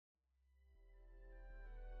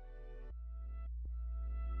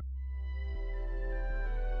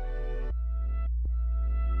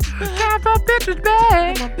bitches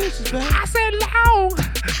back. My bitches back. I said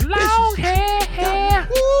long hair.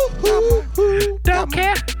 Don't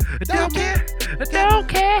care. Got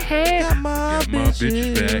my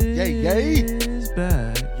bitches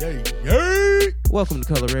back. Yay. Welcome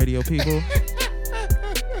to Color Radio, people.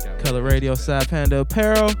 Color Radio, Side Panda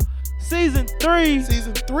Apparel, Season 3.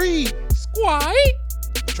 Squad.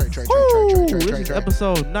 Trey. This is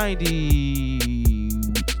episode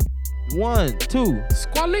 91, 2.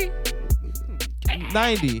 Squally.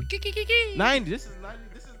 90. 90. This is 90.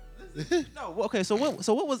 This is no. Okay, so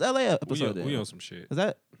what was LA episode? We on some shit. Is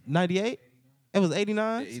that 98? It was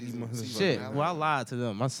 89? 80 months. Shit. Well, I lied to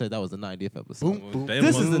them. I said that was the 90th episode. Boom.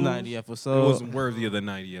 This is the 90th episode. It wasn't worthy of the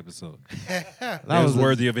 90 episode. That was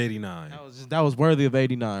worthy of 89. That was worthy of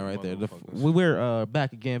 89 right there. We're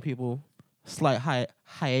back again, people. Slight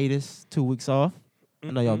hiatus, 2 weeks off.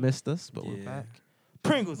 I know y'all missed us, but we're back.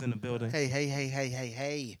 Pringle's in the building.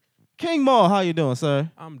 Hey. King Maul, how you doing, sir?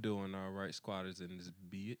 I'm doing all right. Squatters in this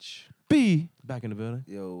bitch. B, back in the building.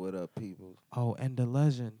 Yo, what up, people? Oh, and the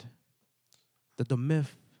legend. The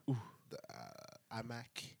myth. The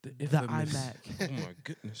iMac. The infamous. iMac. Oh my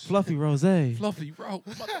goodness. Fluffy Rose. Fluffy Rope.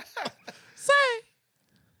 Say.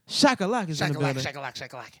 Shakalak is in the building.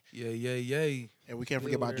 Shakalak. Yay. And we can't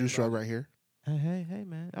forget about Juice Shrug right here. Hey,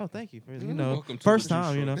 man. Oh, thank you for Welcome to first the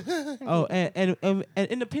time, Juice Oh, and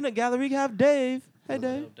in the peanut gallery we have Dave. Hey,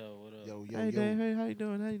 Dave. Yo. Hey, Dave. Hey, how you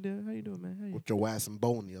doing, man? Hey. Whipped your ass and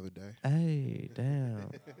bone the other day. Hey, damn.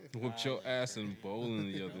 Whooped your ass in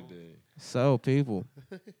bowling the other day. So, people,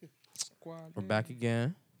 we're back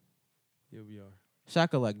again. Here we are.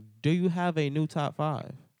 Shakalak, do you have a new top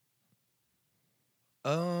 5?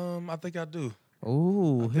 I think I do.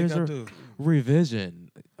 Ooh, here's a do. revision.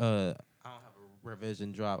 I don't have a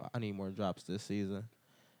revision drop. I need more drops this season.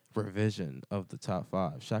 Revision of the top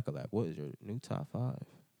 5. Shakalak, what is your new top 5?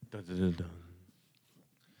 Dun.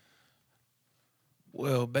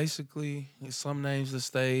 Well, basically, some names that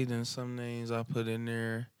stayed and some names I put in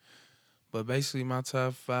there. But basically, my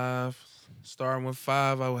top 5, starting with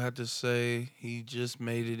 5, I would have to say he just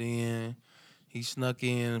made it in. He snuck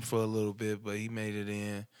in for a little bit, but he made it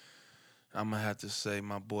in. I'm going to have to say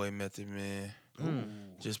my boy Method Man.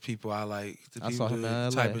 Just people I like. The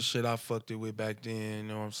type of shit I fucked it with back then, you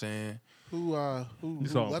know what I'm saying? Who You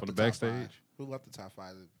saw him left from the the top 5? backstage? Who left the top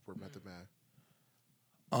 5 for Method Man?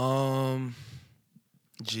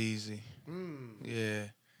 Jeezy. Yeah.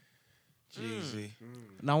 Jeezy.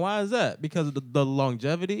 Now, why is that? Because of the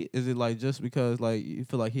longevity? Is it like just because like you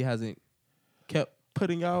feel like he hasn't kept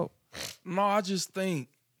putting out? No, I just think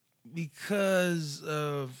because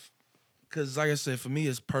like I said, for me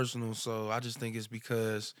it's personal, so I just think it's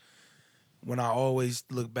because when I always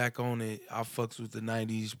look back on it, I fucks with the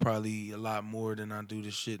 90s probably a lot more than I do the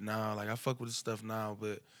shit now. Like I fuck with the stuff now,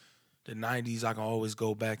 but the 90s I can always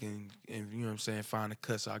go back and you know what I'm saying, find the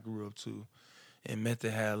cuts I grew up to. And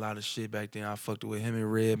Method had a lot of shit back then. I fucked it with him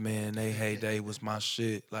and Redman. They was my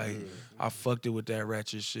shit. Like I fucked it with that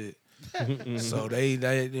ratchet shit. So they you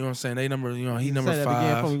know what I'm saying, they number, you know, he number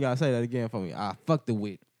 5. You gotta say that again for me. I fucked it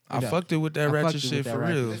with. I fucked it with that ratchet shit for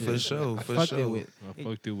real, for sure. I fucked it with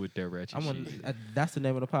ratchet shit. That's the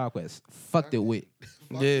name of the podcast. Fucked it with.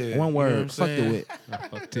 Yeah. One word. You know what I'm fucked it saying? with. I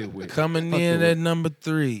fucked it with. Coming in at number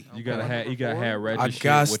 3. You gotta have ratchet I shit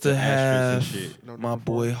got with to the have asterisks and shit. my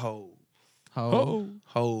boy Hove.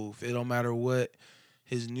 Hove. It don't matter what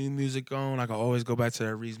his new music on, I can always go back to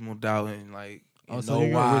that Reasonable Doubt and like so know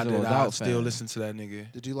you're a why Reasonable that I Doubt still fan. listen to that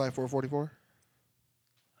nigga. Did you like 444?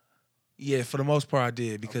 Yeah, for the most part I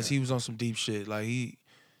did because he was on some deep shit. Like he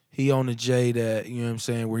on the J that, you know what I'm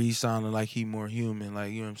saying, where he sounded like he more human.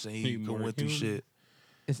 Like, you know what I'm saying, he went through shit.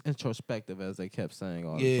 It's introspective, as they kept saying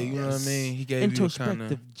all the Yeah, time. you know what I mean? He gave you a kind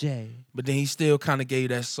Introspective of, J. but then he still kind of gave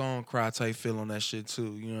that song cry type feel on that shit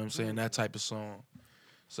too. You know what I'm saying? That type of song.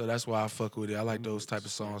 So that's why I fuck with it. I like those type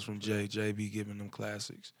of songs from Jay. Jay be giving them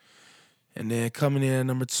classics. And then coming in at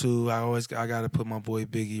number 2, I gotta put my boy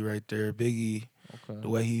Biggie right there. Biggie, the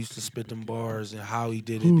way he used to spit them bars and how he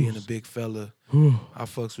did it, being a big fella. I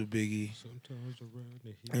fucks with Biggie.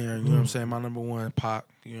 And you know what I'm saying? My number 1, Pac.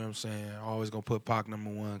 You know what I'm saying? I always gonna put Pac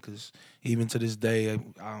number 1 because even to this day,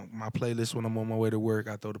 my playlist when I'm on my way to work,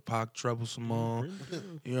 I throw the Pac Troublesome on.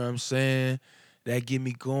 You know what I'm saying? that get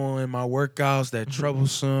me going. My workouts, that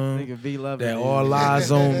troublesome, Nigga be loving that it. all eyes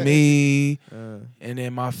on me. And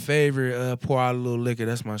then my favorite, pour out a little liquor.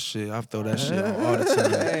 That's my shit. I throw that shit on all the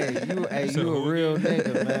time. You a real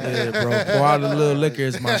nigga, man. Yeah, bro. Pour out a little liquor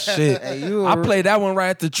is my shit. I played that one right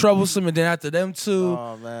after troublesome, and then after them two,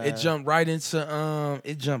 it jumped right into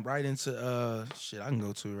shit. I can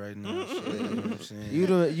go to it right now. Shit, you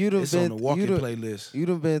know what I'm saying? It's on the walking playlist. You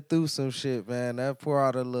done been through some shit, man. That pour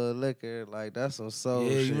out a little liquor, like that's some soul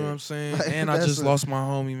shit. Yeah, you know what I'm saying? Like, and I just lost my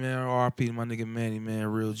homie, man. R.I.P. to my nigga Manny, man.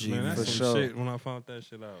 Real G. Man, Man. that's some shit when I found that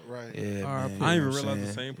shit out. Right. Yeah, man. I you didn't know even what I'm realize the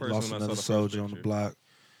saying? same person Lost when I another saw the soldier first on the picture. block.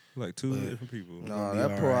 Like two different people. No, be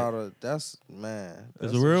that all pour right. out of that's man. Is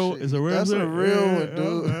That's it some real? shit. Is it real? That's a real one, Yeah,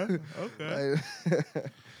 dude. Okay. Like,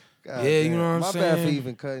 God Yeah, you damn. know what I'm My saying? bad for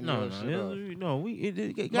even cutting No, your shit off. no, No,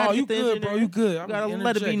 you good, bro. You good. You gotta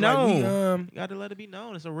let it be known. You gotta let it be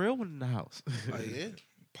known. It's a real one in the house. Yeah.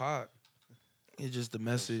 Pac. It's just the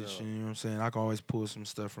message, you know what I'm saying? I can always pull some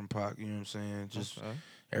stuff from Pac, you know what I'm saying? Just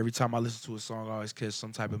every time I listen to a song, I always catch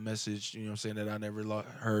some type of message, you know what I'm saying, that I never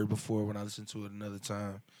heard before when I listen to it another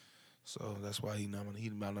time. So that's why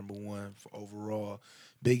he's my number one for overall.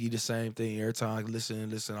 Biggie, the same thing. Every time I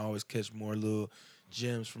listen, I always catch more little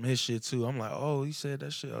gems from his shit too. I'm like, oh, he said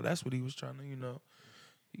that shit. Oh, that's what he was trying to, you know.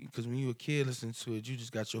 Because when you a kid listening to it, you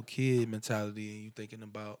just got your kid mentality and you thinking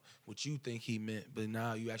about what you think he meant. But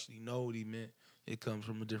now you actually know what he meant. It comes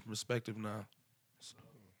from a different perspective now. So.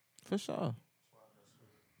 For sure.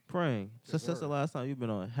 Praying. So since the last time you've been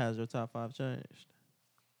on, has your top 5 changed?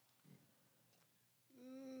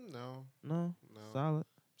 No? Solid?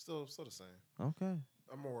 Still the same. Okay.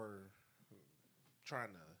 I'm more trying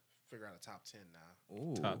to figure out a top 10 now.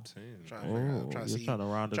 Ooh. Top 10. Trying to figure out, You're trying to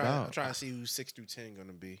round it out. I'm trying to see who 6 through 10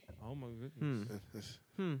 gonna be. Oh my goodness.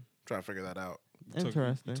 Trying to figure that out.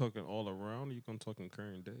 Interesting. You talking all around, or you gonna talking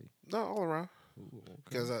current day? No, all around. Okay.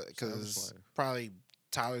 Because probably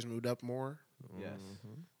Tyler's moved up more. Yes.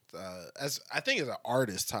 As I think as an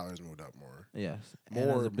artist, Tyler's moved up more. Yes. More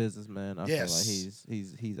And as a businessman, I feel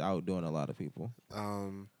like he's outdoing a lot of people.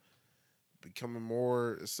 Becoming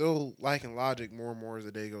more, still liking Logic more and more as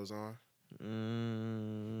the day goes on.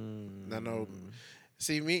 I know.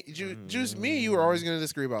 See, Juice, me and you were always going to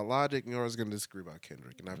disagree about Logic, and you're always going to disagree about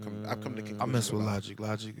Kendrick. And I've come to conclusion. I mess with Logic.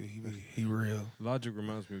 Logic, he real. Logic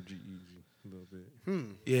reminds me of G-Eazy a little bit.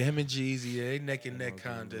 Yeah, him and G-Eazy, they neck and neck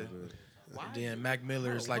kind of. Then Mac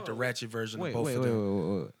Miller is like the ratchet version of both of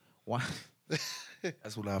them. Wait. Why?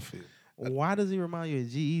 That's what I feel. Why does he remind you of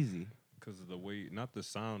G-Eazy? Because of the way, not the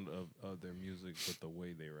sound of their music, but the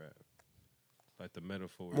way they rap. Like the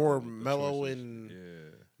metaphor. More the mellow choices. and yeah.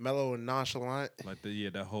 mellow and nonchalant. Like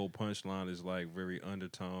that whole punchline is like very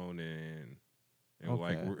undertone and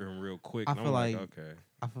like and real quick. I and feel I'm like okay.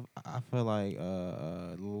 I feel like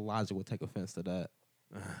Logic would take offense to that.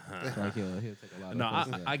 Like he'll take a lot. No, of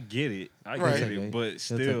offense to that. I get it. I Right. get it. But take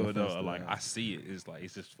still, offense though, to like that. I see it. It's like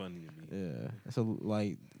it's just funny to me. Yeah. So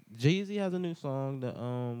like Jeezy has a new song that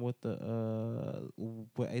with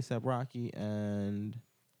A$AP Rocky and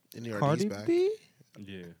NERD's Cardi back. B.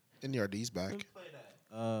 Yeah. NERD's back.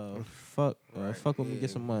 Fuck with me, get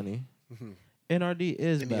some money. NRD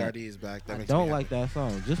is back. NERD is back. That I makes don't me like happy. that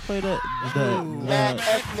song. Just play the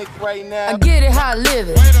ethnic right now. I get it how I live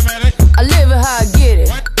it. I live it how I get it.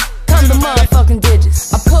 Come the motherfucking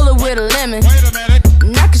digits. I pull it with a lemon.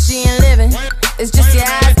 Not cause she ain't living. It's just your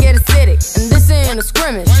eyes get acidic. And this ain't a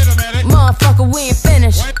scrimmage. Motherfucker, we ain't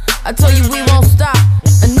finished. I told you we won't stop.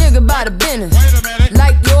 A nigga by the business.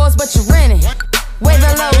 Like yours, but you renting. Wave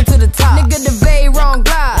hello to the top. Nigga, the very wrong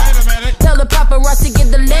glide. Tell the paparazzi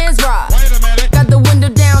get the lens right. Got the window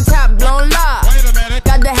down, top blown live.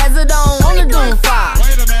 Got the hazard on the doom fire.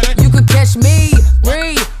 You could catch me,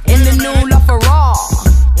 breathe, in the new LaFerrari.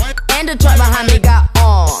 And the truck behind me got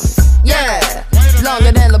arms. Yeah,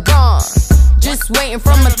 longer than LeBron. Just waiting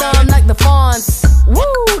from my thumb like the fawns.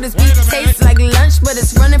 Woo, this beat tastes like lunch, but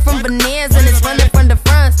it's running from veneers and it's running from the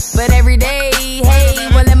fronts. But every day, hey,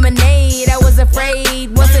 well, lemonade. I was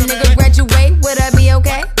afraid once a nigga graduate, would I be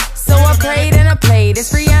okay? So I prayed and I played.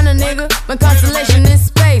 It's Rihanna, nigga. My constellation is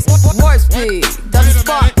space. Warp speed, double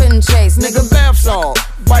spark couldn't chase, nigga. Bath salt,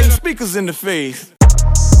 biting speakers in the face.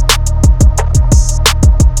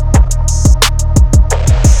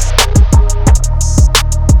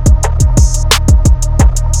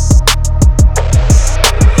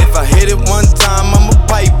 If I hit it one time, I'm a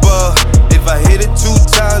piper. If I hit it 2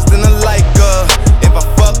 times, then I like her. If I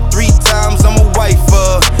fuck 3 times, I'm a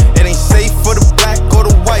wifer. It ain't safe for the black or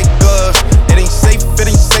the white girls. It ain't safe, it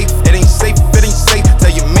ain't safe, it ain't safe, it ain't safe.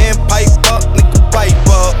 Tell your man pipe up, nigga pipe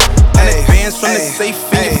up. And advance from the safe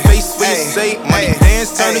in your face when you say money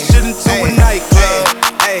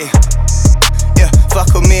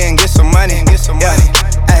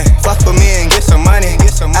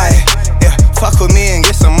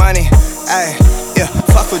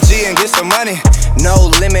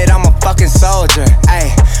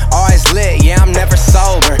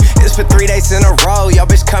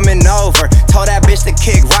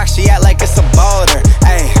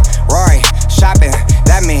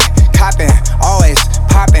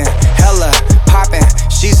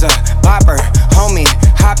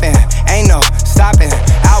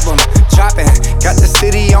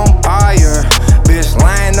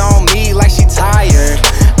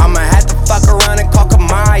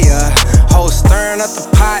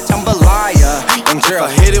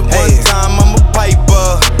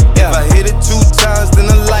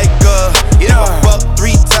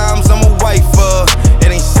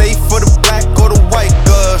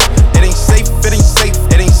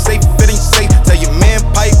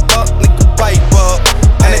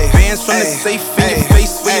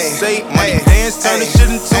Money dance, turn the shit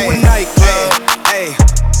into a nightclub. Ayy,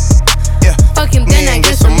 yeah. Fuck him, then I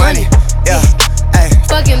get some money. Yeah, ayy.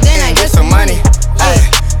 Fuck him, then I get some money.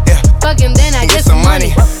 Yeah, Fuck him, then I get some money.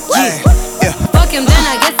 yeah. Fuck him, then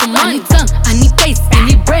I get some money. Tongue, I need face, I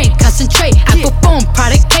need brain, concentrate. I perform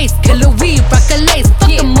product case, killer weed, rock a lace. Fuck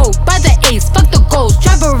the move, buy the ace, fuck the goals,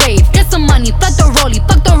 drive a rave. Get some money, fuck the rollie,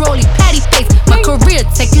 patty face. My career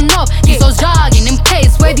taking off, these hoes jogging in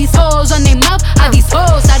pace. Where these hoes on their mouth, are these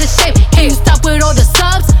hoes out of shape? Can you stop with all the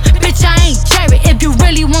subs? Bitch, I ain't Jerry. If you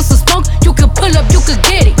really want some smoke, you can pull up, you can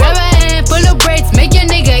get it. Grab a hand, full of braids, make your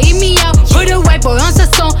nigga eat me out. Put a white boy on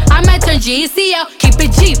song, I might turn GEC out. Keep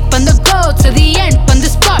it G, from the go to the end, from the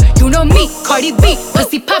start. You know me, Cardi B,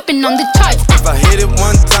 pussy popping on the charts. If I hit it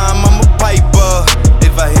one time, I'm a piper.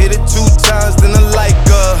 If I hit it 2 times, then I like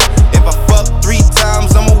her. If I fuck 3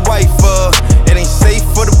 times, I'm a wifer. It ain't safe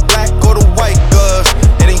for the black or the white girls.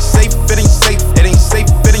 It ain't safe, it ain't safe, it ain't safe,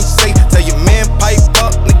 it ain't safe. Tell your man pipe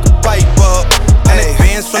up, nigga pipe up. And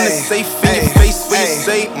advance from the safe in your face when you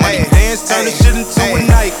say money dance, turn the shit into a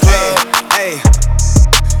nightclub. Ayy,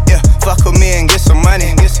 yeah, fuck with me and get some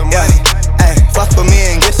money. Yeah, ayy, fuck with me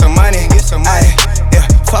and get some money. Ayy, yeah,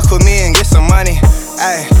 fuck with me and get some money.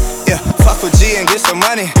 Ayy, yeah, fuck with G and get some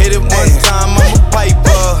money. Hit it one time, I'm a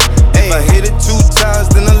piper. If I hit it 2 times,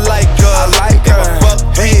 then I like her. If I fuck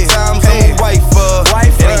 3 times, I'm a wifer.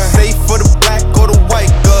 It ain't safe for the black or the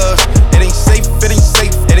white girls. It ain't safe, it ain't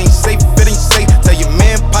safe, it ain't safe, it ain't safe. Tell your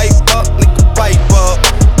man pipe up, nigga pipe up.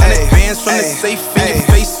 And advance from the safe in your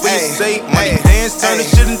face when you say money dance, turn the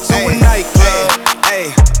shit into a nightclub.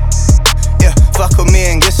 Ayy, yeah, fuck with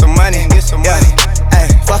me and get some money. Yeah,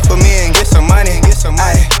 ayy, fuck with me and get some money.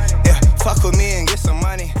 Ayy, yeah, fuck with me and get some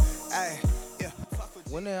money. Ayy, yeah, fuck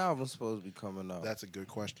with When the album supposed to be coming out? That's a good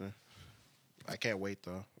question. I can't wait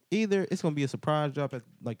though. Either it's gonna be a surprise drop at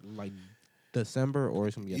like December, or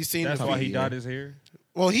it's gonna be. You seen That's the why he video? dyed his hair.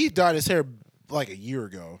 Well, he dyed his hair like a year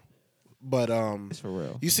ago, but It's for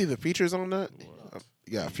real. you see the features on that?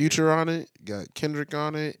 You got Future on it, got Kendrick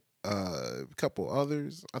on it, a couple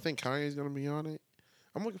others. I think Kanye's gonna be on it.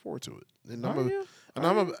 I'm looking forward to it. And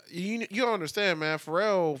you don't understand, man.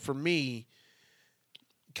 Pharrell for me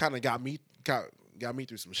kind of got me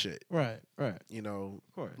through some shit. Right. You know,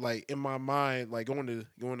 Of course. like in my mind, like going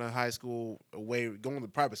to high school going to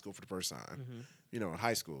private school for the first time. You know, in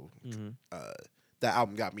high school, that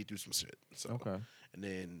album got me through some shit. So, Okay. and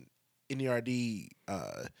then NERD,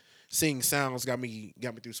 Sing Sounds got me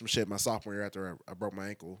through some shit my sophomore year after I broke my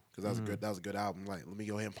ankle, because that was a good album. Like, let me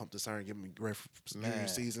go ahead and pump this iron, get me ready for junior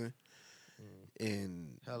season.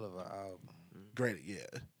 And Hell of an album. great, yeah.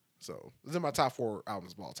 So this is my top 4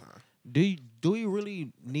 albums of all time. Do we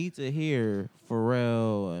really need to hear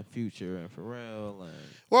Pharrell and Future and Pharrell and?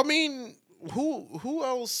 Well, I mean, who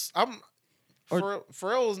else?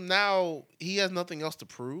 Pharrell's now, he has nothing else to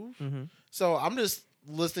prove. So I'm just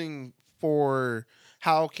listening for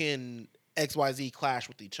how can XYZ clash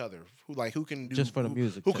with each other. Who can do Just for the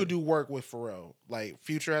music Who thing. could do work with Pharrell? Like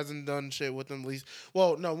Future hasn't done shit with him at least.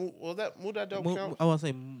 Well, no, Move That Dope count? I want to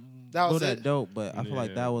say That was that it? dope, but I feel like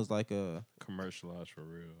Yeah. that was like a Commercialized for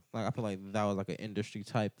real. like I feel like that was like an industry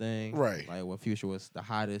type thing, Right. Like when Future was the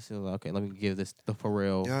hottest, it was like, okay, let me give this the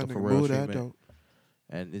Pharrell, Yeah, the nigga, Pharrell Move That treatment, Dope.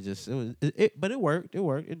 and but it worked.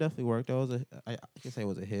 It definitely worked. That was I can say it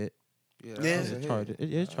was a hit. Yeah, Yeah. that was a It hit. charted. It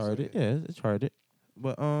That was a charted. hit. Yeah, it charted.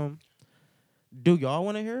 But do y'all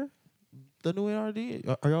want to hear the new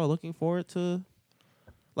NRD? Are y'all looking forward to,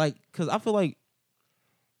 like, because I feel like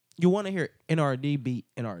you want to hear NRD beat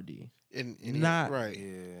NRD. Not- right.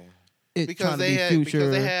 Yeah. It Because trying to they be had Future.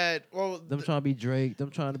 Them trying to be Drake. Them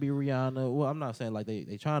trying to be Rihanna. Well, I'm not saying like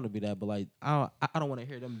they trying to be that, but like I don't want to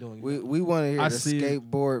hear them doing. We want to hear I the see it.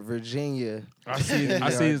 skateboard Virginia. I see it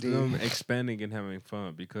as NERD. them expanding and having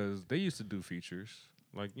fun, because they used to do features.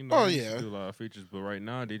 Like, you know, Oh, they used yeah. to do a lot of features, but right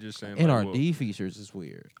now they just saying like, NRD features is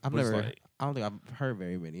weird. But it's like- I don't think I've heard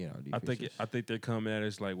very many NRD. features. I think they're coming at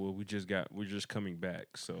us like, well, we're just coming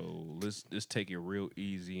back, so let's take it real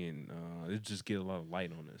easy and let's just get a lot of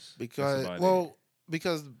light on this. Because That's about it.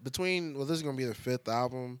 because this is gonna be the 5th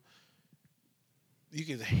album. You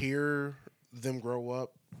can hear them grow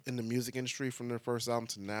up in the music industry from their first album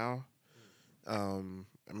to now.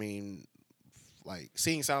 I mean, like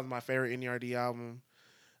Seeing Sounds is my favorite NERD album.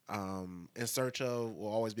 In Search Of will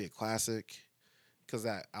always be a classic because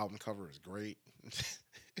that album cover is great.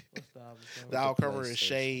 The album cover is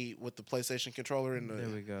Shade with the PlayStation controller and There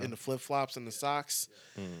we go. the flip flops and the socks.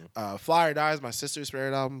 Fly or Die is my sister's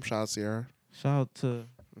favorite album. Shout out Sierra. Shout out to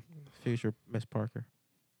Future Miss Parker.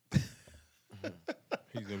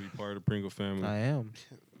 He's gonna be part of the Pringle family. I am.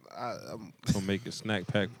 Gonna make a snack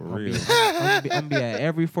pack for real. I'm gonna be at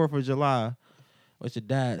every 4th of July with your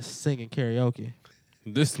dad singing karaoke.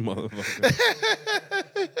 This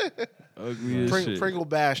motherfucker. Ugly as shit. Pringle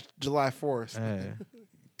Bash July 4th. Hey.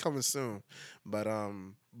 Coming soon. But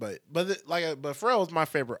Pharrell is my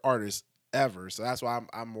favorite artist ever. So that's why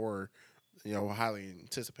I'm more, highly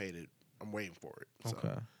anticipated. I'm waiting for it. So,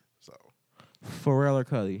 Okay. So Pharrell or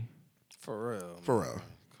Cudi? Pharrell.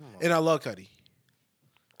 And I love Cudi.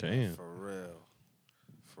 Damn. For real.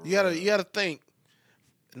 You gotta think.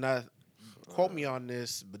 Not quote me on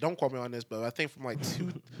this, but don't quote me on this. But I think from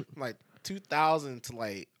 2000 to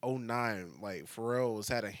 2009, Pharrell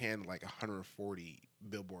had a hand 140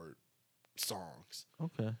 Billboard songs,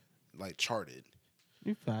 Okay. charted.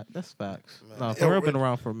 That's facts. Man. No, Pharrell been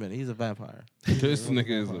around for a minute. He's a vampire. This nigga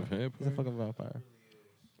is a He's a vampire. fucking vampire.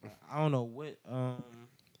 I don't know what. I don't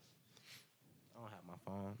have my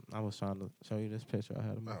phone. I was trying to show you this picture I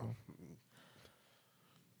had of my phone.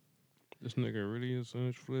 This nigga really is on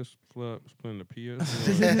his flip-flops playing the PS.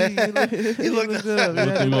 He looked good.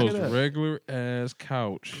 With the most regular ass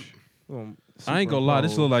couch. I ain't gonna lie,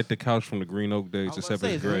 this look like the couch from the Green Oak days, except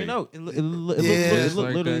it's gray. Green Oak. It look Looks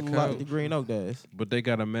like literally that like couch. the Green Oak days. But they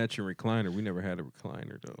got a matching recliner. We never had a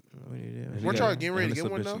recliner though. And Weren't he got- y'all getting ready to and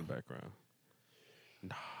get one, it's a bitch though? in the background.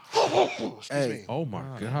 Excuse me. Oh my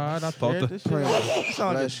God! I thought the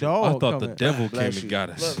devil came Bless and you. got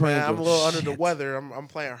us. Look, man, I'm a little under the weather. I'm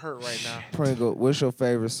playing hurt right now. Pringle, what's your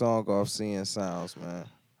favorite song off Seeing Sounds, man?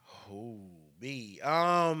 Oh, me.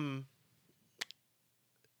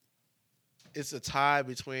 It's a tie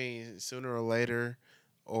between Sooner or Later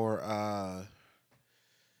or I'd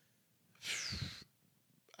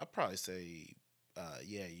probably say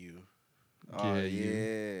Yeah You. Oh, Yeah,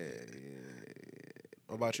 yeah.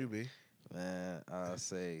 What about you, B? Man, I'll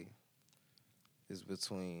say it's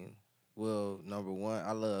between, number one,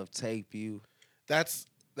 I love Tape You. That's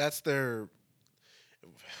their. I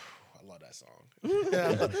love that song.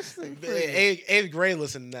 Eighth grade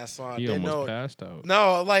listening to that song. He Didn't almost know. passed out.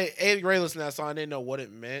 No, eighth grade listening to that song. I didn't know what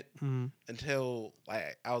it meant Mm-hmm. until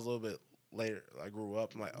I was a little bit later. I grew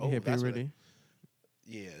up. I'm like, Oh, that's what it, puberty.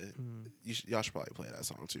 yeah. Y'all should probably play that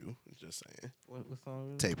song too. Just saying. What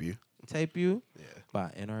song? Tape You. Tape You Yeah. by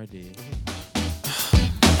NRD.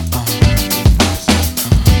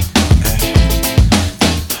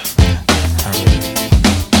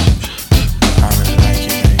 I really like you,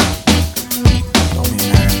 babe. Don't be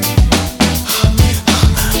mad at me.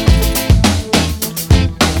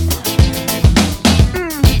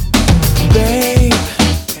 Babe,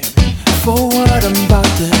 for what I'm about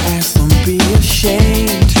to ask, don't be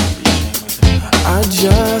ashamed. I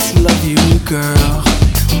just love you, girl.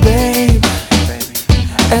 Babe,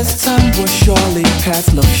 as time will surely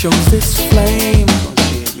pass, love shows its flame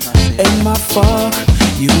in my fuck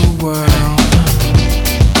you world.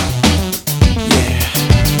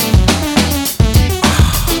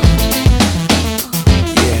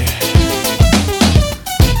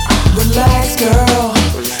 Relax, girl.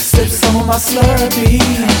 Sip some of my Slurpee.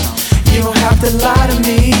 You don't have to lie to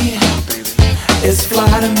me. It's fly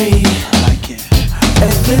to me.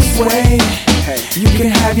 And this way, you can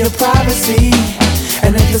have your privacy.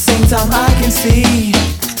 And at the same time, I can see.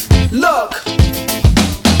 Look,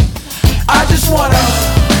 I just wanna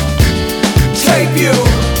tape you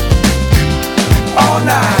all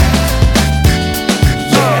night.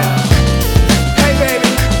 Yeah. Hey, baby,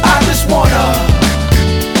 I just wanna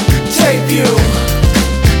tape you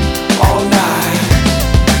all night.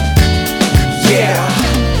 Yeah.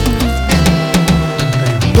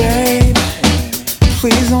 Babe,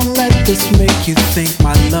 please don't let this make you think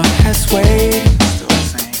my love has swayed.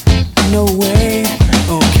 No way,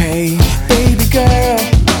 okay. Baby girl,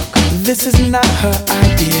 this is not her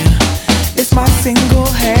idea. It's my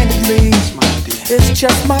single-handedly. It's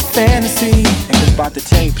just my fantasy. And it's about the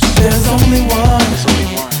tapes. There's only one.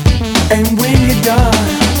 And when you're done,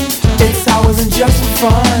 it's ours and just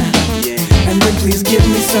for fun. And then please give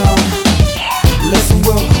me some. Listen,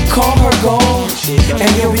 we'll call her gold,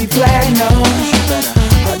 and you'll be platinum.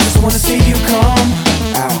 I just wanna see you come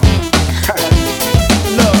out.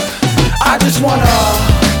 Look, I just wanna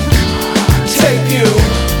tape you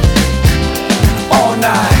all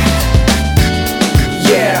night.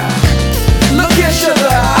 Yeah. Look here,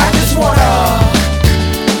 sugar, I just wanna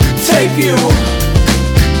tape you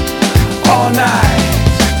all night.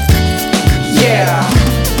 Yeah.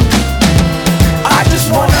 I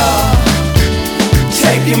just wanna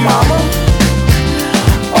tape your mama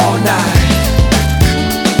all night.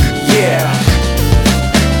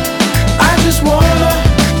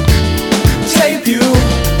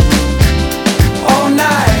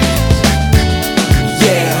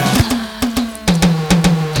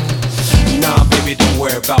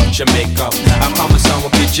 I promise I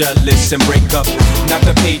won't get jealous and break up. Not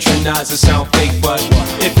to patronize or sound fake, but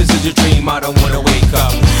if this is a dream, I don't wanna wake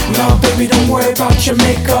up. No, baby, don't worry about your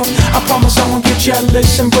makeup. I promise I won't get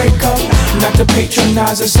jealous and break up. Not to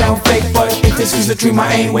patronize or sound fake, but if this is a dream,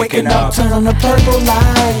 I ain't waking up. Turn on the purple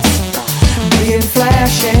lights, being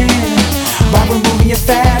flashing, while we're moving your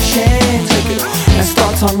fashion, and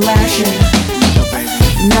starts on lashing.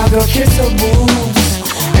 Now girl, kiss her boobs,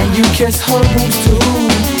 and you kiss her boobs too.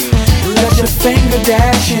 Let your finger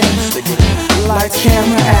dashing, lights,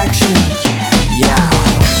 camera, action. Yeah.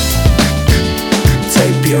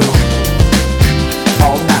 Tape you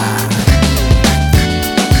all night.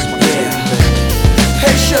 Yeah.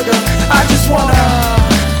 Hey sugar, I just wanna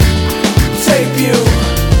tape you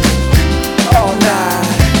all night.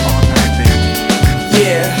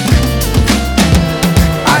 Yeah.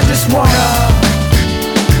 I just wanna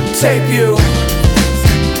tape you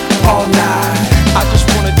all night. I just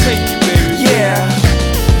wanna take you, baby. Yeah.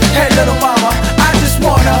 Hey little mama, I just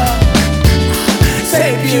wanna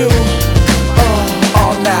tape you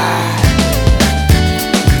all night.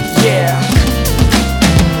 Yeah.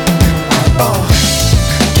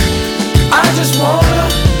 I just wanna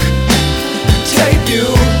tape you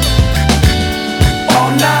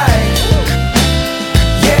all night.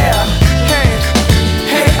 Yeah.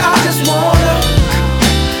 Hey, I just wanna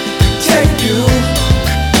tape you,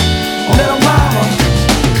 little mama.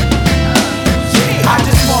 I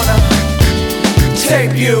just wanna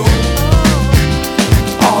tape you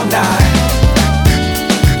all night.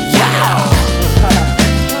 Yeah.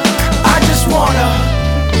 I just wanna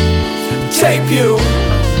tape you,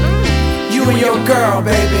 you and your girl,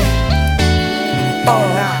 baby.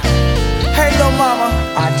 Hey, little mama.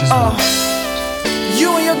 I just you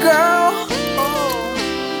and your girl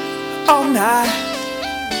all night.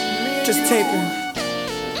 Just taping.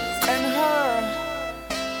 And her.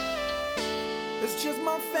 It's just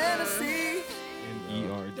my fantasy.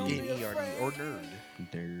 N-E-R-D. N-E-R-D or nerd.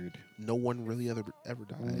 Nerd. No one really ever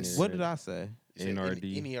dies. What did I say?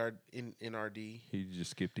 N-R-D. N-E-R-D. He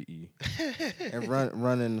just skipped the E. And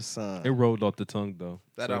run in the sun. It rolled off the tongue though.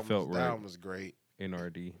 That so album, it felt right. that album was great.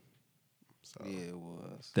 N-R-D. So. Yeah, it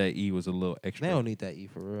was. That E was a little extra. They don't need that E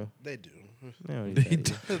for real. They do. They don't need They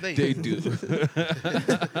that do. E. They do.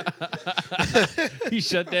 He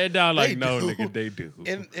shut that down like, no, nigga, they do.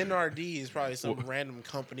 NRD is probably some random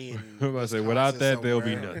company. I'm about to say, without that, there'll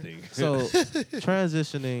be nothing. So,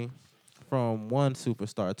 transitioning from one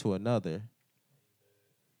superstar to another,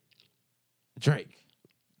 Drake.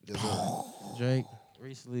 Drake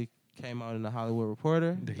recently came out in the Hollywood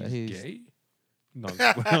Reporter that He's gay? No.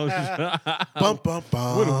 Bum, bum,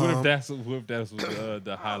 bum. What if that's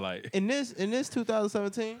the highlight? In this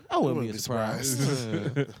 2017, I wouldn't be surprised.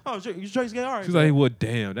 Oh, Drake's gay, all right. She's like, well,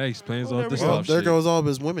 damn, that explains all this Well, stuff. there goes all of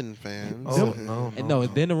his women fans. No,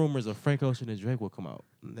 then the rumors of Frank Ocean and Drake will come out.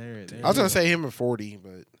 There I was gonna say him at 40,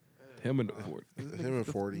 but him and 40. Him at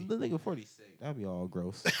 40. The nigga 40 sick. That'd be all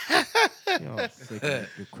gross. Y'all sick and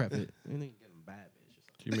decrepit. You nigga getting bad bitch.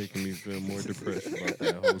 You're making me feel more depressed about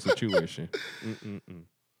that whole situation.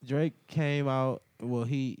 Drake came out. Well,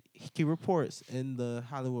 he reports in the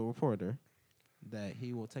Hollywood Reporter that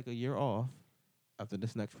he will take a year off after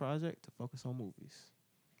this next project to focus on movies.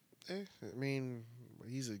 I mean,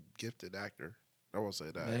 he's a gifted actor. I will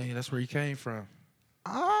say that. Hey, that's where he came from.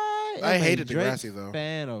 I hated Degrassi though.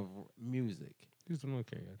 Fan of music. He's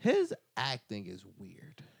okay. His acting is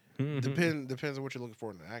weird. Depends on what you're looking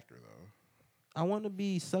for in an actor though. I want to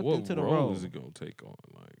be sucked what into the role role. is it gonna take on?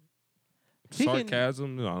 Like He can-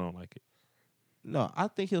 sarcasm? No, I don't like it. No, I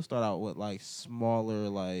think he'll start out with like smaller,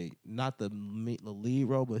 like not the lead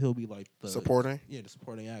role, but he'll be like the supporting. Yeah, the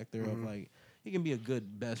supporting actor of like he can be a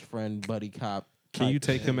good best friend, buddy cop. Can you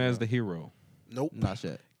take him as the the hero? Nope. Not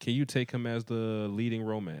yet. Can you take him as the leading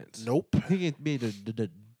romance? Nope. He can be the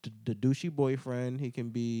douchey boyfriend. He can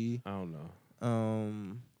be. I don't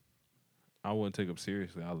know. I wouldn't take him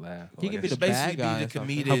seriously. I laugh. He like, can be the basically bad guy. be or the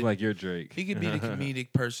something. comedic. I'm like, you're Drake. He could be the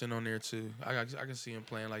comedic person on there too. I can see him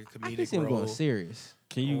playing like a comedic I can see him role. going serious.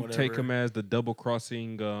 Can you take him as the double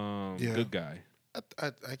crossing good guy?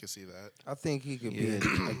 I can see that. I think he could be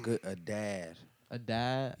a dad. A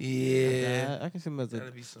dad. Yeah. A dad. I can see him as a.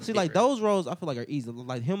 That'd be something See, like different. those roles, I feel like are easy.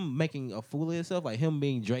 Like him making a fool of himself, like him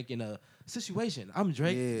being Drake in a situation. I'm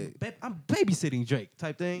Drake. Yeah. I'm babysitting Drake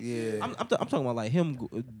type thing. Yeah. I'm talking about like him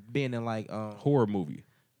being in like horror movie.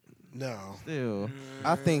 No. Still.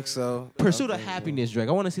 I think so. Pursuit of Happiness, Drake.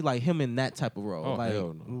 I want to see like him in that type of role. Oh, like,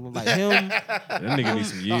 hell no. like him. That nigga needs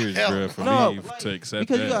some years, bro, for No, me to accept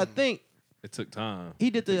because that. you gotta think It took time. he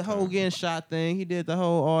did the whole getting shot thing. He did the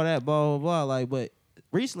whole all that blah blah blah. Like, but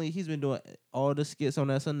recently he's been doing all the skits on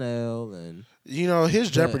SNL and his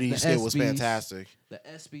Jeopardy the skit was ESPYs. fantastic. The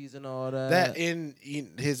ESPYs and all that. That in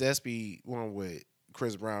his ESPY one with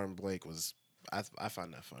Chris Brown and Blake was. I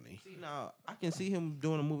find that funny. See, now I can see him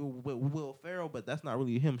doing a movie with Will Ferrell, but that's not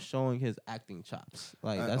really him showing his acting chops.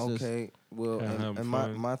 Like that's okay. Well, and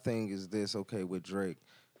fun. my thing is this. Okay, with Drake,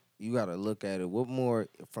 you got to look at it. What more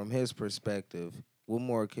from his perspective? What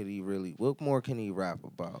more can he rap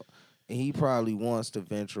about? And he probably wants to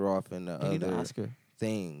venture off into other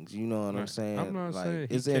things. You know what I'm saying? I'm not saying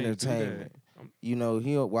he it's can't do entertainment.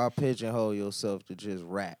 Why pigeonhole yourself to just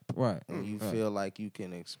rap? Right. And you feel like you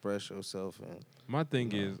can express yourself. And my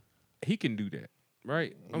thing is, he can do that,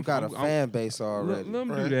 right? You got a fan base already. Let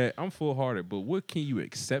him do that. I'm full hearted, but what can you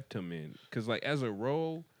accept him in? Because like as a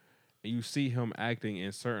role, and you see him acting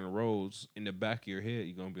in certain roles, in the back of your head,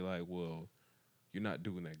 you're gonna be like, well, you're not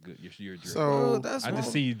doing that good. You're Drake. So I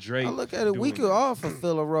just see Drake. I look at it. We could all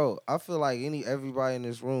fulfill a role. I feel like everybody in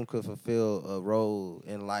this room could fulfill a role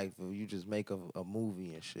in life if you just make a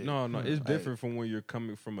movie and shit. No, it's different from when you're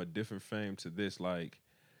coming from a different fame to this. Like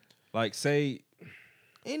say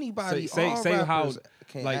anybody. Say how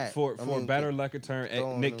can like act. for better lack of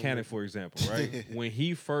term, Nick Cannon for example, right? When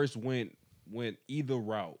he first went either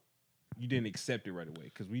route, you didn't accept it right away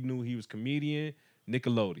because we knew he was comedian,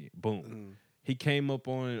 Nickelodeon, boom. He came up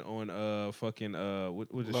on fucking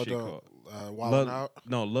what was this shit called? Wild Out.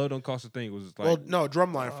 No, Love Don't Cost a Thing was like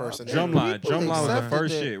Drumline first. Drumline was the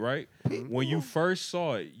first that. shit, right? When you first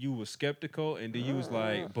saw it, you was skeptical, and then you was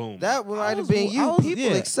like, boom. That might have been you.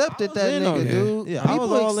 People accepted that nigga, dude. Yeah,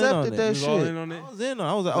 people accepted that shit. All in on it. I was in on.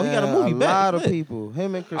 I was like, oh, he got a movie a back. lot of people.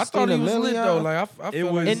 Him and Christina I thought he was lit though. Milian. Like I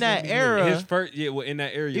feel like in that era. His first, in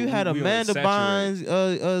that era, You had Amanda Bynes,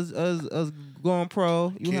 us going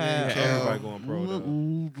pro. You had everybody going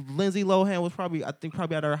pro. Lindsay Lohan was probably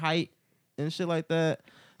at her height and shit like that.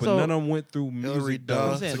 But so, none of them went through music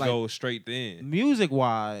though to like, go straight in. Music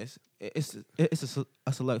wise, it's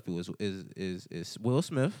a select few. Is Will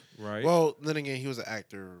Smith, right? Well, then again, he was an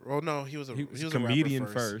actor. Well, no, he was a comedian a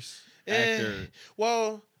rapper first. Actor.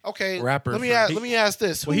 Well, okay. Rapper. Let me ask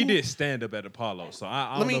this. Well, he did stand up at Apollo, so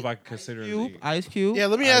I don't know if I can consider him. Ice Cube. Yeah,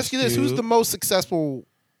 let me ask you this: who's the most successful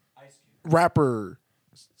rapper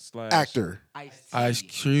actor? Ice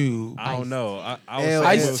Cube. I don't know. I would L- say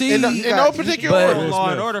Ice Will T. Smith. In no particular order. Law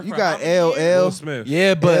and Order. You got Will LL. Smith.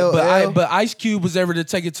 Yeah, LL. but Ice Cube was ever to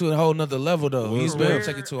take it to a whole nother level though. He's been able to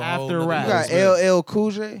take it to a whole After nother rap. You level. got LL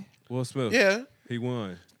Cool J. Will Smith. Yeah. He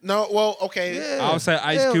won. No. Well, okay. Yeah. I would say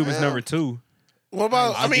Ice Cube is LL. number 2. What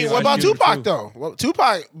about? I'll give what about Ice Cube Tupac too. though? Well,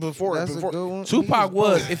 Tupac before. That's a good one. Tupac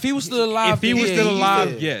was, if he was still alive, If he was still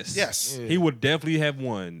alive, yeah. yes. Yes. He would definitely have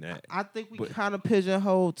won that. I think we kind of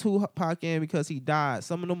pigeonholed Tupac in because he died.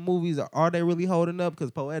 Some of the movies are they really holding up?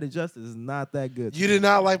 Because Poetic Justice is not that good. You did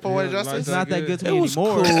not like Poetic Yeah, Justice? It's not that good to It me was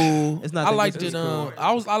anymore. cool. It's not. I that liked good it. to me.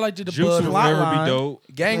 I liked it. The Juice Bud will Flatline. never be dope.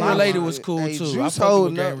 Gang related was cool Hey, too. I Juice fucked with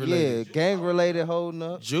holding gang up. related. Yeah, gang related holding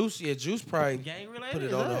up. Juice probably Gang related, put it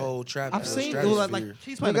is on the that? whole trap. I've seen it stratosphere. like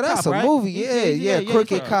he's playing Nigga, a that's cop, a right? movie. Yeah,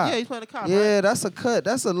 Crooked Cop. Yeah, he's playing a cop. Yeah, right? that's a cut.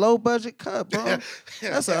 That's a low budget cut, bro.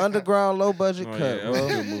 That's an underground low budget Oh, cut, yeah, that was a bro.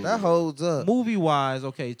 good movie. That holds up. Movie wise,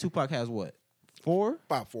 okay, Tupac has what? 4?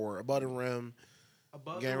 About 4. Above the Rim.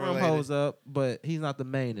 Above Gang the Rim related. holds up, but he's not the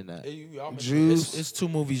main in that. Juice. It's 2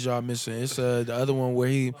 movies y'all missing. It's the other one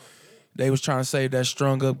where they was trying to save that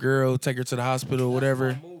strung up girl, take her to the hospital, or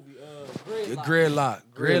whatever.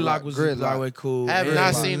 Gridlock was always cool. I have And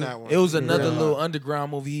not seen that one. It was another Gridlock. little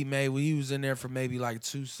underground movie he made where he was in there for maybe like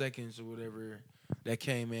 2 seconds or whatever. That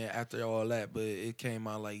came in after all that, but it came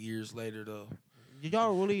out like years later though.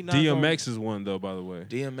 Y'all really not DMX is one though, by the way.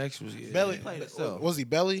 DMX was Belly. played itself. Was he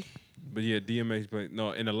Belly? But yeah, DMX played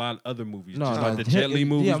in a lot of other movies. No, just no, like the Jet- Jet Li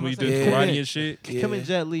movies yeah, where he I'm did saying- karate Yeah. and shit. Yeah. Kim and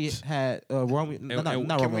Jet Li had Romeo, not can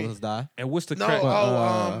Romeo we- Must Die. And what's the No.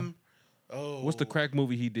 crack? What's the crack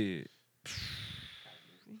movie he did?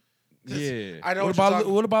 Yeah. I know What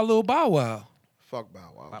what, about you're Lil Bow Wow? Fuck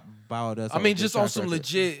Bow Wow. Bow does. I mean, just on some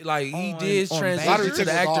legit, like he did on transition Lottery to Ticket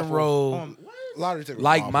the was acting awful. role, Lottery Ticket was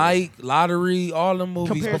like awful. Mike, Lottery, all them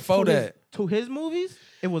movies compared before to that. his movies,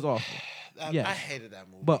 it was awful. Yes. I hated that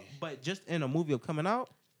movie. But just in a movie of coming out,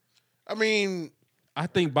 I mean, I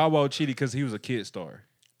think Bow Wow cheated because he was a kid star.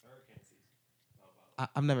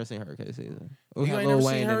 I've never seen Hurricane Season. You had ain't Lil never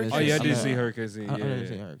Wayne seen in it. Hurricane Oh yeah, I I've did never- see Hurricane Season. I've never Yeah.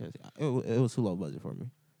 seen Hurricane Season. It was too low budget for me.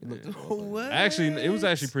 It looked too low budget. What? Actually, it was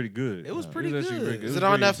actually pretty good. It was pretty actually good. pretty is It it was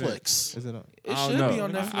on pretty intense. Netflix? Is it on? It I don't should know. be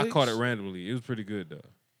on Netflix. I caught it randomly. It was pretty good though.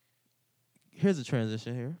 Here's a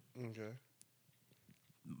transition here. Okay.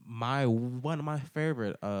 One of my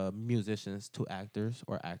favorite musicians to actors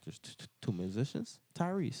or actors to musicians,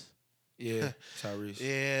 Tyrese. Yeah, Tyrese.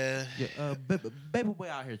 Yeah. Yeah, baby boy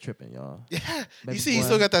out here tripping, y'all. Yeah. Baby You see, he boy.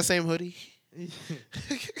 still got that same hoodie.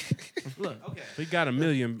 Look, okay. He got a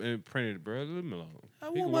million printed, bro. Leave him alone. I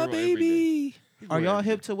He want can my work on every day. baby. He Are can y'all work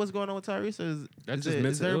hip every day. to what's going on with Tyrese? Or That's just is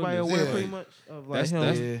mental everybody illness. aware Yeah. pretty much of like That's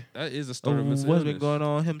him? that is a start of mental What's been illness. going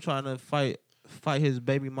on? Him trying to fight his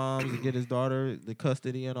baby moms and get his daughter the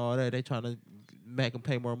custody and all that. They trying to make him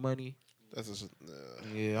pay more money. That's just,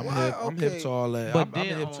 Yeah, I'm Why? hip. I'm hip Okay. to all that. But I've been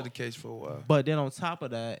then hip on- to the case for a while. But then on top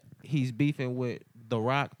of that, he's beefing with The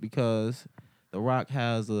Rock because The Rock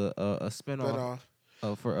has a but, spinoff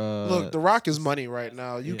for look, The Rock is money right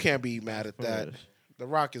now. You yeah. can't be mad at that. The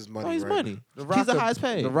Rock is money. Oh, he's right money. The He's the Rock highest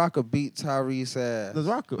paid. The Rock will beat Tyrese ass. The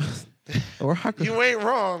Rock. The Rock. now. You ain't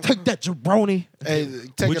wrong. Take that, jabroni. Hey,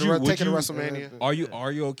 Would take it to you- WrestleMania.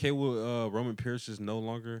 Are you okay with Roman Pierce just no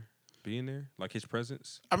longer being there? Like his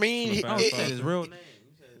presence? I mean, From the Fast he- Five? His real name.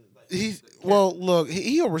 he's well. Look,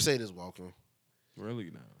 he overstayed his welcome. Really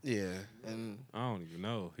now? Yeah. And I don't even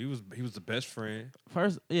know. He was the best friend.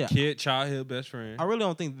 First, yeah. Childhood best friend. I really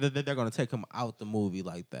don't think that they're gonna take him out the movie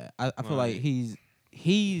like that. I feel Right. like he's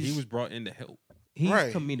He was brought in to help.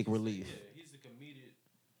 Right. comedic relief.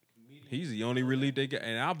 He's the only relief they get,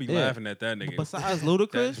 and I'll be Yeah. laughing at that nigga. Besides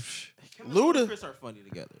Ludacris, him and Luda- Ludacris are funny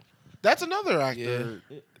together. That's another actor.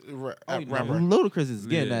 Rapper. Ludacris is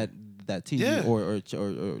getting Yeah. that TV Yeah. or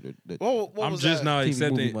the Well, what I'm was just that? not TV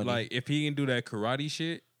accepting movie money. like if he can do that karate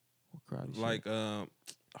shit, karate shit. like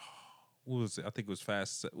what was it? I think it was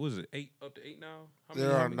Fast. What was it? 8 up to 8 now? How many-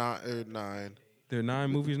 There how are many? 9. There are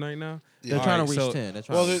 9 movies right now. they're Yeah. trying Alright, to reach so- 10. They're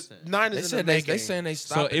trying Well, to reach 10. 9 They is in said the they making. saying they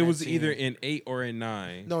So stopped. it was either in 8 or in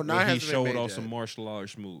 9. No, where 9 he hasn't been showed made off yet. some martial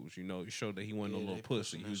arts moves. You know, he showed that he wasn't a little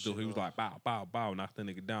pussy. He was like bow, bow, bow, knock the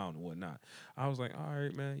nigga down and whatnot. I was like, all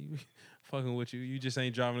right, man, you fucking with you. You just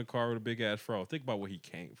ain't driving a car with a big ass fro. Think about where he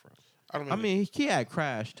came from. I mean, he had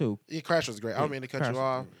Crash too. Crash was great. I don't mean to cut Crash you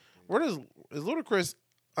was off. Where is Ludacris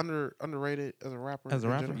underrated as a rapper? As a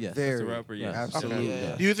in rapper, general? yes. As a very rapper, yeah. absolutely.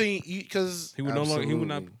 Yeah. Do you think because He would no longer. He would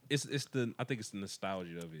not. Absolutely. It's the. I think it's the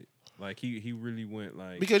nostalgia of it. Like he really went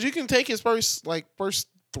like. because you can take his first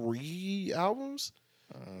 3 albums.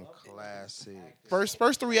 Classic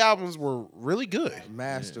First 3 albums were really good.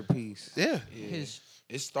 masterpiece. Yeah.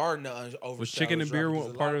 It's starting to overshadow. Was Chicken and his Beer rap, one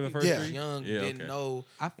 'cause a part lot of the people first Yeah. was three? young, Yeah, didn't okay. know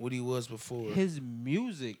what he was before. His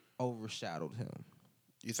music overshadowed him.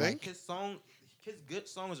 You think? Like his good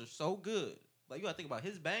songs are so good. Like you gotta think about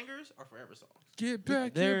his bangers are forever songs. Get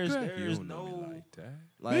back. There's get back. You there's don't know me no like that.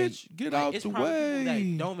 like Bitch, get out it's the probably people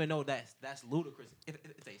way. that don't even know that's Ludacris.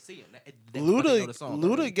 If they see him, they know Luda the song.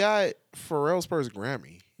 Luda got Pharrell's first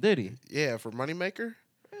Grammy. Did he? Yeah, for Moneymaker.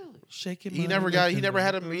 Shaking. He never had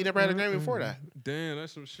a Grammy before that. Damn,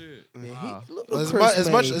 that's some shit. As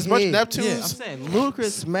much Yeah, Neptunes. I'm saying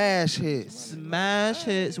Ludacris Smash hits. smash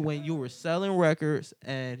hits when you were selling records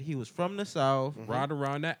and he was from the South. Ride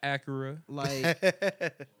around that Acura. Like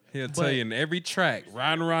He'll tell you in every track.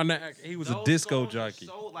 Riding around that Acura. He was a those disco songs are jockey.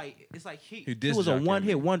 So like it's like he disc was a jockey, one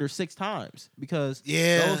hit I mean. wonder 6 times because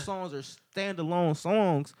Yeah. those songs are standalone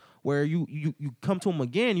songs where you come to them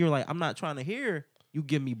again. You're like, I'm not trying to hear you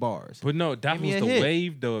give me bars. But no, that Give me was a the hit.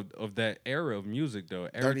 wave though of that era of music though.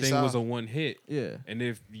 Everything was South. a one hit. Yeah. And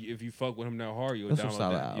if you fuck with him that hard, you'll That's some download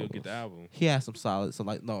solid that. You'll albums. get the album. He has some solid,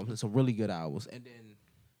 some really good albums. And then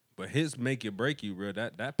But his make you break you, bro.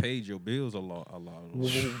 That paid your bills a lot.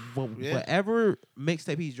 Yeah. whatever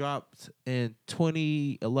mixtape he dropped in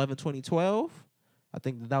 2011, 2012, I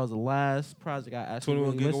think that was the last project I actually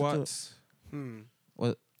 21 really listened to. gigawatts.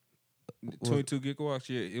 What? 22 gigawatts.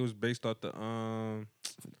 Yeah, it was based off the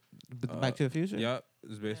Back to the Future? Yep,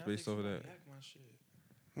 it's based off of that.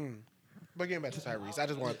 But getting back to Tyrese, I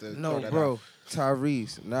just wanted to throw No, that bro, out.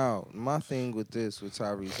 Tyrese. Now, my thing with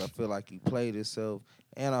Tyrese, I feel like he played himself,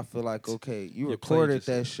 and I feel like, okay, you played recorded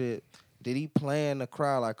that yourself. shit. Did he plan the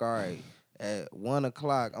crowd like, all right, at 1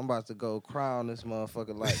 o'clock, I'm about to go cry on this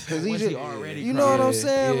motherfucker, like, cause he Was just, he already you know what I'm crying?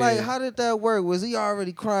 saying? Yeah. Like, how did that work? Was he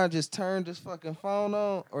already crying? Just turned his fucking phone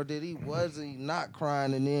on, or was he not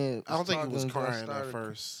crying and then? I don't think he was talking and crying at started-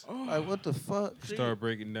 first. Like, what the fuck? Start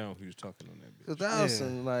breaking down who was talking on that. Cause that was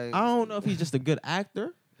some, like, I don't know if he's just a good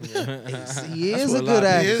actor. he is what a a lot good of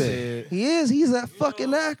actor. people said. He is. He's a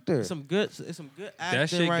fucking actor. It's some good acting That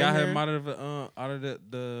shit right got here. him out of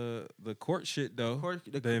the court shit though.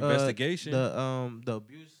 The The investigation. The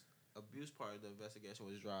abuse part of the investigation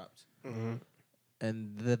was dropped,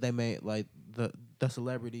 and that they made like the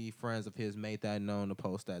celebrity friends of his made that known to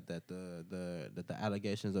post that the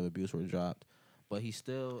allegations of abuse were dropped, but he's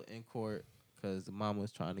still in court because the mom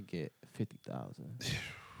was trying to get $50,000.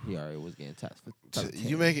 he already was getting taxed for.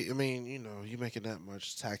 You make it. I mean, you making that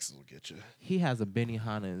much, taxes will get you. He has a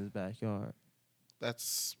Benihana in his backyard.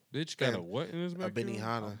 That's Bitch got a what in his a backyard?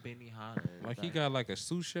 Benihana. Benihana. Like he got like a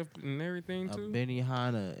sous chef and everything a too.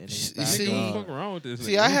 Benihana in his You see- backyard. What's wrong with this?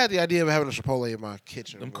 See, nigga? I had the idea of having a Chipotle in my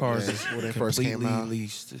kitchen. Them when cars they- is when they first came completely out.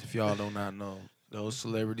 leased. If y'all do not know, those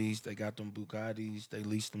celebrities, they got them Bugattis. They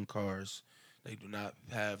lease them cars. They do not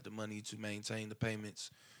have the money to maintain the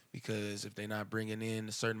payments because if they're not bringing in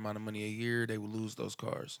a certain amount of money a year, they will lose those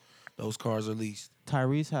cars. Those cars are leased.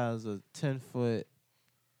 Tyrese has a 10-foot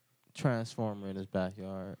transformer in his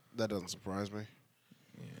backyard. That doesn't surprise me.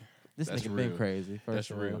 This That's nigga real. been crazy. First That's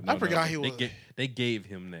of real. all. No, I forgot he they was- They gave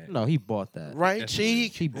him that. No, he bought that. Right That's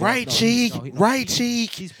cheek, He bought- right no, cheek, no, he- no, right he-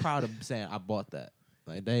 cheek, He's proud of saying I bought that.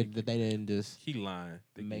 Like they didn't just He lying.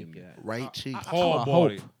 They gave make him it. that. right cheek, Paul I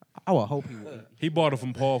bought hope. it. I would hope he would. He bought it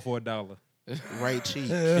from Paul for $1. right cheek.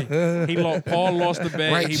 Paul lost the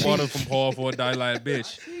bet. Right he bought it cheek. from Paul for $1. Like,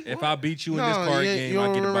 bitch, if I beat you in this card game, you I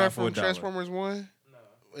don't get it remember by that for from $1. Transformers 1?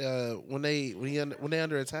 No. When they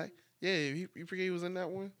under attack? Yeah, you forget he was in that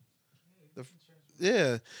one?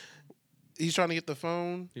 Yeah. He's trying to get the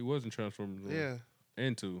phone. He wasn't Transformers 1. Yeah.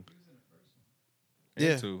 And 2.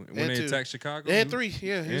 Yeah. And 2. And when And they 2. attacked Chicago. And 3,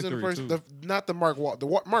 yeah. He was And in the 3 first. too. Not the Mark Wahlberg.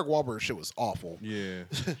 The Mark Wahlberg shit was awful. Yeah.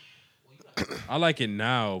 I like it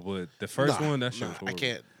now, but the first Nah, one, that shit nah, was I horrible.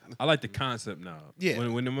 can't. I like the concept now. Yeah.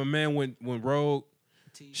 When my man went rogue,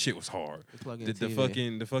 shit was hard. Plug in The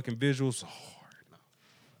TV. fucking visuals hard.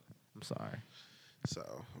 I'm sorry.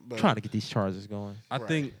 So, but Trying to get these charges going. I Right.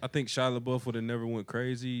 think Shia LaBeouf would have never went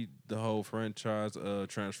crazy. The whole franchise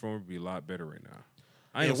Transformer would be a lot better right now.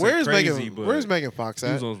 I ain't Yeah, gonna say crazy, but where's Megan Fox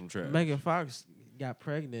he was at? on some trash. Megan Fox got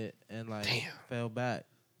pregnant and like Damn. fell back.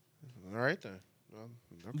 All right then. Well,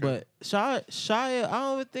 okay. But Shia, I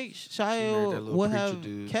don't even think married that Shia little would preacher have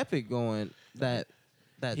dude. kept it going. That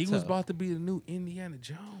He was tough. about to be the new Indiana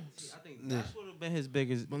Jones. I think that would have been his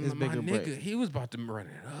biggest, But his my bigger nigga, break. he was about to run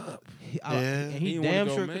it up. And He he didn't wanna damn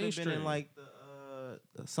go sure could have been mainstream. in like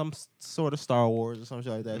some sort of Star Wars or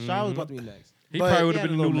something like that. Shia was about to be next. He But- probably would He have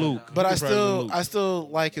had been the a new little Luke. But He I could probably been still Luke. I still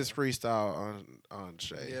like his freestyle on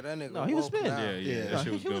Shay. Yeah, that nigga. No, he was woke spitting. out. Yeah, Yeah. that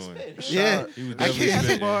shit was He was going. spitting. Yeah. He was I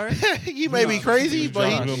definitely can't- spitting. You may be crazy, he was but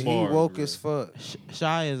dropping he, them He bars, woke bro. as fuck.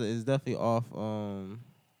 Shy is definitely off. in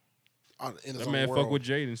his That own man world. fuck with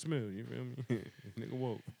Jaden Smith. You feel me? Nigga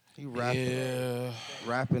woke. He rapping, Yeah.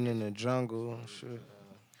 rapping in the jungle and shit.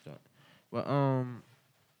 But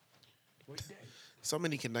So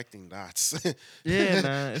many connecting dots. yeah,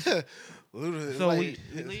 man. So Like-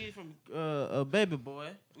 we leave from Baby Boy.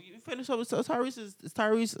 We finish up with Tyrese. Is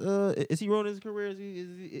Tyrese is he rolling his career?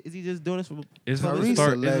 Is he just doing this for? Is it Tyrese the start?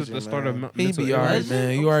 a Is it the legend, start of man. He mental be all right, illness?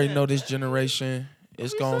 man. You already know this generation.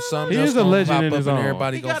 It's going to something He else is a gonna legend pop in up his and own.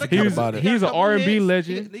 everybody He gonna got a forget couple- about it. He's got a an couple R&B hits.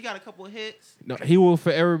 legend. He got a couple of hits. No, he will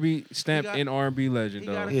forever be stamped He got- in R&B legend he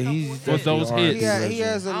got though. a Yeah, couple he's of For hits. those definitely hits. R&B He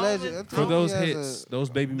has a I don't legend. even- I think For those he has hits, those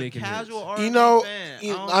baby The making hits. casual R&B know, fan.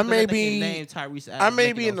 you- don't I think may they can be- name Tyrese I Adams may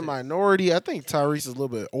making be in the those hits. minority. I think Tyrese is a little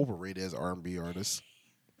bit overrated as R&B artist.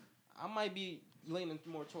 I might be leaning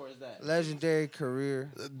more towards that. legendary career.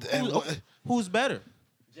 Who's better?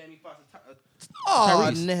 Jamie Foxx. Oh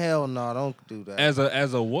Tyrese. hell no! Don't do that.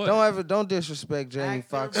 As a what? Don't disrespect Jamie Actor.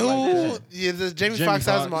 Foxx. Who? Like Ooh, that. yeah, Jamie Jamie Foxx has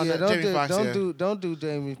Foxx. him on Yeah, that. Jamie Foxx, yeah. don't do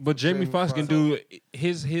Jamie. But Jamie Foxx can do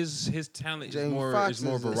his talent Jamie is more Foxx is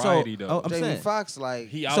more is a- variety So, though. I'm Jamie saying- Foxx like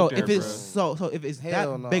He out So there, if it's bro. so if it's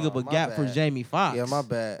Hell that no, big of a my gap for bad. Jamie Foxx, yeah, my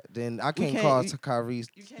bad. Then I can't can't- call you- Kyrie.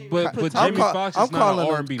 But put Jamie Tyrese- Foxx I'm is not calling an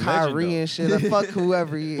him R&B Kyrie legend. and shit. Fuck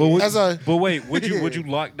whoever he is. But, As a- but wait, would you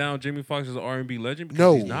lock down Jamie Foxx as an R&B legend? Because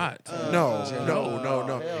No. he's not. No.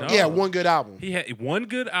 No. Yeah, one good album. He had one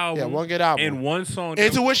good album. Yeah, one good album. and one song.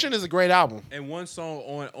 Intuition is a great album. and one song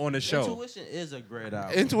on the show. Intuition is a great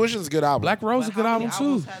album. Intuition is a good album. Black Rose a good album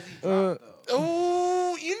too.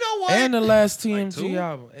 Oh, you know what? And the last two? TMG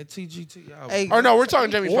album and TGT album. Hey, Or no, we're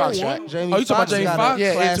talking Jamie Foxx, one? right? Jamie Oh, you talking about Foxx Jamie got a Foxx?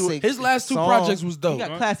 Yeah, classic His last two song. projects was He dope.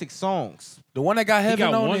 got classic songs. The one that got Heaven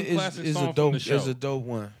got on one it classic is song a from dope the show. is a dope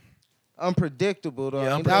one. Unpredictable though.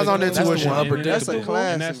 Yeah, Ain't That was on That's the Intuition. one, And That's a Unpredictable.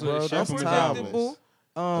 classic, And that's bro. a That's Shack and timeless.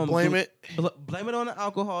 Blame it. Blame it on the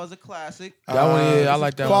alcohol is a classic. That one, yeah, I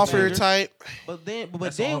like that Fall one. for your too. type. But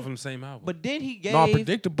That's all from the same album. but then he gave No,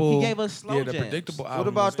 Predictable. He gave us slow Yeah, the jams. Predictable album. What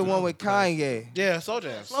about was the one with Kanye? Yeah, Soul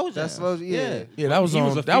Jazz. Slow jams. That's slow. Yeah. Yeah, that was He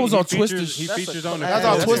was on. a That was he on features- Twisted. He That's features a on classic. That's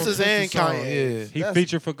on That's Twisted a and song, Kanye. Yeah. He That's-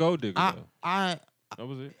 featured for Gold Digger. I though. I That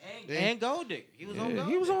was it. And Gold Digger. He was on Gold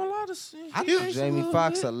He was on Digger. a lot of shit. I think Jamie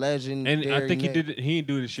Foxx a legend. And I think he did. He didn't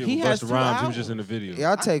do this shit He with has Busta two Rhymes. He was albums. just in the video. Yeah,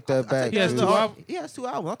 I'll take that back. He has too. two albums. He has 2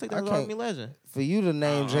 albums. I'll take that as R&B legend. For you to name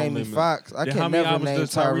I don't Jamie limit. Foxx, I Then how can many never albums name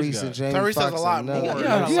does Tyrese Tyrese got? and Jamie Tyrese has Foxx. a lot enough. more. He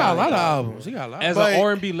got a lot of albums. He got a lot. As But- an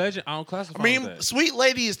R&B legend, I don't classify. I mean, that. Sweet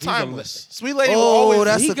Lady is a timeless. Sweet Lady will Oh, always.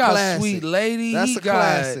 that's He a got classic. Sweet Lady. That's He a got,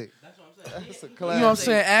 classic. That's a classic. You know what I'm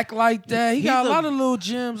saying? Act Like That. He got a He's a- lot of little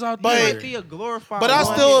gems out But- there. Might be a glorified. But I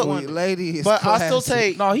one still- hit wonder. Sweet Lady is But I still classic.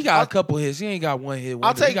 take. No, he got a couple hits. He ain't got one hit. I'll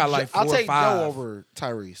Wonder. He take. got like 4 I'll take or 5. Joe over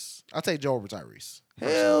Tyrese. I'll take Joe over Tyrese.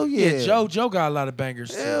 Hell yeah. Yeah, Joe got a lot of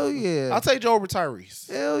bangers. Hell too. yeah. I'll take Joe over Tyrese.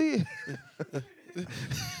 Hell yeah.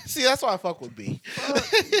 See, that's why I fuck with B.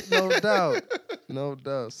 No doubt. No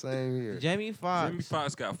doubt. Same here. Jamie Foxx. Jamie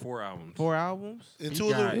Foxx got 4 albums. 4 albums. And He two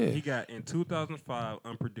of got, them. Yeah. he got in 2005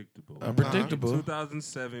 Unpredictable. Unpredictable. In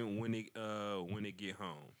 2007 When It Get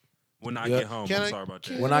Home. When I Yep. Get Home. Can I'm I- sorry about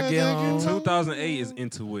that. When I Get Home. 2008 is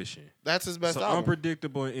Intuition. That's his best So album.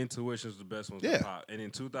 Unpredictable and Intuition is the best ones Yeah. to pop. And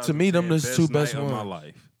in 2010, To me, them the best two best night of my ones.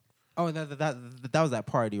 life. Oh, that was that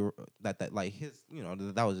party that like his, you know,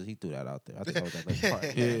 that was he threw that out there. I think that was that like,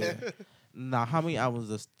 party. Yeah. Now, how many albums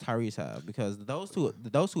does Tyrese have? Because those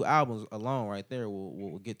two albums alone right there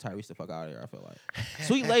will get Tyrese the fuck out of here. I feel like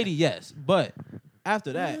Sweet Lady, yes, but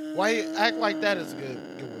after that, Why you Act Like That is a good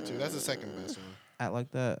one too. That's the second best one. Act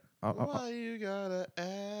Like That. Why you gotta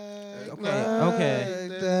act Okay.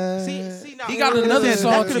 like that? See, now He got another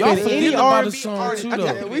song. could've Y'all been forgetting any about R&B the song artist. too, I though.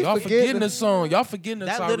 got- we Y'all forgetting forgetting it. the song. Y'all forgetting the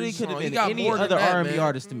that Tyrese literally could have song. He been got any more than other that, R&B man.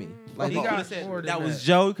 artist to me. Like He you could got have said more than that was that.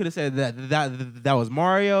 Joe. You could have said that was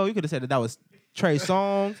Mario. You could have said that was Trey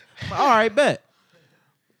Songz. All right, bet.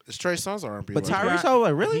 It's Trey Songz R&B. But right? Tyrese, I was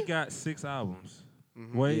like, really? He got 6 albums.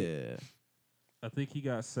 Mhm. Wait, Yeah. I think he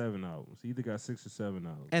got 7 albums. He either got 6 or 7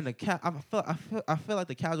 albums. And I feel like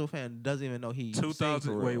the casual fan doesn't even know he 2000.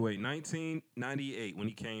 sing for real. 1998 when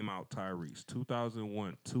he came out. Tyrese.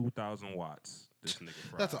 2001, 2,000 watts. This nigga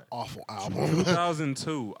fried. That's an awful album.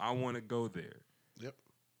 2002. I want to go there. Yep.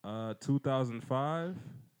 2005.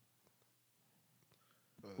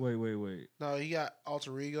 Wait. No, he got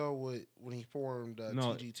Alter Ego when he formed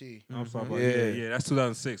No. TGT. I'm sorry about Yeah. Yeah, that's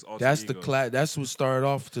 2006. Alter That's the Ego. That's what started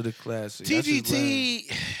off to the classic. That's his lane.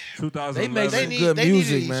 TGT. 2011. They make They some need good they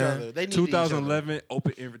music, needed each man. other. They needed each other. 2011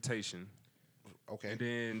 Open Invitation. Okay. And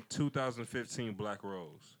then 2015 Black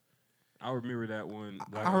Rose. I remember that one.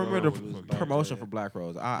 Black I remember Rose the was promotion bad. for Black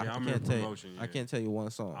Rose. Yeah, I I remember can't tell you. promotion, I yeah. can't tell you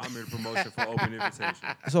one song. I remember the promotion for Open Invitation.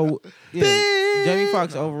 So yeah, Jamie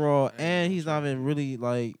Foxx overall, and he's not even really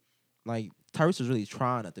like Tyrese was really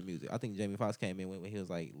trying at the music. I think Jamie Foxx came in when he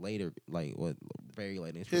was like later, like what very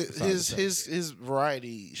late in his His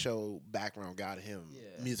variety show background got him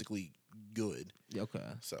musically good. Okay.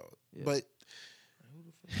 So, Yeah. but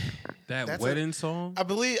That That's wedding song I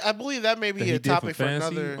believe that may that be he a did topic for Fancy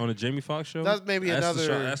another on the Jamie Foxx show. That's maybe another-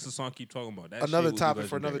 That's the song I keep talking about. That another shit was topic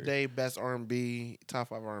for another legendary. day. Best R&B, top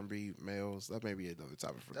 5 R&B males. That may be another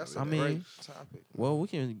topic for That's another a day. great topic. Well, we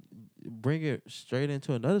can bring it straight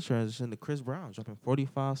into another transition to Chris Brown dropping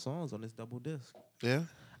 45 songs on this double disc. Yeah.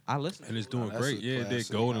 I listened. And it's to it. doing That's great. a Yeah, it did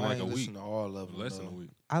classic. gold in I like a ain't week. listened to all of them, Less than a though. week.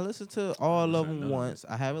 I listened to all of Listen to them none of once.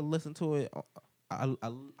 I haven't listened to it. I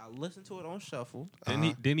listened to it on shuffle.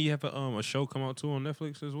 Didn't he have a show come out too on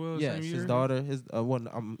Netflix as well? Yes, same his year? daughter. His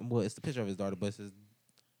well, it's the picture of his daughter, but it's his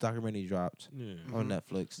documentary dropped Yeah. on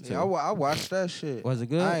Netflix too. Yeah, I watched that shit. Was it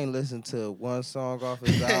good? I ain't listened to one song off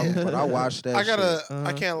his album, but I watched that I gotta. shit.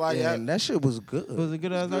 I can't lie. Yeah, and that shit was good. Was it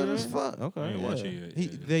good as good as fuck? fuck. Okay, I ain't yeah. watch it yet, He,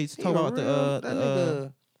 yeah. they He talk about a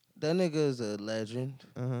real- that nigga is a legend.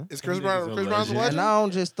 Is Chris That Brown? nigga's a Chris Brown's a legend. legend. And I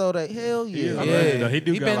don't just throw that. Hell yeah. Yeah, He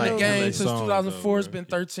do he got, been like, in the game LA since songs, 2004. It's though, been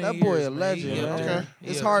 13 That years. boy a man. legend, He up man. there.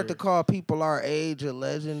 It's He hard up to call people our age a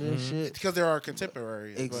legend and shit. Because there are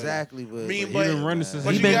contemporaries. but- Exactly, but mean, He but- been running since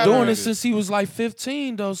but He you been gotta- doing it since he was like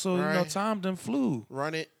 15 though, so you know Right. time done flew.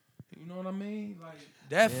 Run it. You know what I mean? Like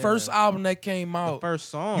that first album that came out, first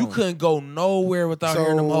song. you couldn't go nowhere without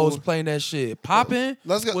hearing them So- hoes playing that shit. Poppin'.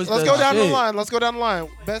 Let's go. was Let's the go down the shit. line. Let's go down the line.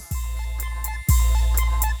 Best.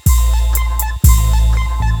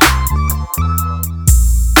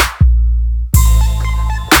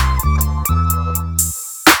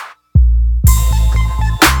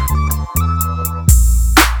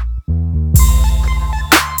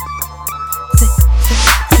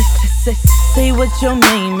 Say what your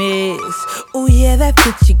name is. Oh yeah, that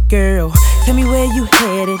fits you, girl. Tell me where you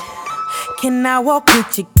headed. Can I walk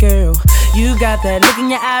with you, girl? You got that look in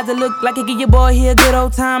your eyes that look like it give your boy here a good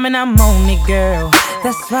old time, and I'm on it, girl.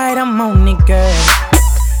 That's right, I'm on it, girl.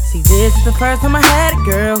 See, this is the first time I had a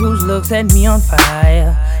girl whose looks set me on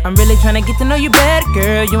fire. I'm really tryna get to know you better,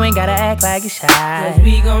 girl. You ain't gotta act like you're shy. Cause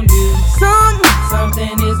we gon' do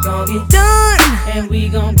something is gon' get done. And we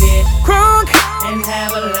gon' get crunk and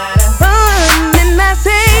have a lot of fun. And I say,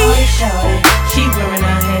 shawty, she wearing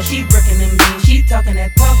her hair, she breaking them jeans, she talking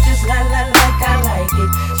that talk just like I like it.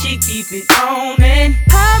 She keep it on and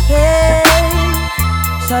poppin'.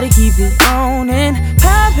 Shawty keep it on and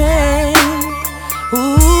poppin'.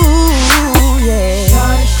 Ooh, yeah.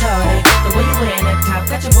 Shawty, the way you wearing that top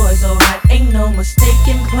got your boy so hot. Ain't no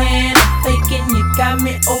mistaken plan, I'm faking. You got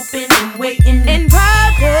me open and waiting and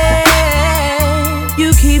poppin'.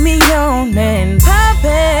 You keep me on and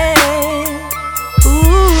poppin'.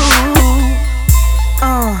 Ooh,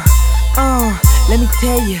 let me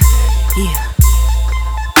tell you, yeah.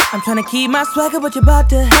 I'm tryna keep my swagger, but you're about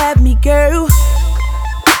to have me, girl.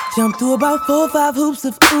 Jump through about 4 or 5 hoops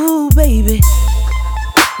of ooh, baby.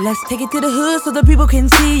 Let's take it to the hood so the people can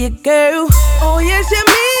see it, girl. Oh yes, you're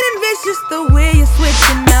mean and vicious the way you're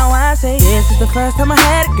switching. Now I say, this is the first time I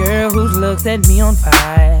had a girl whose looks set me on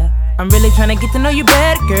fire. I'm really tryna get to know you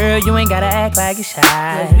better, girl. You ain't gotta act like you're shy.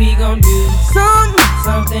 Cause we gon' do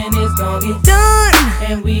something is gon' get done.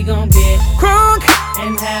 And we gon' get crunk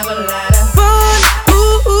and have a lot of fun.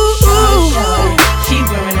 Shawty, she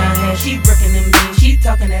wearing her hair, she breaking them jeans, she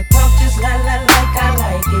talking that talk just like I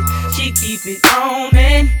like it. She keep it on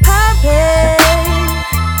and poppin'.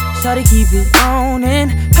 Shawty keep it on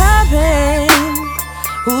and poppin'.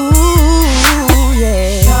 Ooh,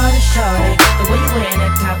 yeah. Shawty, the way you wearing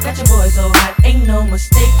that top got your boy so hot. Ain't no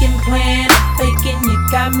mistaken plan, I'm faking. You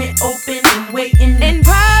got me open and waiting and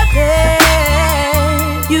poppin'.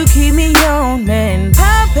 You keep me on and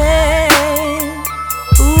poppin'.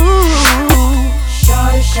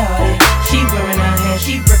 Shawty, she wearing her hair,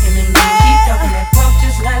 she breaking them jeans, she talking that talk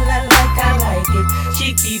just like I like it.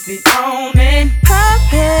 She keep it on and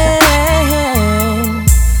poppin'.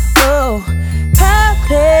 Oh,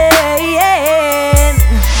 poppin'.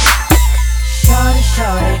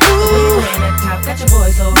 Shawty, the way you wearing that top got your boy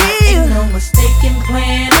so hot. Ain't no mistaken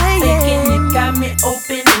plan, I'm faking. You got me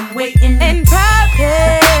open and waiting and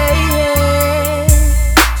poppin'.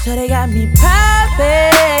 So they got me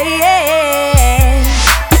poppin'.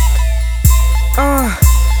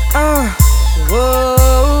 Whoa.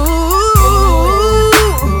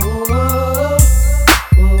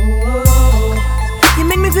 You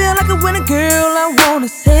make me feel like a winner, girl. I wanna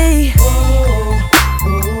say,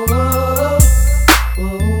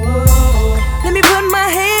 let me put my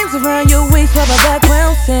hands around your waist while the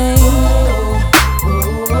background sing.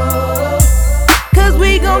 Cause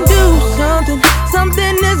we gon' do something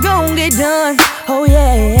that's gon' get done. Oh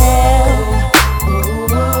yeah.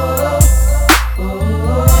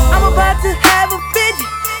 About to have a fit,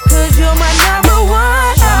 cause you're my number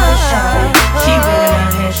one. Shawty, she wearing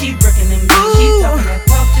her hair, she breaking them jeans, she talking that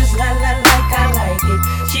talk just like I like it.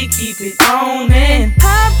 She keep it on and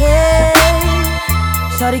poppin'.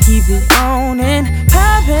 Shawty keep it on and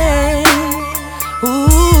poppin'.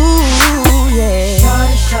 Ooh, yeah.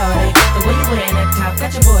 Shawty, the way you wearing that top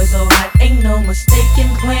got your boy so hot. Ain't no mistaken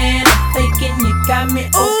plan, I'm faking. You got me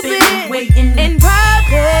open and waiting and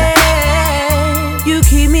poppin'. You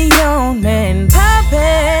keep me on and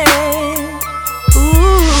poppin'.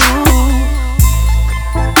 Ooh.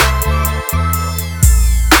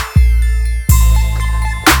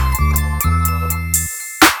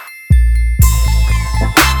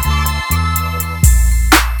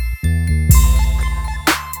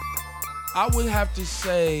 I would have to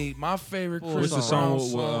say my favorite Chris Brown song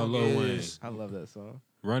is I love that song.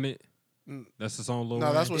 Run It. That's the song Lil Wayne.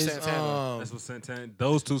 No, that's with Santana. That's with Santana.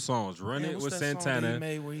 Those two songs, Run It with Santana,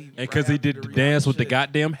 and because he did the dance with the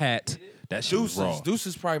goddamn hat. That shit was raw. Deuce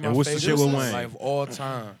is probably my and what's favorite the shit with Wayne? like of all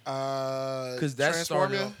time. Because that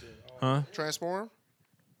started off Huh? Transform?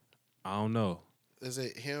 I don't know. Is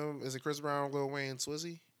it him? Is it Chris Brown, Lil Wayne,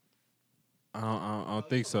 Swizzy? I don't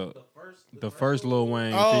think so. The first Lil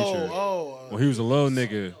Wayne feature. When he was a little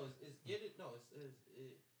nigga.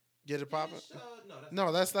 Get It Poppin'?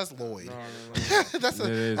 No, that's Lloyd.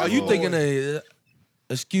 No. Are you thinking of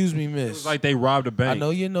Excuse Me, Miss? It was like they robbed a bank. I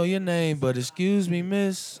know you know your name, but excuse me,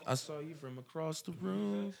 Miss. I saw you from across the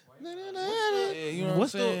room. Yeah, you know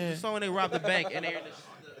What's what I'm saying? the song when they robbed the bank and they?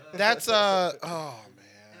 That's oh man.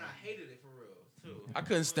 And I hated it for real too. I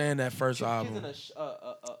couldn't stand that first album. He's in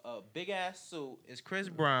a big ass suit. It's Chris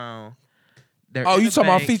Brown. Oh, you talking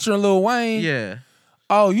about featuring Lil Wayne? Yeah.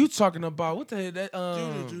 Oh, you talking about what the hell that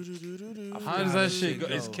How does that shit go?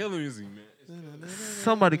 It's killer music, man.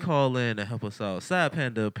 Somebody call in and help us out. Sad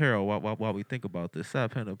Panda Apparel. While we think about this,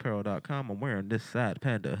 SadPandaApparel.com. I'm wearing this Sad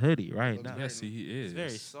Panda hoodie right now. Yes, he is. It's very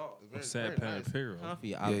soft. Sad Panda Apparel. Comfy.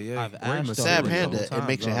 Yeah. I've Great asked material. Sad y'all Panda, a couple it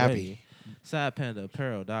makes times you already. happy.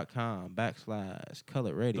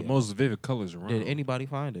 SadPandaApparel.com/ColoredRadio. The most vivid colors around. Did anybody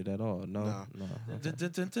find it at all? No. No.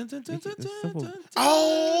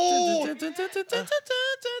 Oh!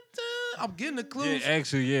 I'm getting the Yeah, clues.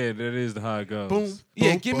 actually, yeah, that is how it goes. Boom. Yeah,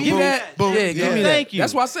 boom, give boom, me boom, that. boom. Yeah, give me that. Thank you.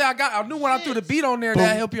 That's why I say I knew when I threw the beat on there Boom,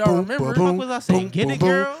 that help y'all boom, remember. boom, What was I saying? Get it,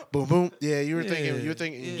 girl? Boom, boom. Yeah, you were Yeah. thinking. You were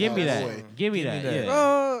thinking. Give me that. boy. Give me Give that. me that.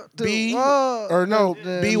 Yeah. B or no?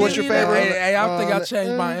 B, what's your Give me that. favorite? Hey, I think I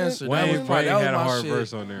changed my answer. That was Wayne probably that was had a my hard shit.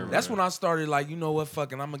 verse on there. That's bro. when I started like, you know what,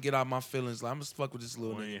 fucking, I'm gonna get out my feelings. Like, I'm gonna fuck with this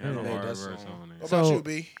little Wayne nigga. had a Hey, hard that's verse on. on there. What about So- you,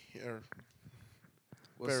 B? Or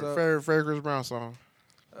What's favorite Chris Brown song?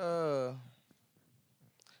 I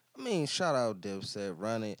mean, shout out Dipset,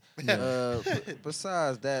 Run It.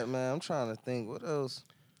 Besides that, man, I'm trying to think what else.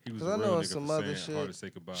 He was 'Cause a I real know nigga it's some for other saying hard to shit. say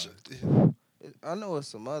goodbye. I know it's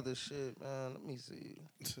some other shit, man. Let me see.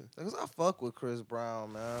 Because I fuck with Chris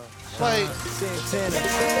Brown, man. Like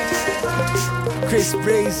Chris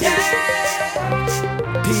Breezy,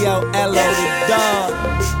 P-O-L-O the dog.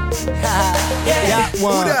 Got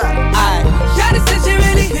one. Aight. Shawty said she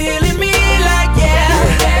really feeling me like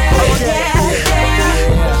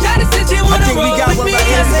Shawty said she wanna think we roll got with one me. right I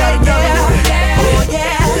here. We said got another one.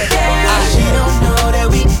 She don't know that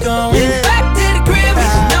we going back to the crib. She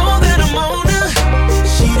know that I'm on her.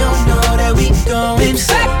 She don't know that we going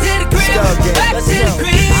back to the crib. Back to the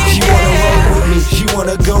crib. She wanna roll with me, she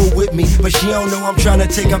wanna go with me, but she don't know I'm tryna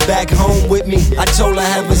take her back home with me. I told her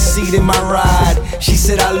have a seat in my ride. She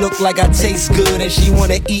said I look like I taste good and she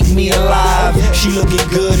wanna eat me alive. She looking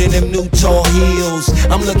good in them new tall heels.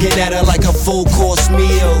 I'm looking at her like a full course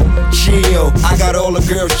meal. Chill, I got all the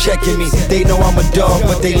girls checking me. They know I'm a dog,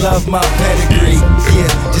 but they love my pedigree.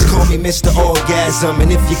 Yeah, just call me Mr. Orgasm,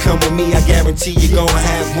 and if you come with me, I guarantee you're gonna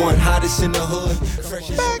have one. Hottest in the hood,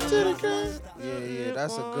 freshest. back to the crib. Yeah,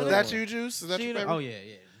 that's a good Is that one. you, Juice? Is that your favorite? Oh yeah.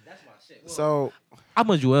 That's my shit. So I'm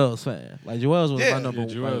a Joel's fan. Like Joel's was Yeah. my number. Yeah,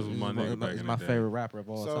 Joel's was like, my is nigga back is in my the day. favorite rapper of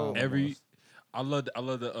all So- time. I love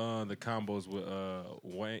the combos with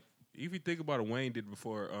Wayne. If you think about it, Wayne did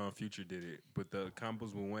before Future did it, but the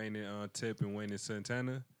combos with Wayne and Tip and Wayne and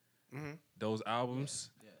Santana, those albums,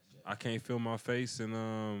 I Can't Feel My Face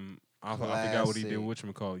and I forgot what he did.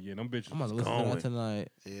 Whatchamacallit. Yeah, them bitches I'm was gonna listen to going. that tonight.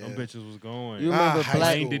 yeah. Them bitches was going. You remember high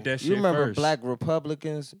Black? Wayne did that shit You remember first. Black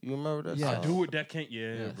Republicans? You remember that? Yeah. I song? do it. That can't.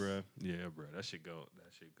 Yeah, Yes. bruh. Yeah, bruh. That shit goes.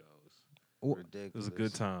 Ridiculous. It was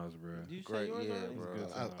good times, bruh. Great, yeah, bro.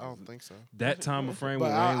 I don't think so. That time of frame But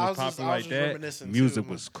when I- Wayne I was was just- popping I was like just that, reminiscing, music too.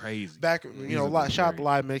 was crazy. Back, Music was shout out to great.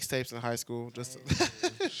 live mixtapes in high school. Just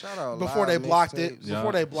Shout out before Live they blocked it. Mixtapes. Yeah.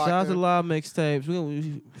 Before they blocked Shout out to it. live mixtapes.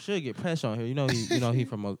 We should get Pesh on here. You know he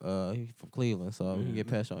from Cleveland, so we can get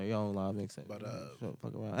Pesh on here. Y'all on live mixtape. But,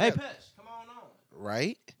 fuck around. Hey Pesh, come on.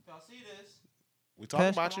 Right? Y'all see this? We talking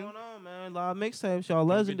Pesh, about come you. on, man. Live mixtapes, y'all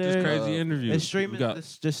Get legendary. this crazy interview. It's streaming. We got-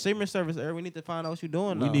 Just streaming service. We need to find out what you're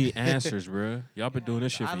doing. We now. need answers, bruh. Y'all been doing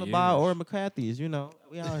this shit for years. Alibi or McCarthy's. You know,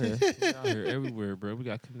 we out here. We out here everywhere, bruh. We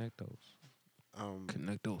got connect those.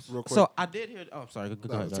 Connect those. Real quick. So I did hear. Oh, sorry. Go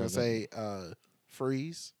I ahead. was gonna say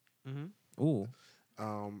Freeze. Ooh.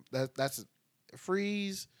 That's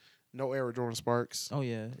Freeze. No Air with Jordan Sparks. Oh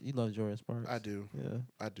yeah, you love Jordan Sparks. I do. Yeah.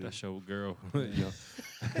 I do. That's your girl.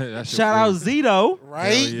 That's Shout out Zito.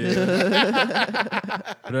 Right? Yeah.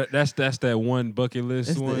 that's that one bucket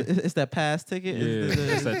list one. It's that pass ticket.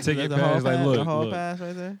 Yeah, it's that ticket the hall pass. Like, pass, look, the hall look. pass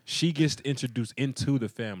right there. She gets introduced into the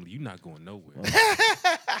family. You're not going nowhere.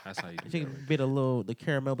 That's how you do She that. can bit the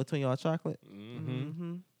caramel between y'all chocolate.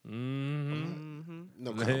 Mm-hmm.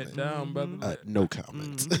 No Lay comment. it down, brother. No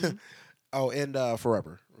comment. Oh, and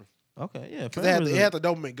Forever. Okay, yeah. Because Forever's they a- had the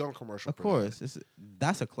Doberman Gum commercial. Of for course,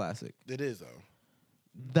 that's a classic. that. It is though.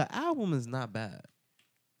 The album is not bad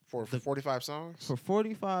For 45 songs. for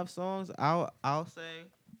 45 songs. I'll say,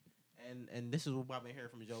 and this is what I've been hearing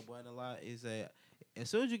from Joe Budden a lot is that as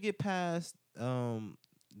soon as you get past the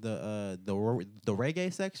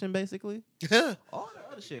reggae section, basically, all the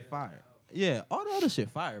other shit fire. Yeah, all the other shit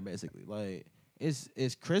fire basically. Like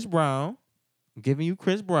it's Chris Brown giving you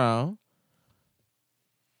Chris Brown.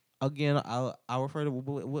 Again, I'll refer to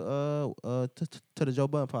the Joe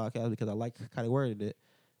Budden podcast because I like how they worded it.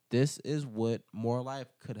 This is what More Life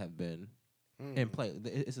could have been in play.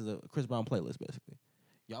 This is a Chris Brown playlist basically.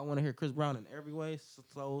 Y'all want to hear Chris Brown in every way,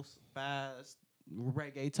 slow, fast,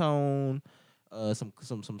 reggaeton,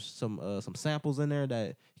 some samples in there that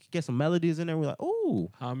you can get some melodies in there. We're like,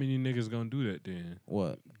 ooh, How many niggas gonna do that then?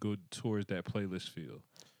 what? Go towards that playlist field.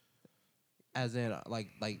 As in like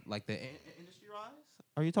the industry rise?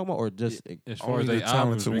 Are you talking about or just as far Only as the they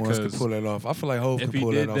albums? talented ones Because could pull that off. I feel like Hov if could he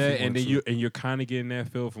pull did that off. that, if he and then wanted to. you're kind of getting that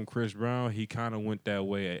feel from Chris Brown, he kind of went that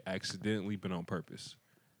way accidentally, but on purpose.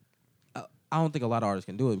 I don't think a lot of artists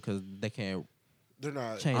can do it because they can't. They're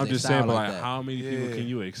not. Change I'm their just style saying, but like like, that. how many people Yeah. can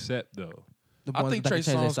you accept though? The I ones think that Trey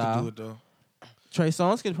can change their Songz could style. do it though. Trey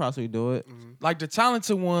Songz can possibly do it. Like the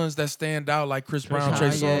talented ones that stand out, like Chris Brown, Trey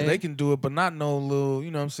Kanye. Songz, they can do it, but not no little,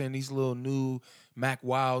 you know what I'm saying, these little new Mac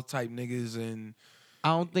Wild type niggas and I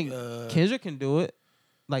don't think Kendrick can do it.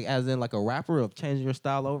 Like as in like a rapper of changing your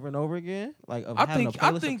style over and over again. Like of I having think a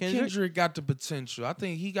playlist of Kendrick? Kendrick. got the potential. I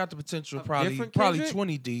think he got the potential Of probably different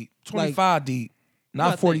 20 deep, 25 deep, gotta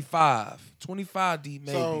not 45. 25 deep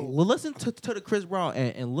maybe. So- Well, listen to the Chris Brown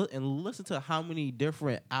and listen to how many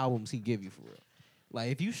different albums he give you for real. Like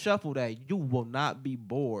if you shuffle that, you will not be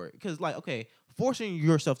bored. Because like okay, forcing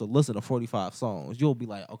yourself to listen to 45 songs, you'll be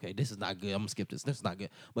like, okay, this is not good. I'm gonna skip this. This is not good.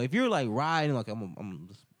 But if you're like riding, like I'm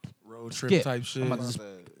just Road trip skip. type shit. I'm about to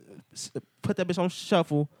just put that bitch on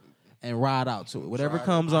shuffle and ride out to it. Whatever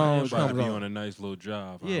comes on, Everybody comes be on. on a nice little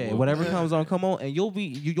job. Yeah, whatever comes on, come on, and you'll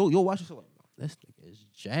watch yourself like, this nigga is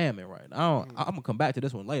jamming right now. I'm gonna come back to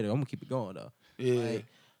this one later. I'm gonna keep it going though. Yeah. Like,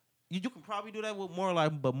 you can probably do that with More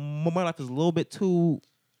Life, but More Life is a little bit too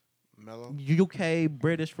Mellow. UK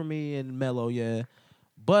British for me and mellow, yeah.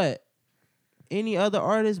 But any other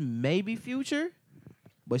artist, maybe Future.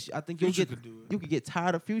 But I think Future you could do it. you could get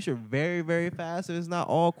tired of Future very, very fast if it's not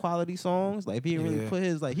all quality songs. Like if he didn't really Yeah. put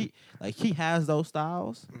his he has those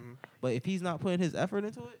styles, Mm-hmm. but if he's not putting his effort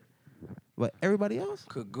into it, but everybody else,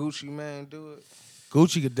 Could Gucci Man do it?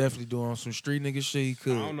 Gucci could definitely do on some street nigga shit. He I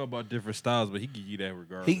could. don't know about different styles, but he can give you that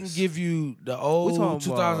regardless. He can give you the We old talking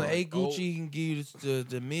 2008 about Gucci. He can give you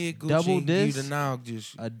the mid Gucci. Double he can give you disc? the now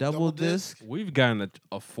Gucci. a double Double disc, We've gotten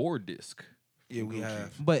a 4-disc. Yeah, we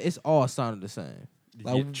have. but it's all sounded the same.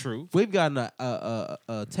 Yeah, true. We've gotten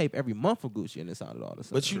a tape every month for Gucci, and it sounded all the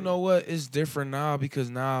same. But you know what? It's different now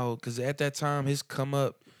because at that time his come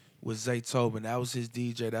up was Zaytoven. That was his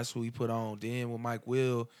DJ. That's who he put on. Then when Mike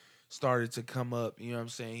Will started to come up, you know what I'm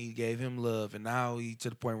saying? He gave him love, and now he to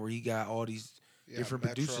the point where he got all these different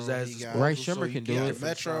Metro, producers as he his got- Ray sponsors, Shimmer he can do got it. different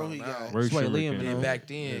Metro, sound he now. got- Ray Sway Shimmer Liam, can you do know. And it. back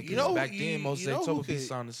then, You 'cause know- back then most you know who Zaytoven beats could-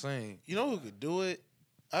 sound the same. You know who could do it?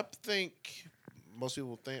 I think most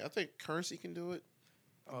people think. I think Currency can do it.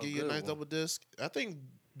 Oh, Give you a good nice one. double disc. I think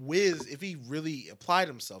Wiz, if he really applied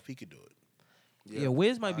himself, he could do it. Yeah,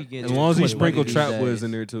 Wiz might be getting As long as he too much money sprinkle these Trap days. Wiz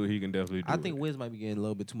in there too, he can definitely do I it. think Wiz might be getting a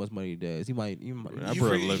little bit too much money these days. He might I You brought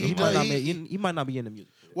free- 11 he money. does- he might not be in the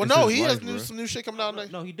music. Well, It's no, his he has life, bro. some new shit coming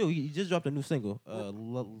out. No, he do. He just dropped a new single.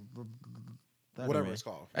 Whatever it's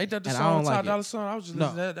called. Ain't that the And I song don't like Ty it. Dolla $ign? I was just No.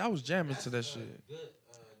 listening to that. I was jamming to that shit.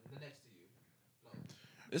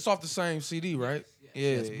 It's off the same CD, right?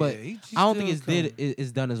 Yeah, But yeah. He I don't think still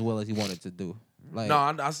it's done as well as he wanted to do. Like No,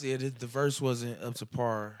 I see it. The verse wasn't up to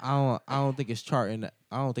par. I don't think it's charting.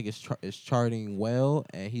 I don't think it's charting well,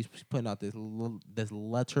 and he's putting out this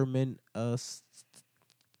Letterman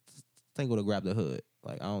single to grab the hood.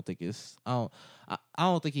 Like I don't think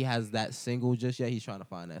he has that single just yet. He's trying to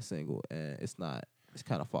find that single, and it's not. It's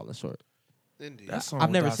kind of falling short. Indeed. That song I've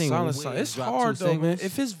never without seen silence Wiz song. It's drop hard two though, man. singles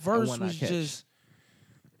If his and verse one not was catch. just,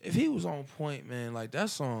 if he was on point, man, like that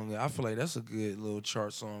song, I feel like that's a good little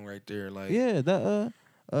chart song right there. Like, Yeah, that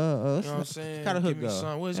you know what I'm saying? Kind of Give hook me go.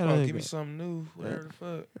 some. What's it Kinda called? hook Give me go. something new. Whatever the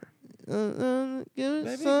fuck. Give me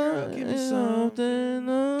Baby girl, give me something.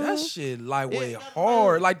 That shit lightweight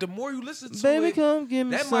hard. Like the more you listen to Baby, it, come give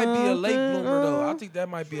me that might be a late something, bloomer though. I think that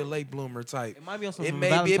might be a late bloomer type. It might be on some It may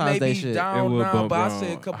Valentine's Day be shit. down will now, bump but I around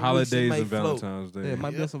said a couple holidays weeks it may and float. Valentine's Day. Yeah, it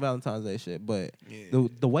might be on some Valentine's Day shit, but Yeah.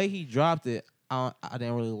 the way he dropped it, I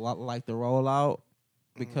didn't really like the rollout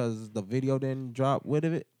because the video didn't drop with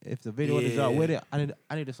it. If the video didn't drop Yeah. with it,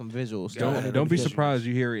 I needed some visuals. Don't be surprised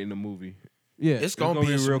you hear it in the movie. Yeah, It's gonna gonna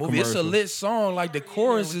be a be real movie. It's a commercial. lit song. Like the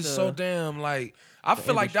chorus with is so the- damn like. I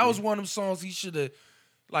feel like that industry. was one of them songs he should have,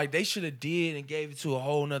 like they should have did and gave it to a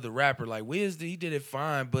whole nother rapper. Like Wiz, he did it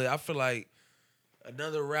fine, but I feel like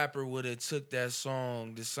another rapper would have took that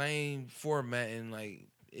song the same format and like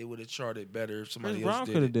it would have charted better if somebody Chris else Brown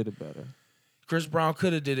did could it. have did it better. Chris Brown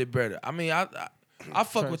could have did it better. I mean, I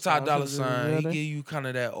fuck Trey with Ty Songz Dolla could've did it $ign. He better. give you kind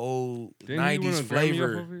of that old Didn't he win a 90s Grammy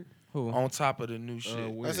flavor off of it? Who? on top of the new shit. I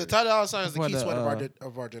Weird. said Ty Dolla $ign is the For key the, sweat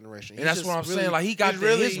of our generation. And that's what I'm saying. Like he got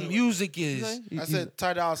his music is. I said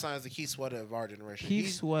Ty Dolla $ign is the key sweat of our generation.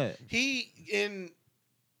 Keith Sweat. He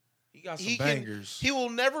got some he bangers. He will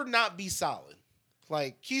never not be solid.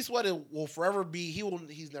 Like Keith Sweat will forever be.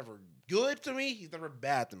 He's never good to me. He's never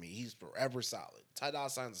bad to me. He's forever solid. Ty Dolla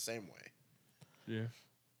 $ign's the same way. Yeah.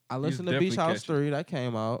 I listened to definitely Beach House catchy. 3 that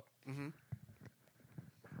came out. Mm-hmm.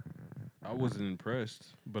 I wasn't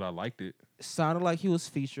impressed, but I liked it. Sounded like he was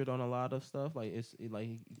featured on a lot of stuff. Like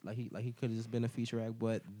he could have just been a feature act,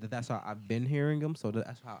 but that's how I've been hearing him. So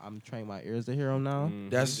that's how I'm training my ears to hear him now.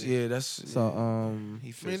 That's so.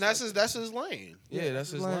 That's his lane. Yeah,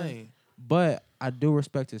 that's his lane. But I do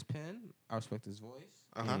respect his pen. I respect his voice.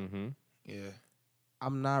 Yeah.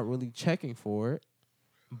 I'm not really checking for it,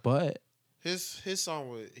 but his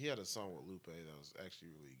song he had a song with Lupe that was actually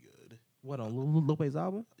really good. What on Lupe's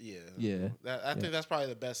album? Yeah. I think that's probably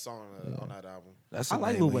the best song on that album. I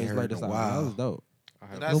like Lupe's latest album. That was dope.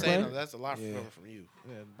 That's a lot from you.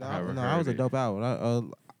 Yeah, that was a dope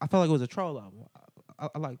album. I felt like it was a troll album.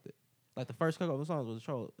 I liked it. Like the first couple of songs was a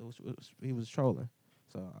troll. He was trolling.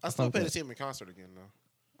 So I still pay to see him in concert again though.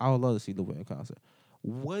 I would love to see Lupe in concert.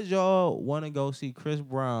 Would y'all want to go see Chris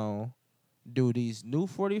Brown do these new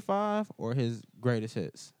 45 or his greatest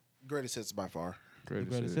hits? Greatest hits by far.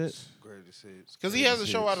 Greatest hits. Because he has a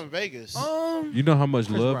show out in Vegas. You know how much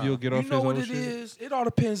Chris love Brown. you'll get off You know his what own it shit? is? It all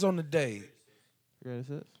depends on the day. Greatest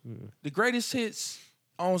hits. The greatest hits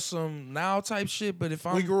on some now type shit, but if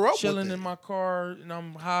I'm grew up with chilling it. in my car and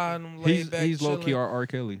I'm high and I'm laid back, He's low key chilling, R.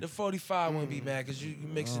 Kelly. the 45 wouldn't be mad because you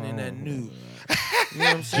mixing in that new. You know what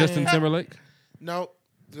I'm saying? Justin Timberlake, No,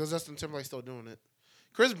 because Justin Timberlake's still doing it.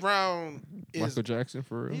 Chris Brown is Michael Jackson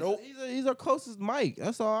for real. Nope. He's our closest Mike.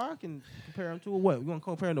 That's all I can compare him to. What? You want to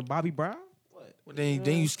compare him to Bobby Brown? What? Well, then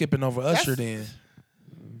you skipping over Usher then.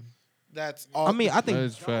 That's all. I mean, I think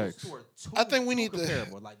That's facts. I think we need to.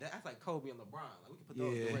 comparable. Like that's like Kobe and LeBron. Like we can put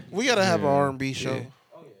those directly. We gotta have an Yeah. R&B show. Yeah.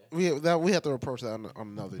 Oh yeah. We have to approach that on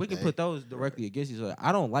another We day. can put those directly against each other.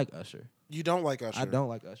 I don't like Usher. You don't like Usher. I don't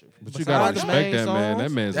like Usher. But you gotta Besides the respect main that man. That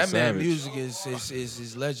songs, man's a That man savage. music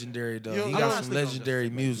is legendary though. You He know, got I some sleep on legendary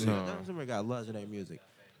Justin music. No. Justin got legendary music.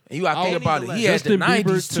 And you gotta think Any about of it. the He had the Justin Bieber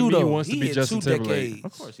 90s to too me though. wants to He be had Justin 2 Timberlake. decades.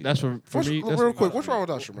 Of course. That's for me. That's Real quick, what's wrong with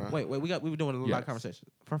Usher, man? Wait. We were doing a live Yes. conversation.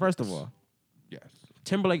 First of all, Yes.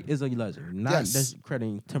 Timberlake is a legend. Not Yes.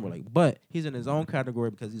 discrediting Timberlake, but he's in his own category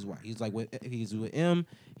because he's white. He's like he's with M.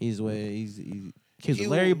 He's kids with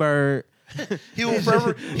Larry Bird.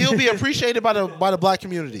 He'll be appreciated by the black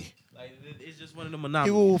community. Like it's just one of the He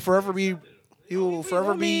monopolies. will forever be. He will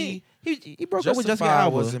forever be. He broke up with Jessica Justified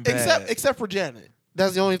Alba. wasn't bad. Except for Janet.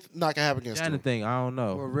 That's the only knock I have against Janet him. thing, I don't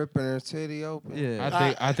know. We're ripping her titty open.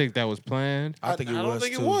 Yeah, I think that was planned, I think it I was don't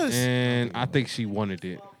think too. it was. and I think she wanted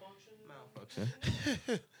it.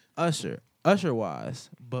 Usher wise,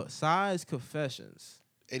 besides Confessions,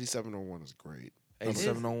 8701 is great.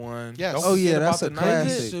 8701. Yes. Don't Oh, yeah, forget about that's a the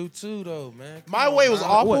 90s classic. too though, man. Come My on, Way was man.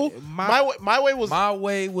 awful. What? My Way was My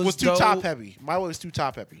Way was too dope. top heavy. My Way was too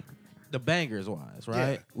top heavy. the bangers wise,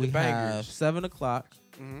 right? Yeah, we the have bangers. 7 o'clock,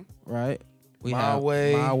 Mhm. right? We My have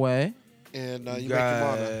Way. My Way. And you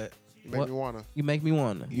got- make What? me wanna. You make me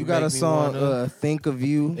wanna. You got a Make Me song, Wanna. Think of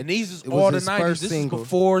You. And these is It was all the his 90s. first This single. is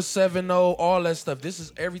before 7-0, all that stuff. This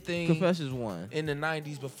is everything Confessions 1. in the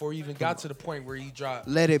 90s before he even got to the point where he dropped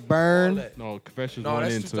Let It all Burn. that. No, Confessions No, one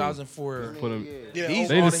that's and 2. 2004. Put 'em- Yeah, These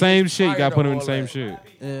They all the same shit. You prior gotta put to them in the all same that.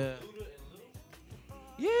 shit.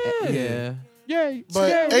 Yeah. Yeah. Yay!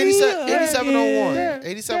 But 8701.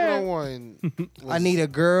 8701. I Need a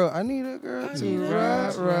Girl. I Need a Girl too.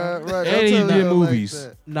 Right. And he did movies.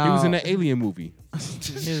 Like No. He was in the Alien movie.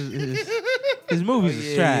 His movies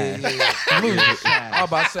is trash. His movies is trash. I was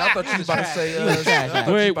about to say, I thought you was about to say. He was trash. I thought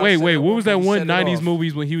you was Wait. about to say What was that he one set it 90s off.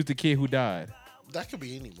 movies when he was the kid who died? That could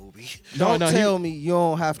be any movie. Don't No, tell me you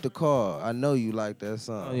don't have to call. I know you like that Oh,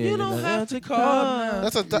 song. yeah, You don't have to call now.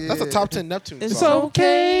 That's a top 10 Neptune It's song.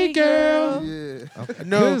 okay, girl. Yeah.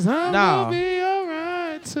 Cause I'm Nah. gonna be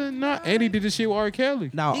alright tonight. And he did this shit with R. Kelly.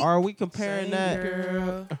 Now, are we comparing that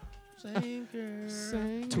Girl. Same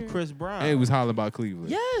girl. to Chris Brown? And he was hollering about Cleveland.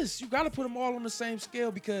 Yes, you got to put them all on the same scale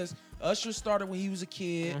because Usher started when he was a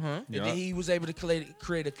kid, and Yup. then he was able to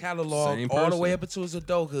create a catalog Same all the person. way up into his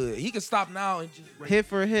adulthood. He can stop now and just hit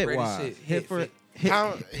for hit Greatest wise. hit, Hit for hit.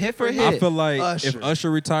 hit for hit. I feel like Usher. if Usher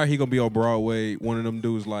retired, he gonna be on Broadway. One of them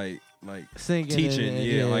dudes like Singing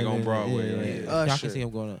teaching, like on Broadway. Y'all Usher. can see him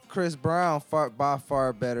going up. Chris Brown by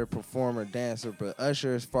far better performer, dancer, but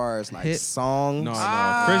Usher as far as like Hit. songs. No,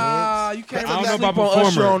 you can't I don't know really about sleep on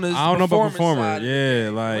Usher performer. on his I don't know about performance performer. side. Yeah,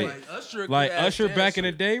 like Usher, a like good-ass Usher back in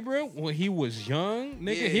the dancer. day, bro. When he was young,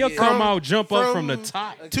 nigga, Yeah, he'll yeah. come out, jump up from from the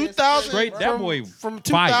top. 2000 Straight, that from, boy from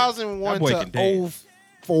fire. 2001 That boy can to dance.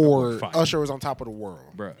 04, Fire. Usher was on top of the world.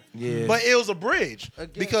 Bruh. Yeah, But it was a bridge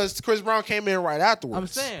because Chris Brown came in right afterwards. I'm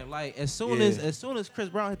saying, like, as soon Yeah. as Chris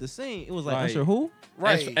Brown hit the scene, it was like, Like- Usher who?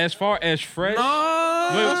 right? As far as fresh.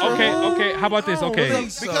 no. Okay. How about this? I don't Okay,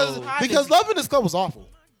 think so. because Love in This Club was awful.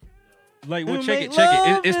 like, well, We check make it.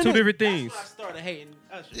 love It's two in different things. I started hating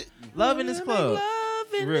Usher. Love in this club.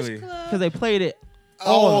 in Really? this club. Because they played it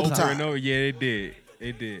All the Over time. and over. Yeah, they did.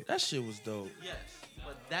 They did. That shit was dope. Yes,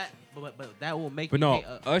 but that will make But me no, hate,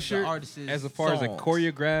 Usher, the artist's as far as a songs.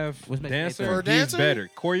 choreographed Was making me dancer, For a he's dancer? better.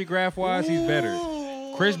 Choreograph wise, he's better.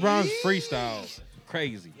 Chris Brown's Ooh, freestyle,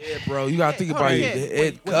 crazy. Yeah, bro. You gotta think Hold about on,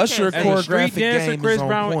 it. wait, Usher wait, As a street choreographic dancer, game Chris is on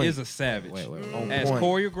Brown point. is a savage. Wait. On As point.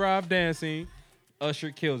 choreographed dancing,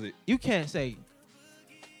 Usher kills it. You can't say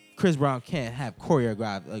Chris Brown can't have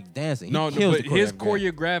choreographed dancing. He No, kills but the his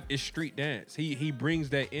choreograph. choreograph is street dance. He brings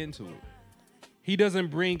that into it. He doesn't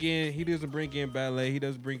bring in ballet. He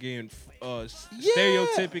doesn't bring in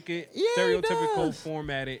stereotypical does.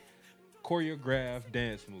 formatted choreographed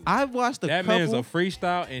dance moves. I've watched That man's a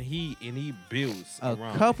freestyle and he builds a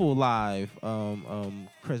around couple live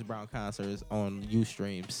Chris Brown concerts on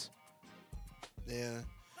Ustreams. Yeah.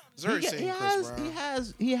 Zuri seen Chris Brown.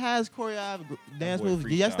 He has choreographed dance boy moves.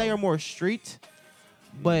 Yes, they freestyle. are more street.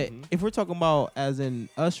 But if we're talking about as in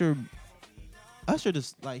Usher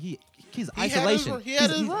just like he's He isolation. had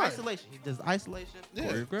his He's run. isolation. He does isolation.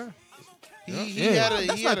 Yeah. choreograph.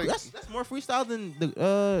 That's more freestyle than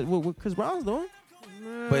the what Chris Brown's doing.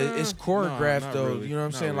 But it's choreographed not though. really. You know what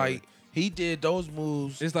I'm Not saying? really. Like he did those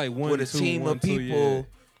moves It's like one, with a two, team one, of two, people,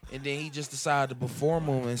 and then he just decided to perform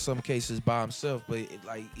them in some cases by himself. But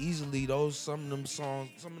like easily, some of them songs,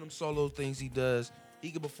 some of them solo things he does,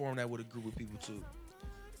 he can perform that with a group of people too.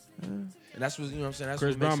 And that's what you know what I'm saying. That's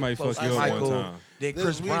Chris what Brown makes might it close fuck to you up one Michael. time. Then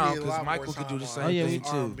Chris Brown, because Michael could do the same thing too.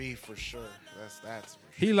 R&B for sure. That's for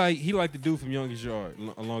He sure. like the dude from Longest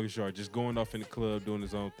Yard, just going off in the club doing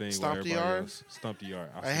his own thing. Stomp while the everybody Yard? else- Stomp the Yard.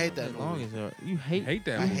 I hate that Long movie. as you hate Hate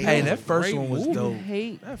that. I movie. hate Hey, that that first Great one was movie. dope.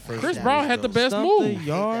 hate That first Chris one Brown was had the dope. best Stomp move.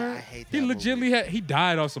 the I Yard. hate that He movie. legitimately he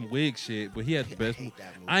died off some wig shit, but he had the best hate movie.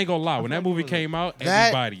 that movie. I ain't gonna lie, when that movie came out,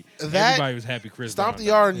 That- everybody was happy Chris Stomp Brown the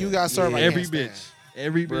Yard and You Got Served. I Every can't bitch. stand.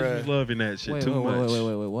 Every bitch Bruh. was loving that shit Wait, too much.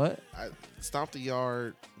 wait, what? Stomp the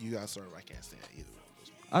Yard, You Got Served. I can't stand either.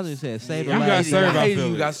 I was just saying, save the You last. got served, I I hated feel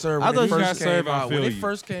You it. Got Served I when thought it You first Got Served, came I out. feel When it you.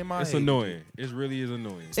 first came out, It's I hated annoying. It really is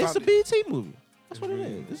annoying. It's a BET movie. That's what it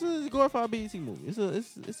is. This is a glorified BET movie. It's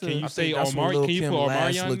a. Can you I say think that's when Omar? Lil' Can you Kim put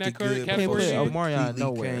last Omarion in looked that good before Can't category? put she Omarion completely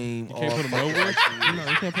nowhere. came You can't off put him the nowhere? fucking- No,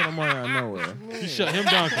 you can't put Omarion nowhere. You shut him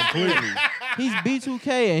down completely. He's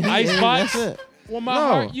B2K and Ice and Box? that's it. Well, my No.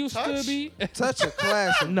 heart used to Touch? be. Touch a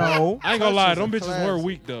classic. No. I ain't gonna lie, Touch is them a bitches were classic.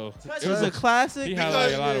 weak though. It was a classic. He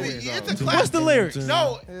highlighted a lot of It's weak a songs. What's the lyrics?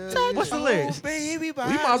 No, What's the lyrics? Baby, We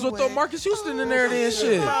might as well throw Marcus Houston in there then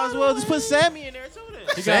shit. Might as well just put Sammy in there too.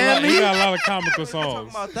 Then. He got a lot of comical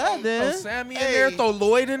songs. About that Throw then. Sammy in there, throw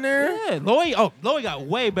Lloyd in there. Yeah, Lloyd got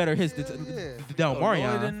way better hits than Throw Lloyd in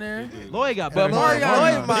Omarion. there. Lloyd got But better.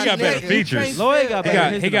 Marion, Lloyd, He got better nigga. features. Lloyd got better.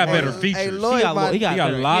 hits He got than better Omarion. features. Hey, He Lloyd, got my, He got a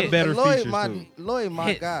better lot hits. better Lloyd, features my, too. Lloyd, my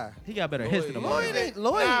Hits. guy. He got better hits than Lloyd Omarion. ain't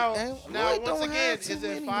Lloyd. now, ain't- now Lloyd once don't again, have is too it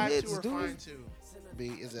many 5-2 hits, or dude. 5-2? B,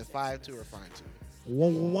 is it 5-2 or 5-2?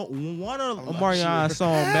 One of I'm not Omarion's sure.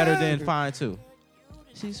 song better than Fine Too.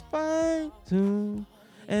 She's fine too,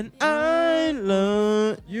 and I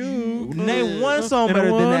love you. Name one song And I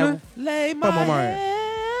better than wanna that Lay from Omarion.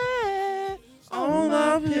 head on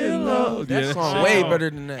my pillow. That Yeah, song shit. way better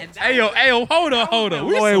than that. Hey yo, hold on.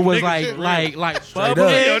 We Lloyd some was niggas like shit, Straight bubbly. up.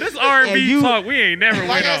 Hey yo, this R&B And you- talk we ain't never Like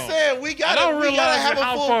went I on. said, we gotta, don't we gotta realize have a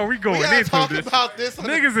how full, far we going gotta into talk this. about this. On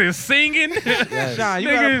Niggas is singing. Sean, you gotta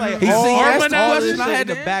Niggas play is all harmonizing. all this I shit had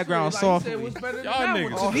in the background softly. Y'all Y'all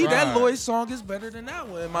niggas To me, that fried. Lloyd song is better than that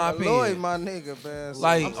one, in my opinion. Lloyd, my nigga, man.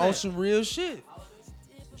 Like on some real shit.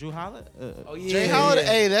 Drew Holla? Oh yeah. Jay Holiday,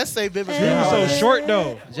 hey, that's say Bibba's He was so short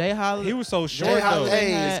though. Jay Holla. He was so Jay short though.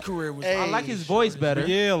 Holiday, His hey, career was. hey, I like his voice better.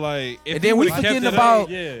 Yeah, like if And he then we would've kept forgetting it about- up,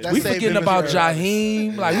 yeah. That's We say forgetting Bibba's about better.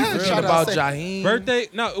 Jaheim. Like we Yeah, forgetting shout out about say- Jaheim. Birthday?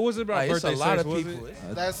 No, it wasn't about Like, it's birthday a lot sex, of was people. it?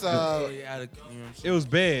 That's It was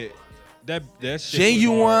bad. That shit.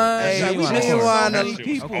 Genuine. Was hard. Hey, That shit was Genuine, hard. that That shit shit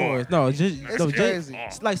was Of hard. course. No, just It's no, crazy.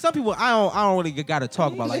 like some people I don't really gotta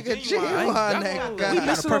talk about like Nigga, Genuine. Genuine, that He guy. got a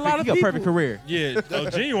missing a lot perfect, of he got a perfect people. career. Yeah,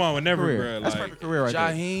 Genuine would never, Career. bro. That's Like, perfect career right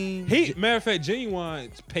there. Jaheim. he, matter of fact,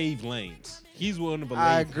 Genuine paved lanes. He's willing to believe.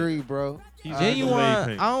 I agree, bro. He's Genuine,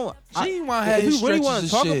 willing to I don't. Genuine had if his we really stretches wanna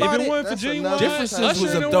of talk shit. about If it wasn't for That's Genuine, another- Differences Usher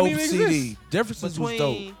was a don't dope even CD. exist. Differences was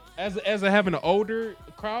dope. Between As having an older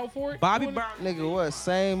crowd for it, Bobby wouldn't it? Brown, Nigga, what?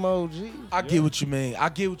 Same OG. I get what you mean. I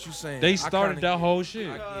get what you're saying. They I started kinda that get whole it.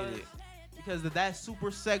 shit. I get it. because of that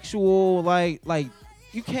super sexual like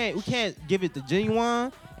we can't give it to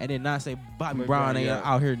Genuine and then not say Bobby Bobby Brown Brown, ain't yeah.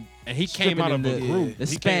 out here And he stripping came out in of a the, group. the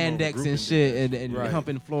He came out of a spandex group and did shit that. and Right.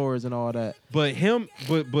 humping floors and all that. But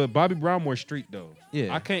Bobby Brown more street though.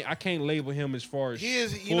 Yeah. I can't label him as far as He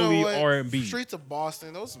is, you know fully what? R&B. Streets of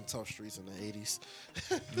Boston, those some tough streets in the 80s.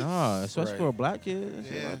 Nah, especially Right. for a black kid and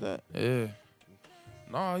shit Yeah. like that. Yeah.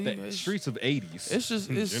 No, The streets of '80s. It's just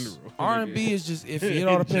in general. R&B is just iffy. It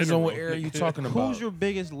all depends on what era you're talking about. Who's your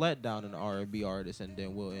biggest letdown in the R&B artist? And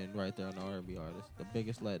then we'll end right there on the R&B artist. The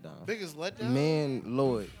biggest letdown. Biggest letdown? Man,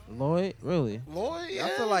 Lloyd. Lloyd, really? Lloyd, yeah. I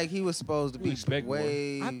feel like he was supposed to be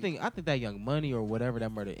way. I think that Young Money or whatever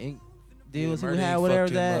that Murder Inc. deals Murder he had, Inc. whatever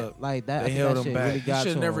fucked him that, up. like that. They I think held that him shit back. really He got should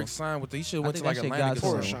have to never him. signed with. He should have I went to think like that shit Atlantic got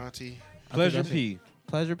or to something. him. Ashanti. Pleasure P.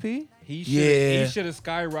 Pleasure P. He Yeah. should have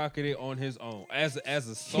skyrocketed on his own as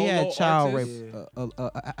a solo He had child artist. rape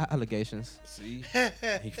allegations. See,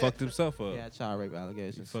 he fucked himself up. He had child rape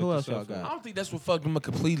allegations. fucked Who else y'all himself I got? don't think that's what fucked him up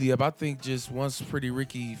completely up. I think just once Pretty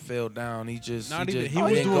Ricky fell down, he was was didn't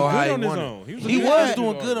doing go good how he on his wanted. own. He was He a was good doing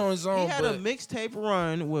artist. good on his own, He had a but mixtape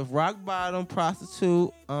run with Rock Bottom,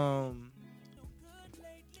 Prostitute,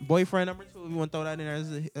 Boyfriend Number 2. If you want to throw that in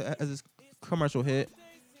there as his commercial hit.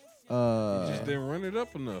 He just didn't run it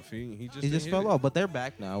up enough. He just He just didn't fell hit it. off, but they're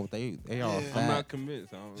back now. They all Yeah. I'm fat. not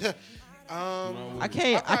convinced.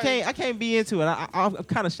 I can't be into it. I'm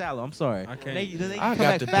kind of shallow. I'm sorry. I can't. They I come got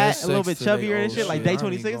back the fat, best a little sex bit to they chubbier and old shit. Like shit. Day I ain't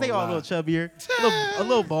 26, they gonna all a lie. little chubbier, a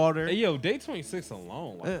little balder. Hey, yo, Day 26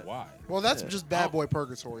 alone. Like, why? Well, that's just bad boy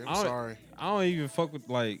purgatory. I'm sorry. I don't even fuck with,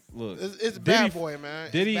 like, look. It's bad boy, man.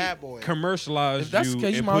 Did he It's bad boy. commercialize if that's the you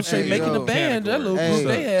case, you and might put say you making in a band. That little category?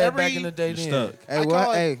 group they had back in the day. You're Then. stuck. Hey,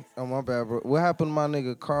 what? Hey, oh my bad, bro. What happened to my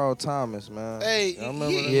nigga Carl Thomas, man? Hey, Y'all remember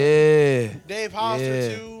that? Yeah, Dave Hollister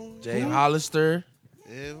yeah. too. Jay Hollister.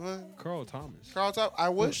 Yeah, man. Carl Thomas. Carl Thomas. I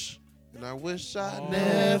wish, and I wish I Oh.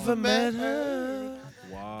 never met her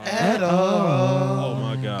Wow. at all. Oh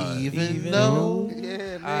my God. Even though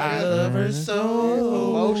I love her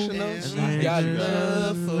so Emotional. and She she got got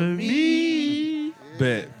love for me.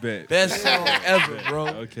 Bet. Best song ever, bro.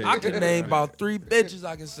 Okay. I can name about 3 bitches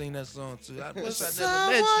I can sing that song to. I wish I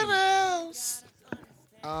never met Someone you. else.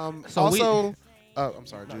 So Also, I'm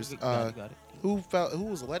sorry, Juice. You got it. Who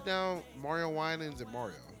was let down? Mario Winans and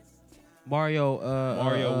Mario. Mario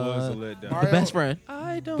was a letdown. The Mario- best friend.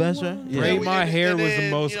 I don't Best friend. Yeah. Braid we My did- Hair and was the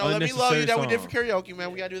then, most Let me love you unnecessary that we did for song. karaoke,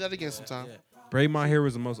 man. We gotta do that again sometime. Braid My Hair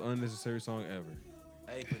was the most unnecessary song ever.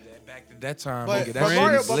 Hey, but that back to that time, But, nigga, but, that shit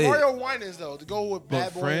Mario, was but lit. Mario Winans though to go with But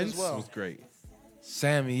Bad Boy Friends as well. was great.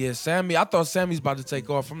 Sammy. I thought Sammy's about to take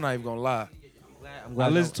off. I'm not even gonna lie. I'm I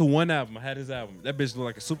glad listened to one album. I had his album. That bitch looked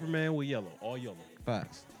like a Superman with yellow, all yellow.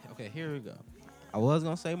 Facts. Okay, here we go. I was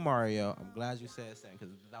gonna say Mario. I'm glad you said Sam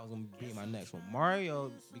because that was gonna be my next one.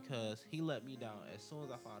 Mario because he let me down as soon as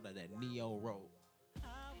I found out that Neo wrote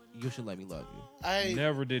 "You Should Let Me Love You." I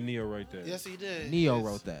Never did Neo write that. yes, he did. Neo Yes.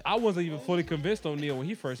 wrote that. I wasn't even fully convinced on Neo when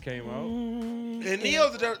he first came out. And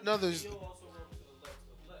Neo's another.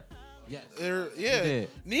 Yes. Yeah, did.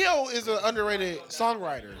 Neo is an underrated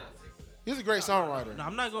songwriter. He's a great songwriter. No,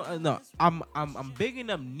 I'm not going. No, I'm bigging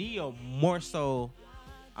up Neo more so.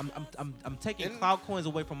 I'm taking And- cloud coins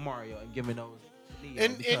away from Mario and giving those. Neo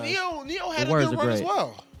And because Neo had the a words good are run as great.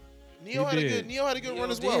 well. Neo had did. a good run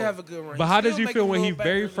as Did well. have a good run. But He how still did you make feel a when he little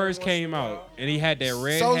very bangers first every came once in a out while. and he had that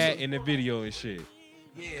red So- hat in the video and shit?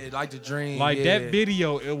 Yeah, like the dream. Like yeah. that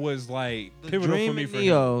video, it was like the pivotal Dream for me and for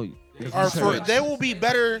Neo. him. Or for they will be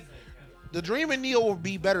better. The Dream and Neo will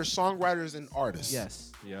be better songwriters and artists.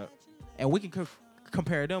 Yes, Yep. and we can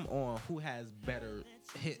compare them on who has better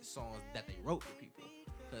hit songs that they wrote for people.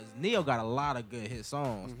 Because Neo got a lot of good hit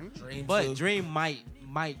songs, Dream but too. Dream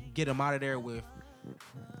might get him out of there with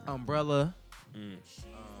Umbrella.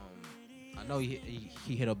 I know he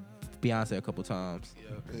hit up Beyonce a couple times.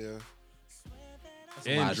 Yeah. That's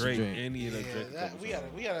a lot And of Drake. Drake. And he hit up Yeah, Drake. a that, couple we times.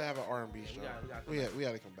 gotta have an R&B show. We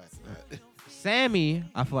gotta come back to that. Sammy,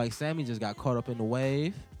 I feel like Sammy just got caught up in the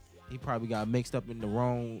wave. He probably got mixed up in the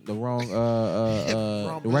wrong the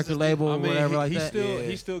record business. label I or mean, whatever like he that.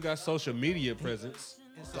 he still got social media presence.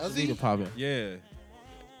 Does He he? could pop in. Yeah.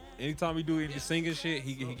 Anytime he do any singing shit,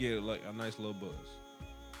 he get like a nice little buzz.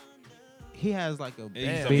 He has like a he's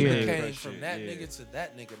Damn, a he beard. came That from shit, that yeah. nigga to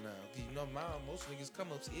that nigga now. You know, most niggas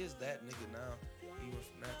come ups is that nigga now. He went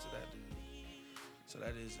from that to that dude. So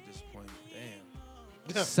that is a disappointment.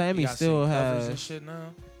 Damn. Sammy He got still sing covers and has. shit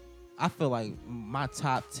now. I feel like my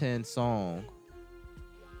top 10 song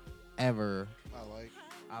ever.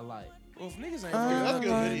 I like. Well, if niggas ain't that's a good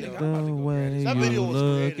fucking video. nigga, I'm about to The go grab way this. That you video was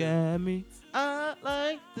look creative. at me, I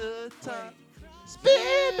like the top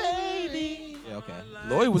speed, baby. Yeah, okay.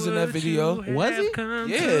 Lloyd was in that video. Was he?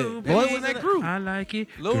 Yeah, Lloyd was in that group. I like it.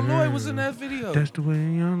 Lil Lloyd was in that video. That's the way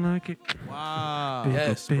I like it. Wow.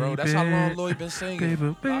 Yes, bro. That's how long Lloyd been singing. Baby, A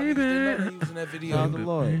lot of niggas didn't know that he was in that video. Shout out to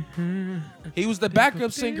Lloyd. He was the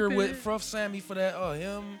backup singer with Fruff Sammy for that.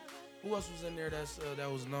 Him. Who else was in there?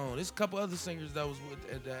 That was known. There's a couple other singers that was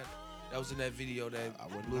with that was in that video that I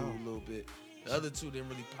wouldn't blew know. a little bit. The other two didn't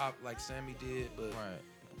really pop like Sammy did, but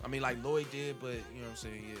I mean like Lloyd did, but you know what I'm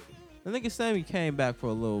saying? Yeah. I think Sammy came back for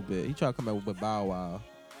a little bit. He tried to come back with Bow Wow.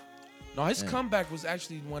 No, his comeback was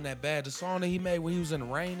actually one that bad. The song that he made when he was in the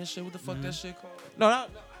rain and shit. What the fuck that shit called? No,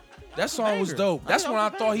 that song was dope. That's when I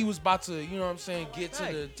thought banger. he was about to, you know what I'm saying, get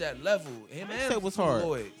to that level. Him and mixtape was hard.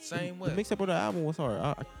 Lloyd, same way. The mixtape of the album was hard.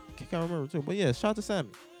 I can't remember too. But yeah, shout out to Sammy.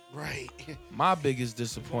 Right. My biggest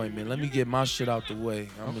disappointment. Let me get my shit out the way.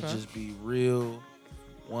 I'm Okay. gonna just be real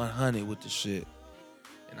 100 with the shit.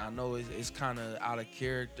 And I know it's kind of out of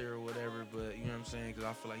character or whatever, but you know what I'm saying? Because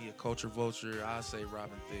I feel like he a culture vulture. I say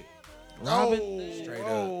Robin Thicke. Straight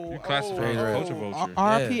up. You classify culture vulture.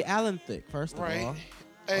 R.P. Allen Thicke, first of Right. all.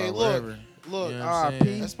 Hey, Or look, whatever. look. You know what I'm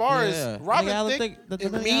saying? As far Yeah. as Robin Allen Thicke, the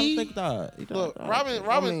and nigga me, Allen Thicke died. He died. look, Died.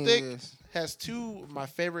 Robin Thicke has two of my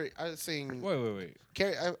favorite. I sing. Wait.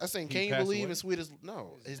 I sing He "Can You passed Believe" away? and "Sweet as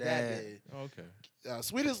No." His dad did. Oh, okay.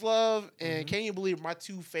 "Sweet as Love" and "Can You Believe" are my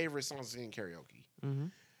two favorite songs to sing in karaoke. Mm-hmm.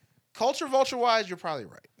 Culture vulture wise, you're probably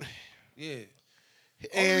right. Yeah.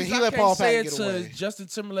 And he I let can't Paul say Patton it get to away. Justin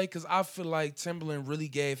Timberlake because I feel like Timberland really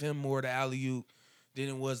gave him more the alley-oop than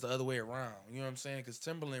it was the other way around. You know what I'm saying? Because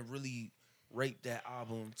Timberland really raped that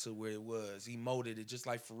album to where it was. He molded it just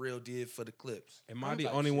like Pharrell did for the clips. Am I the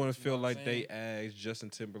Type only shit, one you to feel know what I'm like saying? they asked Justin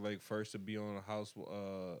Timberlake first to be on the House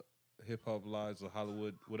Hip Hop Lives of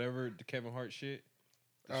Hollywood, whatever the Kevin Hart shit?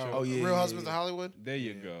 Real Husbands of Hollywood. There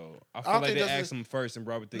you go. I I feel don't like think they Justin- asked him first, and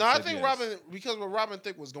Robert Thicke No, I said think yes. because what Robin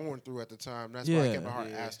Thicke was going through at the time, that's why Yeah. Kevin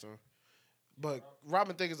Hart asked him. But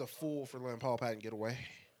Robin Thicke is a fool for letting Paul Patton get away.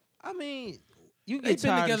 I mean, you They've get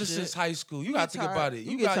been tired together of shit. since high school. You You got get to think tired- about it.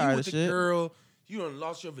 you You get got tired you of with the shit. girl. You done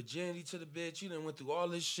lost your virginity to the bitch. You done went through all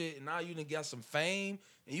this shit, and now you done got some fame,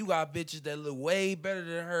 and you got bitches that look way better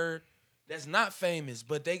than her. That's not famous,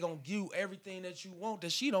 but they gonna give you everything that you want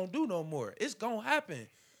that she don't do no more. It's gonna happen.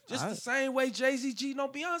 Just the same way Jay-Z cheating on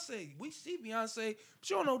Beyonce. We see Beyonce, but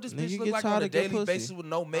you don't know what this Nigga, bitch you look get like tired on a of good daily pussy. basis with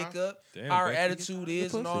no makeup, Damn, how her Becky. attitude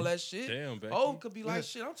is, and all pussy. that shit. Damn, Becky. Oh, could be like,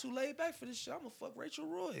 shit, I'm too laid back for this shit. I'm gonna fuck Rachel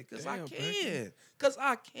Roy, because I Damn, can. Becky. Because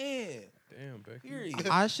I can. Damn, Becky. Period.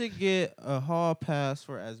 I should get a hall pass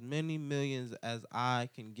for as many millions as I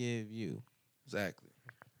can give you. Exactly.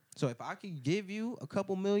 So if I can give you a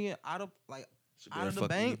couple million out of Out of the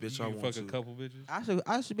bank, bitch, You I can want fuck a to. couple bitches.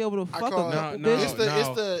 I should be able to I fuck a call it- couple No,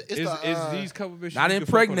 bitches. Is these couple bitches Not you can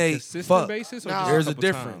fuck on a impregnate, consistent fuck. basis? Or No. just There's a couple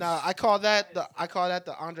difference. times? Now I call that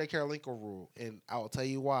the Andre Karolinko rule, and I will tell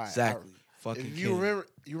you why. Exactly. Fucking If you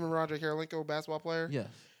remember Andre Karolinko, basketball player. Yes.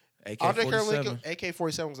 Andre AK-47. Karolinko,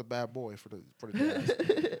 AK-47 was a bad boy for the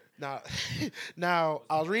Jazz. now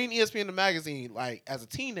I was reading ESPN the magazine like as a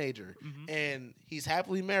teenager, and he's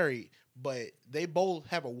happily married, but they both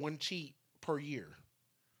have a one cheat per year,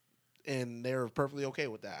 and they're perfectly okay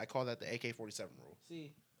with that. I call that the AK-47 rule.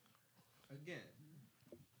 See, again,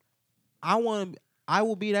 I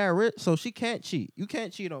will be that rich, so she can't cheat. You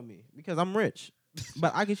can't cheat on me because I'm rich,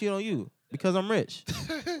 but I can cheat on you because I'm rich.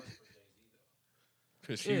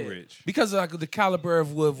 Because she rich. Because of like the caliber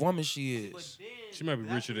of what woman she is. She might be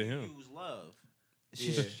richer than him. Love.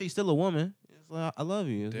 She's still a woman. It's like, I love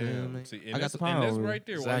you. Damn. See, I got the power. and that's over you. right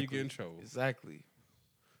there why you get in trouble. Exactly.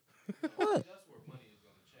 What?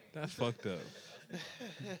 That's fucked up.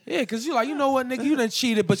 Yeah, because you like, you know what, nigga, you done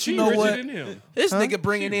cheated, but She you know richer what? than him. This Huh? nigga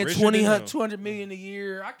bringing She in richer 20, than him. 200 million a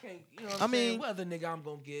year. I can't, you know what I'm I saying? mean- What other nigga I'm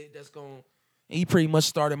going to get that's going to... And he pretty much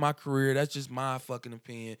started my career. That's just my fucking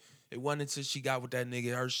opinion. It wasn't until she got with that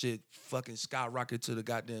nigga, her shit fucking skyrocketed to the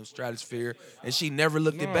goddamn stratosphere, and she never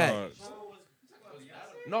looked it back.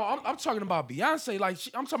 No, I'm talking about Beyonce. Like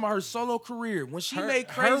I'm talking about her solo career when she made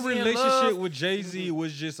Crazy her in relationship Love. with Jay-Z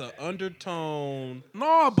was just an undertone.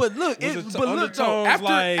 No, but look, Was it, it but look though,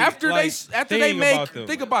 undertones after like they thing made about them?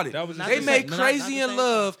 think about it. That was They just- made not Crazy the in same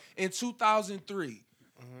Love in 2003.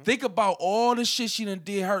 Think about all the shit she done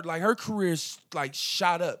did. Her career like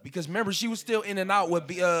shot up because remember she was still in and out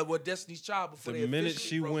with Destiny's Child before The they minute officially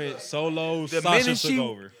she broke went up. solo, The Sasha minute took she-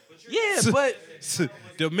 over. Yeah, but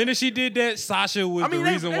The minute she did that, Sasha was the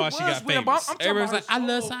reason why she got winning, famous. but I'm talking Everyone's about like, her I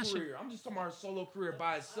love solo Sasha. career. I'm just talking about her solo career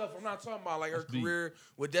by itself. I'm not talking about like her deep. career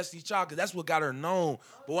with Destiny's Child because that's what got her known.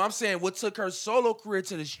 But what I'm saying, what took her solo career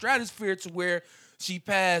to the stratosphere to where she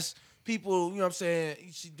passed people, you know what I'm saying,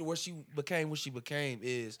 where she became what she became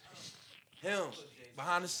is him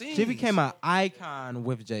behind the scenes. She became an icon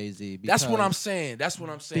with Jay-Z. That's what I'm saying.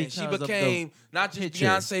 She because of the became not just picture.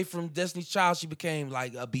 Beyonce from Destiny's Child. She became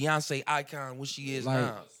like a Beyonce icon, what she is Like-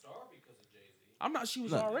 now. I'm not. She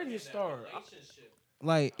was already a star.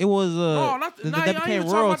 Like it was No, not that I ain't became even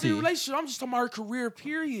talking about the royalty. relationship. I'm just talking about her career.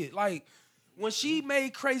 Period. Like when she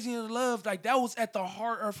made Crazy in Love, like that was at the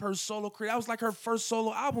heart of her solo career. That was like her first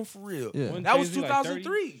solo album for real. Yeah. That was Jay-Z like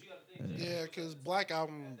 2003. Yeah, because Black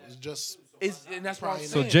Album is just. And that's what I'm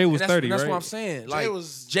So saying. Jay was And that's- 30, That's right? what I'm saying. Like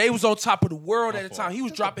was- Jay was on top of the world at the time. He was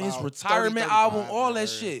Just dropping his about retirement 30, album, 35 all in that that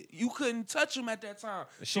shit. You couldn't touch him at that time.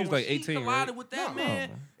 She was when like 18, She collided right? with that No. man,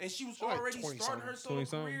 and she was like already 20 starting her solo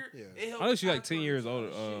 20-something. career. Yeah. It helped I know she's like catapult 10 years her older,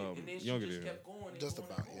 and shit. And then she younger just than her. kept going and Just going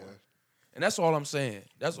about, and yeah. going. And that's all I'm saying.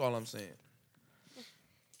 That's all I'm saying.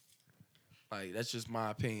 Like that's just my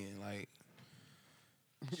opinion. Like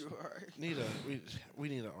We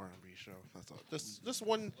need an R&B show. That's all. Just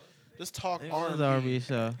one. Just talk It R&B. was an R&B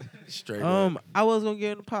show. straight up. I was gonna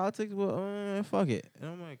get into politics, but fuck it. I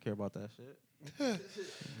don't really care about that shit.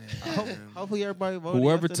 Hopefully everybody voted.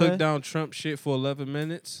 Whoever yesterday. took down Trump shit for 11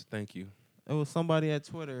 minutes, thank you. It was somebody at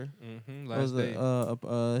Twitter. Mm-hmm. It Last was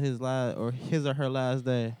day. his or her last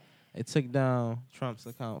day. It took down Trump's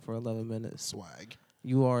account for 11 minutes. Swag.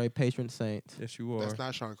 You are a patron saint. Yes, you are. That's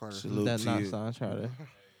not Sean Carter. Salute That's to not you. Sean Charter.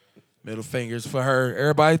 Middle fingers for her.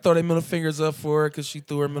 Everybody throw their middle fingers up for her because she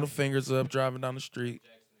threw her middle fingers up driving down the street.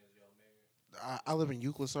 I live in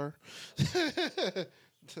Euclid, sir.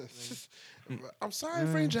 I'm sorry,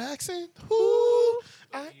 Frank Jackson. Ooh,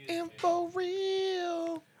 I am for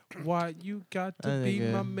real. Why you got to That be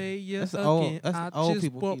nigga- my mayor that's again? old- that's I old just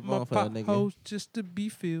people want keep my on for that nigga. potholes just to be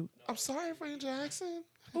filled. I'm sorry, Frank Jackson.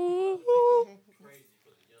 Ooh.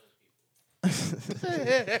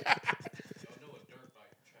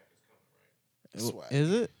 Swag.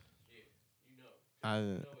 Is it?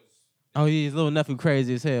 Oh, yeah, his little nephew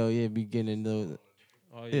crazy as hell. Yeah, be getting into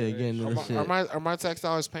Oh, yeah, getting into the shit. Are my tax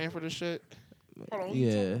dollars paying for this shit?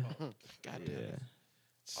 Yeah. God damn it.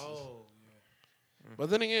 Oh. But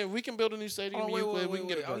then again, we can build a new stadium in Euclid. We can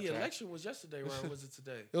get a Oh better yeah, track. election was yesterday, right? Or was it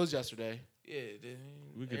today? It was yesterday. Yeah.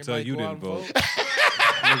 We can everybody tell you go out didn't and vote.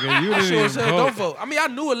 Nigga, you I didn't sure even as hell vote. don't vote. I mean, I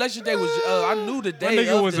knew election day was. I knew the My day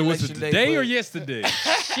nigga, of was the it election today day, or but- yesterday?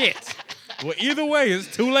 Shit. Well, either way, it's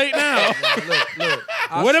too late now. Look.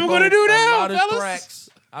 I What am I gonna smoked do a now, lot of fellas? Thrax.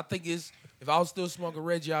 I think it's if I was still smoking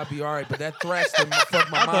Reggie, I'd be all right. But that Thrax done fucked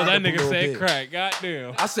my I mind thought that up a nigga little said bit. crack.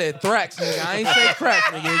 Goddamn. I said Thrax, nigga. I ain't say crack,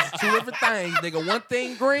 nigga. It's two different things, nigga. One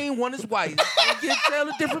thing green, one is white. You can't tell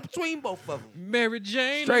the difference between both of them. Mary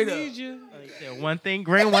Jane, Straight I up. need you. One thing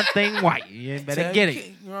green, one thing white. You better Tell- get you it.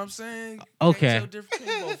 can't- You know what I'm saying? You Okay. Can't tell the difference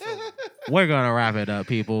between both of them. We're gonna wrap it up,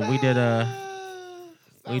 people. We did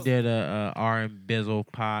a R and Bizzle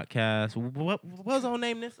podcast. What was our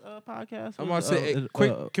name this podcast? I'm about to say,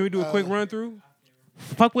 quick. Can we do a quick run through?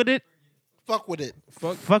 Fuck with it. Fuck with it.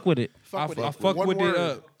 Fuck with it. Fuck with I it. fuck One with word. it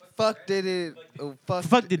up. Fucked it.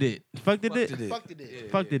 Fucked it. Fucked it. Fucked it. Fucked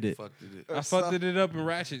it. Fucked it. I fucked it up and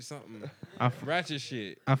ratchet something. Ratchet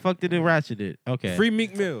shit. I fucked it and ratcheted. Okay. Free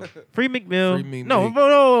Meek Mill. Free McMill. Free Meek No,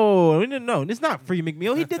 Meek. no. It's not Free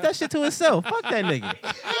McMill. He did that shit to himself. Fuck that nigga. He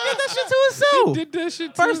did that shit to himself. Did that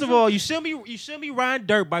shit. First of all, you shouldn't be riding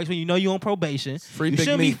dirt bikes when you know you're on probation. Free you Big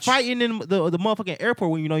shouldn't be Meech. fighting in the motherfucking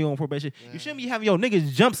airport when you know you're on probation. You shouldn't be having your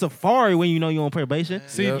niggas jump safari when you know you're on probation.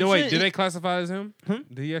 See, Yep. no, wait, did they classify as him? Hmm?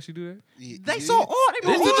 Did he actually do that? They saw all. They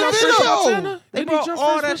brought Didn't he all jump that first shit with up. Montana? They Didn't he brought jump all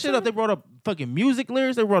first that with shit up. They brought up fucking music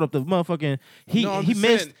lyrics. They brought up the motherfucking he No, I'm he just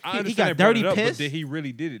missed. saying, I He understand got they brought dirty it up, piss. But did he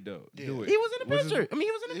really did it though? Do it. He was in the Was it- picture. I mean,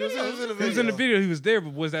 he was in the video. He was in the video. He was there,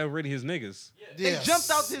 but was that already his niggas? They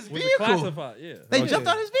jumped out his Was it vehicle. classified? Yeah. They jumped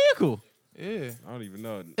out his vehicle. Yeah. I don't even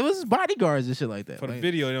know. It was his bodyguards and shit like that. For the Like,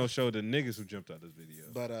 video, they don't show the niggas who jumped out this video.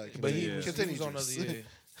 But he Yeah. he was on other.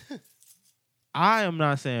 Yeah. I am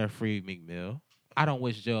not saying free McMill. I don't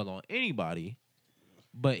wish jail on anybody.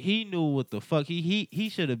 But he knew what the fuck he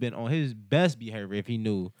should have been on his best behavior if he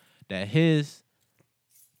knew that his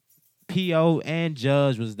PO and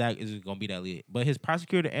judge was gonna be that lit. But his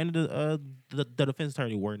prosecutor and the defense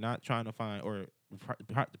attorney were not trying to find or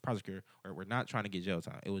the prosecutor or were not trying to get jail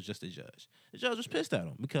time. It was just the judge. The judge was pissed at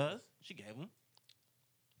him because she gave him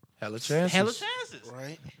Hella chances. hella chances.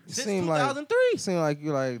 Right. Since Seem like 2003. seem like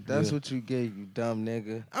you like that's what you get, you dumb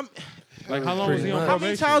nigga. Like, how long was he on How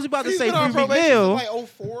many probation? times you about to He's say been on free probation McMill? since like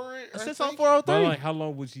 04. Since I on think. 403. But like, how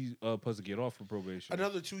long was he supposed to get off for probation?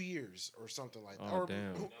 Another 2 years or something like that. Oh, Or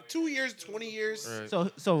damn. 2 years, 20 years.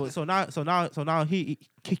 Right. So now he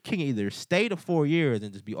can either stay the 4 years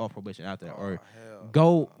and just be off probation after that, or hell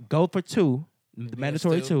go for two, the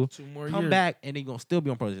mandatory still two, 2 more come years. back and then gonna still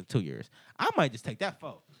be on probation 2 years. I might just take that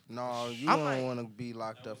vote. No, you I don't might- want to be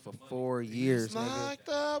locked up for 4 years, nigga. Locked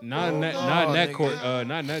up. Not in that, oh, not in that nigga. court,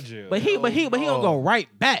 not in that jail. But he gonna go right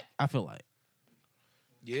back. I feel like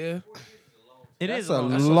Yeah. it That's is a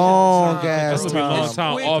long. long That's ass gonna be a long time.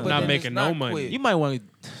 time quick, off but not then making it's no not money. quick. You might want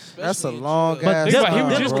to. That's a Especially in long jail. ass But think about it, he time,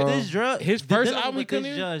 was just- bro. this drug. His first dealing album with he this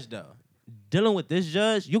couldn't judge though. dealing with this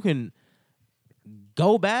judge, you can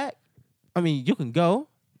go back. I mean, you can go,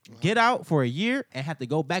 get out for a year, and have to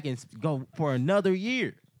go back and go for another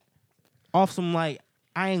year. Off some like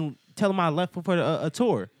I ain't telling my left for a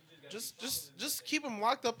tour. Just keep him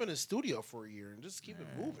locked up in his studio for a year and just keep it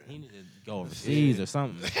moving. He need to go overseas or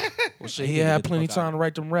something. Well, shit, he had plenty of time to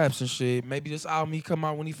write them raps and shit. Maybe this album he come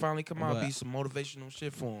out when he finally come out be some motivational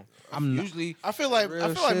shit for him. I feel like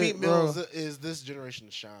Meek Mill is this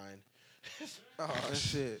generation's Shine. Oh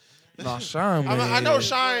shit. Nah, Shine. I know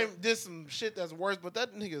Shine did some shit that's worse, but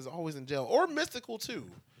that nigga is always in jail. Or Mystical too.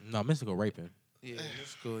 No, Mystical raping. Yeah,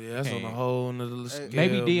 Mystical. Yeah, that's on a whole nother scale.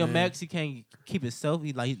 Maybe DMX, man. he can't keep himself.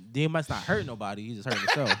 DMX not hurting nobody. He just hurting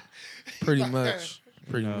himself. Pretty much.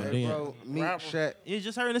 Hey, bro, He's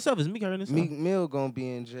just hurting himself. It's Meek hurting himself. Meek Mill gonna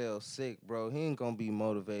be in jail sick, bro. He ain't gonna be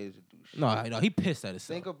motivated to do shit. No, he pissed at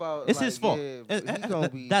himself. Think about it's his fault. Yeah, he gonna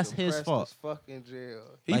be that's his depressed fault. as fuck in jail.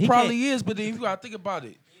 He probably is, but then you gotta think about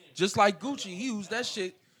it. Just like Gucci, he used that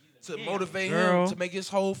shit to motivate him to make his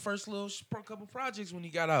whole first little couple projects when he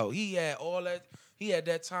got out. He had all that. He had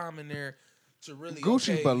that time in there to really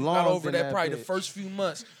Gucci got over in that probably bitch. the first few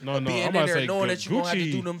months. No, being I'm about in to there say knowing that you gonna have to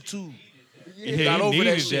Gucci- do them too. Yeah, You got he over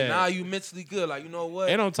needed that shit. that. Now you mentally good. Like, you know what?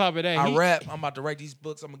 And on top of that, I rap. I'm about to write these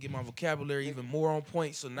books. I'm gonna get my vocabulary even more on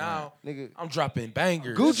point. So now I'm dropping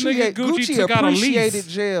bangers. Gucci took out a lease. appreciated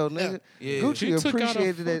jail, nigga. Yeah. Gucci He took out a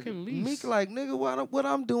appreciated it. fucking lease. Meek like, nigga, what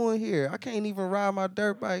I'm doing here? I can't even ride my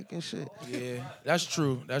dirt bike and shit. Yeah, that's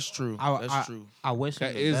true. That's true. That's true. I wish That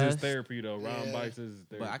him the is his best, therapy though. Riding bikes is his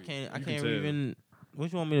therapy. but I can't You can tell. even.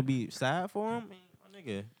 What you want me to be sad for him, my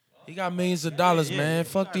nigga? He got millions of dollars, man.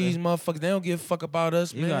 Fuck these motherfuckers. They don't give a fuck about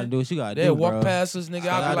us, man. You gotta do what you gotta do. They'll walk bro. past us, nigga. Stay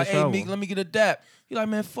I'll out be of like, hey, trouble. Meek, let me get a dap. He like,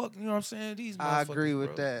 man, fuck, you know what I'm saying? These motherfuckers, I agree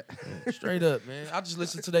with bro. that. Straight up, man. I just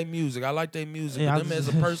listen to their music. I like their music. Yeah, but I them as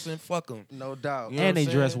a just- person, fuck them. No doubt. You know And what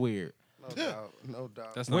they I'm dress saying? weird. No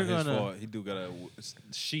doubt. That's We're not his gonna- fault. He do got a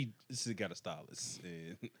she got a stylist,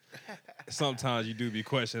 and sometimes you do be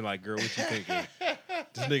questioning like, girl, what you thinking?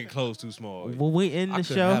 This nigga clothes too small. When we in I the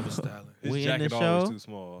couldn't show, have a stylist. His we in the jacket always show. too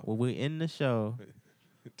small. When we in the show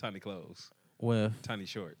Tiny clothes, with tiny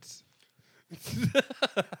shorts.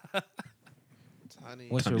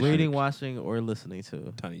 what you're reading, watching, or listening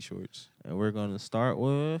to, Tiny shorts. and we're gonna start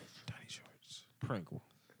with Tiny shorts. Pringle.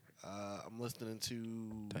 I'm listening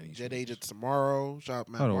to Tiny Jet shorts. Agent Tomorrow. Shout out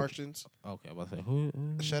Matt Hold on. Martians. Okay, I'm about to say who?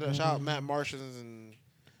 Shout out Matt Martians and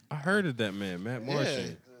I heard of that man, Matt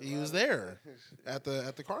Martian. yeah, he was there at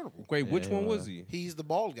the carnival. Wait, which Yeah, one he was was. he? He's the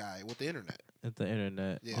bald guy with the internet. At the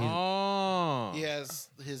internet. Yeah. Oh, He has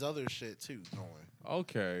his other shit too going.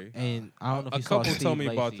 okay. And I don't know if A you saw couple Steve told me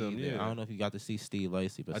about Lacy them, either. yeah. I don't know if you got to see Steve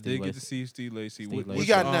Lacy, but I Steve did get to Lacy- see Steve Lacy. Steve What- Lacy. He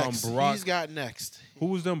got um, next. Brock, He's got next. who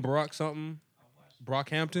was them? Brockhampton?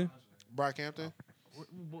 Brockhampton.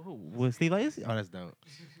 with Steve Lacy. Oh, that's dope.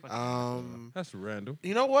 That's random.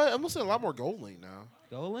 You know what? I'm listening to a lot more Goldlink now.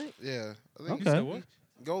 Goldlink? Yeah. I think Okay. You said what?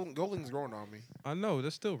 Goldlink's growing on me. I know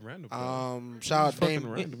that's still random. Shout out fucking Dame.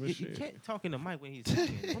 random as You shit. can't talk in the mic when he's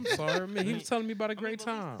talking. I'm sorry, man. He was telling me about a great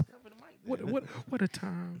time. What a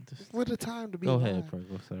time. What a time to be Go alive. ahead,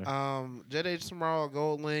 Pringle, sir. Jet Age Tomorrow,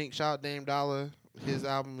 Gold Link. Shout out Dame Dollar. His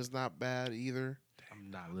album is not bad either.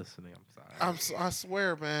 I'm not listening. I'm sorry. I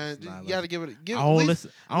swear, man. You not gotta give it. I don't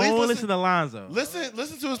listen. I don't listen to Lonzo. Listen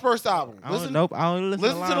to his first album. I don't, Listen, nope. I only listen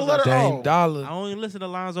listen to to the Lonzo. letter Dame O. Dollar. I only listen to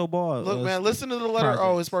Lonzo Ball. Look, man, listen to the letter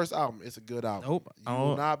O. His first album. It's a good album. Nope. You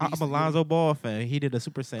will not be I'm a Lonzo Ball fan. He did a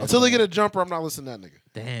Super Saiyan. Until they song. get a jumper, I'm not listening to that nigga.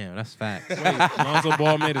 Damn, that's fact. Wait, Lonzo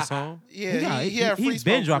Ball made a song. Yeah, he had free he's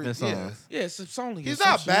been smoke dropping free- yeah. songs. Yeah, it's only. He's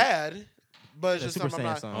not bad, but it's The just Super something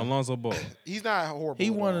I'm Saiyan not. song. Lonzo Ball. He's not horrible. He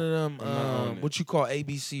at one all. of them I'm not on it. what you call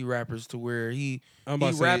ABC rappers to where he I'm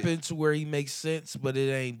about to say, rapping to where he makes sense, but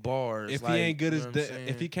it ain't bars. if like, he ain't good you as know what I'm saying?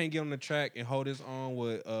 if he can't get on the track and hold his own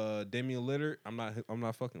with Damian Lillard, I'm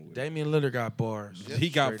not fucking with. Damian Lillard got bars. He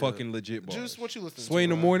got Straight up. fucking legit bars. Juice, what you listening Sway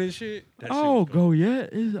in to? the morning shit. That shit Oh, was go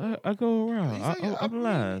yet? I go around. He's like, I'm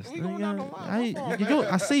last. we going down the line. What's wrong, You don't,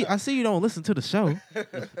 I see you don't listen to the show,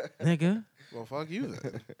 nigga. Well, fuck you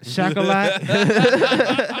then. Shakalak.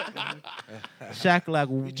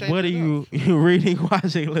 Shakalak, changing what are it you reading,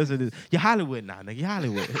 watching, listening to? You Hollywood now, nigga. You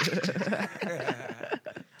Hollywood.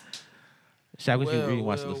 Shaq, what you reading,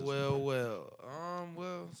 watching, listening to? Well,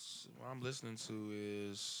 what I'm listening to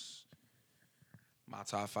is my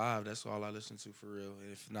top 5. That's all I listen to for real.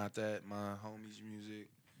 If not that, my homies' music.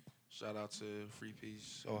 Shout out to Free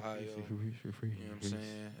Peace, Ohio. You know what I'm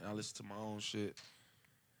saying? I listen to my own shit.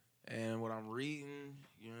 And what I'm reading,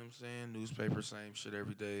 you know what I'm saying? Newspaper, same shit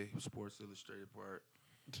every day. Sports Illustrated part.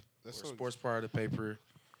 That's or so sports part of the paper.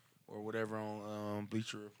 Or whatever on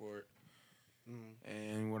Bleacher Report.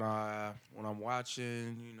 And when I'm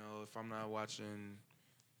watching, you know, if I'm not watching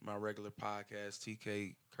my regular podcast,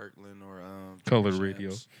 TK Kirkland or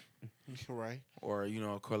ColoredRadio. Right. or you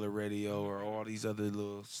know, ColoredRadio or all these other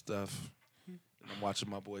little stuff, and I'm watching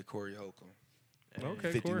my boy Corey Holcomb.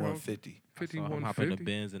 Okay, 5150. I'm hopping the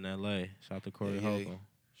Benz in L.A. Shout out to Corey Holcomb.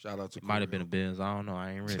 Shout out to It might have been a Benz. I don't know.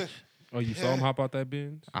 I ain't rich. Oh, you saw him hop out that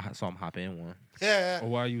Benz? I saw him hop in one. Yeah. Oh,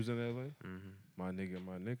 while you was in L.A.? Mm-hmm. My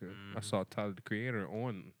nigga. I saw Tyler, the Creator,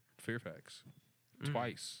 on Fairfax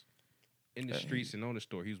twice. In the streets and on the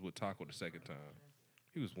store. He was with Taco the second time.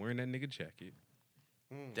 He was wearing that nigga jacket.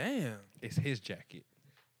 Damn. It's his jacket.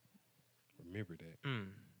 Remember that.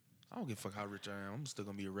 I don't give a fuck how rich I am. I'm still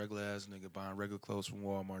gonna be a regular ass nigga buying regular clothes from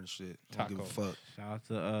Walmart and shit. I don't give a fuck. Shout out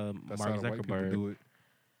to That's Mark how the white people Zuckerberg. do it.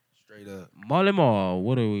 Straight up. Molly Mall,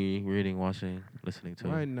 what are we reading, watching, listening to?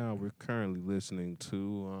 Right now, we're currently listening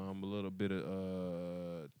to a little bit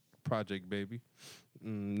of Project Baby.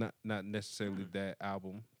 Not necessarily that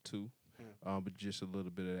album too, but just a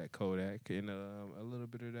little bit of that Kodak and a little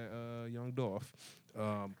bit of that Young Dolph.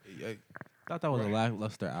 Thought that was a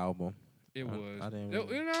lackluster album. It was. I didn't.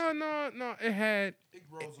 No. It had. It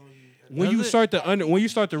grows on you. When you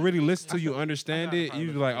start to really listen to, you understand it.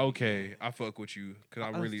 You like, okay, I fuck with you because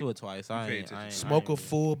I really do it twice. I ain't Smoke a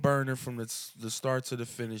full burner from the start to the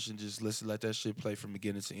finish and just listen. Let that shit play from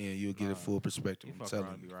beginning to end. You'll get a full perspective. I'm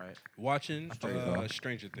telling you. Right. Watching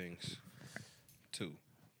Stranger Things 2.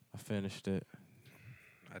 I finished it.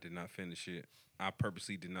 I did not finish it. I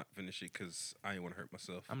purposely did not finish it because I didn't want to hurt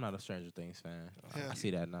myself. I'm not a Stranger Things fan. I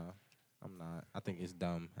see that now. I'm not. I think it's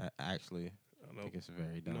dumb. Actually, I think it's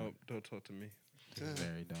very dumb. No, don't talk to me. It's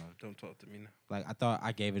very dumb. Don't talk to me now. Like, I thought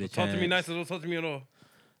I gave it a chance. Talk to me nice. Don't talk to me at all.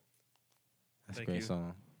 That's a great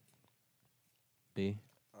song. B.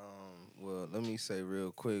 Well, let me say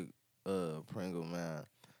real quick, Pringle, man.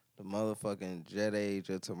 The motherfucking Jet Age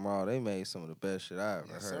of Tomorrow, they made some of the best shit I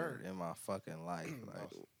ever heard in my fucking life.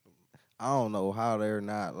 Like, I don't know how they're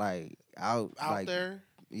not like out like, there.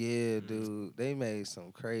 Yeah, dude, they made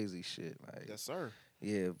some crazy shit. Like, Yes, sir.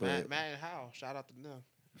 yeah, but Matt and Hal, shout out to them.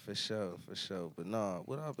 for sure. But nah,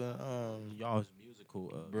 what I've been Y'all's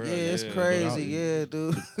musical. yeah, it's crazy. Yeah,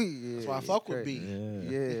 dude. Yeah, That's why I fuck with B.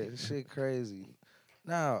 Yeah, shit crazy.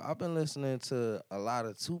 Now, I've been listening to a lot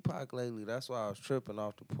of Tupac lately. That's why I was tripping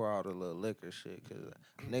off to pour out a little liquor shit. Because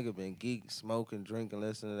nigga been geek, smoking, drinking,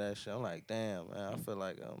 listening to that shit. I'm like, damn, man, I feel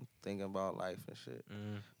like I'm thinking about life and shit.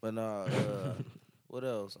 But nah, what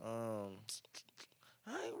else? I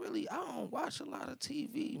don't watch a lot of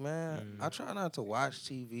TV, man. I try not to watch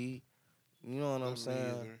TV. You know what I'm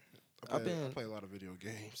saying? I play a lot of video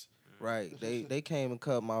games. Right. They came and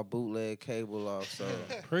cut my bootleg cable off, so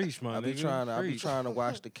Preach, my I be nigga. trying to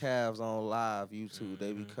watch the Cavs on live YouTube.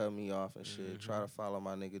 They be cutting me off and shit. Try to follow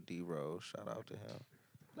my nigga D Rose. Shout out to him.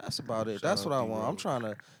 That's about it. That's what I want. I'm trying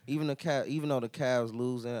to even though the Cavs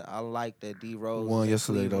losing, I like that D Rose won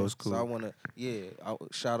yesterday. That was cool. So I want to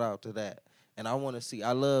shout out to that. And I want to see.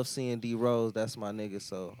 I love seeing D Rose. That's my nigga.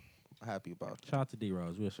 So I'm happy about that. Shout out to D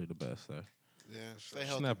Rose. Wish her the best, sir. Yeah, stay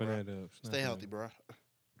healthy, Snapping bro. that up. Stay healthy, bro.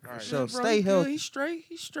 All right. So stay healthy. He's straight.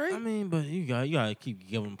 He's straight. I mean, but you gotta keep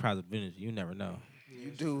giving him private business. You never know.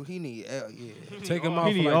 You do. He need. Take him out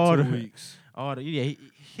He for need like all 2 the- weeks. Oh, he need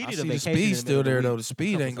I a see the vacation. speed still there though. The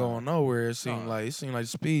speed Couple ain't going nowhere. It seemed like the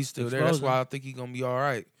speed's still there. That's why I think he's gonna be all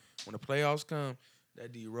right when the playoffs come.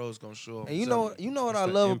 That D Rose gonna show up. And you know what I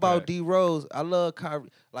the love about impact. D Rose? I love Kyrie.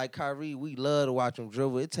 Like Kyrie, we love to watch him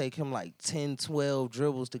dribble. It take him like 10, 12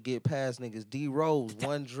 dribbles to get past niggas. D Rose,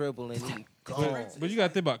 one dribble and he gone. But you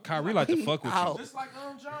gotta think about Kyrie like to fuck with you. Just like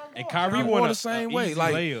John Wall. And Kyrie John want Wall a the same easy way.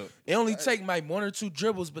 Like layup. it only take like 1 or 2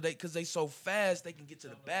 dribbles, but because they so fast, they can get to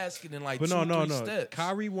the basket in like But 2, no. 3 steps.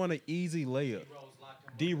 Kyrie want an easy layup.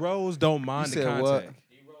 D Rose don't mind You the said contact. what?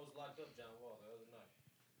 D-Rose locked up John Wall the other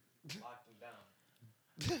night. Locked him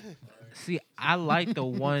down. See, I like the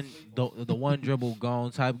one dribble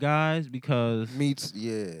gone type guys because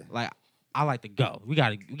like I like to go. We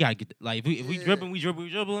gotta get like if we dribbling, we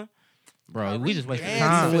dribbling. Bro, we just wasting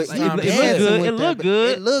time. It look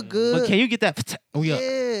good. But can you get that?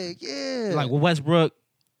 Yeah. Like with Westbrook,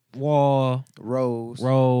 Wall, Rose,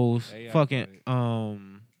 AI fucking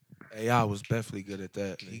AI was definitely good at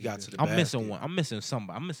that. He got to the basket. I'm missing one. I'm missing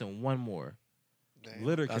somebody. I'm missing one more.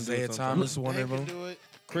 Lillard can do Isaiah it Thomas, sometimes. one of them. Do it.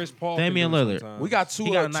 Chris Paul. Damian can do it Lillard. sometimes. We got two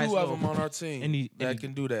He got a of nice them little- on our team and he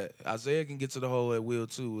can do that. Isaiah can get to the hole at will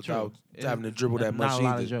too without True. having to dribble that Not much a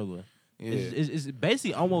lot of either. dribbling. Yeah. It's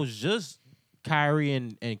basically almost just Kyrie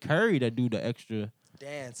and Curry that do the extra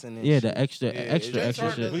dancing and Yeah, shit. the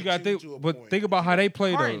extra shit. We got think about how they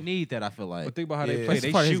play though. Harden need that. I feel like. But think about how they play. That's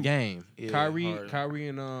They part of his shoot. game. Yeah, Kyrie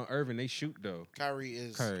and Irving, they shoot though. Kyrie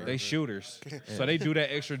is They shooters, so they do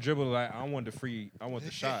that extra dribble. Like I want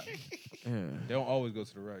the shot. Yeah. They don't always go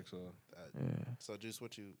to the rack. So So, Juice,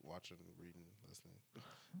 what you watching, reading, listening?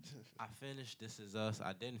 I finished This Is Us.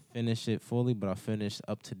 I didn't finish it fully, but I finished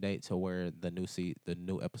up to date to where the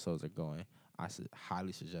new episodes are going. I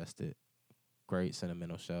highly suggest it. Great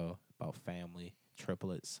sentimental show about family,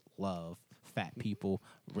 triplets, love, fat people,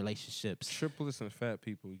 relationships. triplets and fat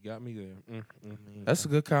people, you got me there. That's a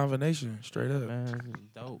good combination, straight up. Man, it's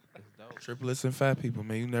dope. It's dope. Triplets and fat people,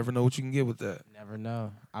 man. You never know what you can get with that. Never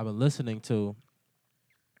know. I've been listening to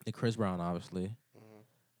the Chris Brown, obviously,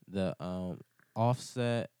 the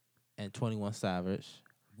Offset and 21 Savage,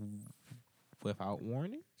 Without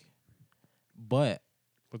Warning. But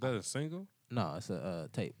Was that a single? no, it's a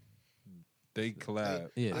tape. They collab.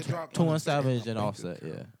 Yeah, They dropped 21 on Savage and Offset.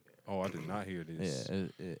 Yeah, Oh, I did not hear this.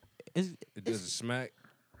 yeah. It's It does it smack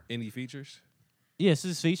any features? yes,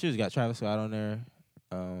 his features got Travis Scott on there.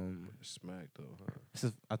 Smack though, huh?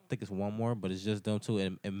 I think it's one more, but it's just them two,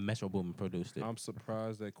 and Metro Boomin produced it. I'm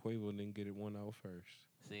surprised that Quavo didn't get it one out first.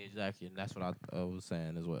 See, exactly, and that's what I was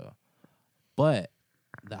saying as well. But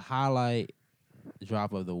the highlight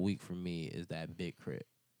drop of the week for me is that Big Crit.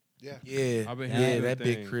 Yeah. Yeah, I've been Yeah, hearing that good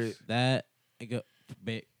big things. crit. That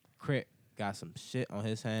Big Crit got some shit on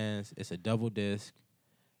his hands. It's a double disc.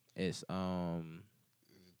 It's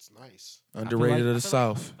It's nice. Underrated of the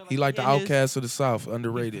South. He like the it is. outcast of the South.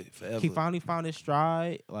 Underrated forever. He finally found his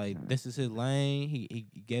stride. Like, this is his lane. He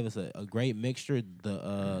gave us a great mixture.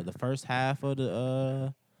 The first half of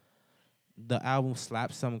the album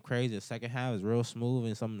slaps something crazy. The second half is real smooth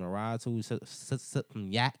and something to ride to. Sip some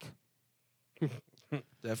yak.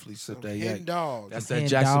 Definitely sip Some that hen yak. dog. That's Hen that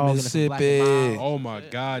Jackson, dog and some Black and Mississippi. Mild. Oh my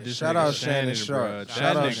God! This Shout nigga out Shannon bruh. Sharp. That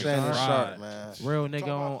Shout out nigga Shannon fried. Sharp, man. Real nigga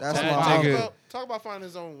on. That's That my nigga- uncle. Talk about finding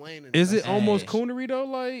his own lane. Is it Hey. almost coonery though?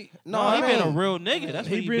 Like No, he it been a ain't. real nigga. That's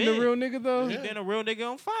what he been a real nigga though. He been a real nigga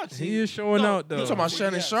on Fox. He is showing out though. You talking about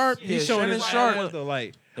Shannon Sharp? He's Yeah, showing Shannon his Sharp. ass, though.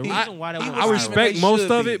 Like The reason why that he went was I viral- respect They most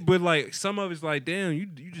should of be. it, but like some of it's like, damn, you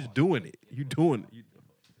just doing it. You doing it.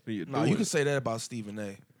 You No, doing you can it. say that about Stephen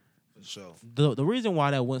A. For sure. The reason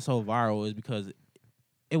why that went so viral is because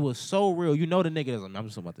it was so real. You know the nigga is like, I'm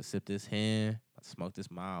just about to sip this hen, about to smoke this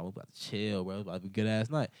mild, we about to chill, bro. It's about to be a good ass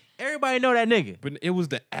night. Everybody know that nigga. But it was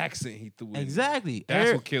the accent he threw in. Exactly.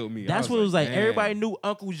 That's what killed me. That's what it was like. damn. Everybody knew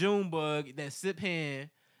Uncle Junebug that sip hen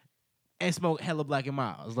and smoke hella Black and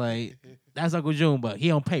Mild. It's like, that's Uncle Junebug. He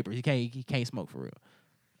on paper. He can't smoke for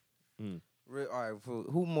real. All right,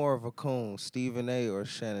 who more of a coon, Stephen A. or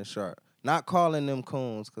Shannon Sharp? Not calling them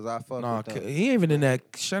coons because I fuck Nah, with them. he ain't even in that.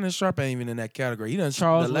 Shannon Sharp ain't even in that category. He done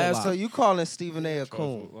Charles the last. Whitlock. So you calling Stephen A. a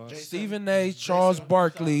coon? Stephen A. Charles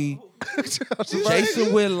Barkley,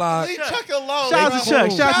 Jason Whitlock. Leave Chuck alone. Shout out to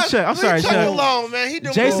Chuck. Shout out to Chuck. I'm sorry, Leave Chuck Chuck. alone, man. He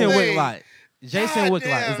doing Jason his thing. Whitlock. Jason God Whitlock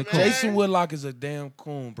damn, is a man. coon. Jason Whitlock is a damn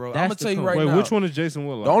coon, bro. That's I'm gonna the tell you coon. right Wait, now. which one is Jason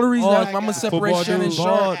Whitlock? The only reason Oh, I'm gonna separate Football Shannon dude.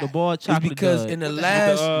 Sharp The ball is chocolate because dud. in the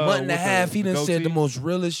last month and a with half, the he done said the goatee? most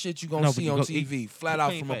realest shit you gonna No, but see you on go- TV, flat the out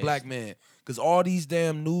clean from a face. black man. Because all these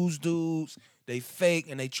damn news dudes, they fake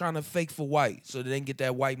and they trying to fake for white so they can get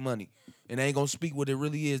that white money. And they ain't gonna speak what it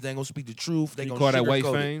really is. They ain't gonna speak the truth. They You gonna call that white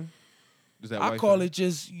sugarcoat it. fame? Is that I white call fame? it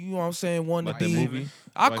just, you know what I'm saying, one Like to that be. movie?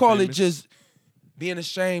 I White call it Famous? just being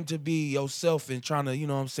ashamed to be yourself and trying to, you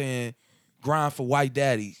know what I'm saying, grind for white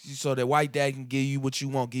daddy so that white daddy can give you what you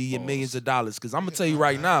want, give you millions of dollars. Because I'm going to tell you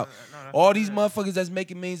right now, all these motherfuckers that's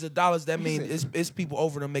making millions of dollars, that means it's people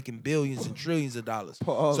over them making billions and trillions of dollars.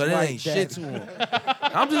 Pause, So that white ain't daddy. shit to them.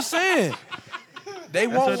 I'm just saying. They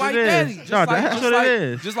want what white it is. daddy. No, that's what it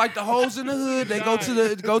is. Just like the hoes in the hood, they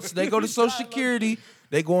go to Social Security.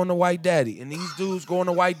 They go on the white daddy, and these dudes go on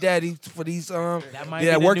the white daddy for these might be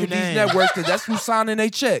yeah the work new at these name. networks because that's who's signing their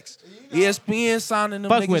checks. ESPN signing them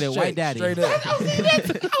Fuck niggas with it, checks, white daddy. straight up.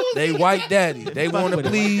 They white daddy. They want to with it,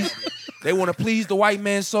 please. They want to please the white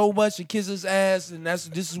man so much and kiss his ass, and this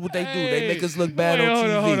is what they do. They make us look bad Wait, on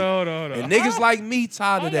hold TV. hold on. And niggas like me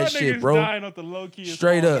tired of that shit, bro. Dying off the low key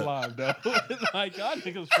Straight up. Live, though. Like y'all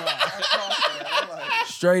niggas fried.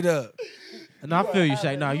 Straight up. And I feel you,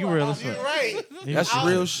 Shaq. Nah, you real as You're fuck. right. That's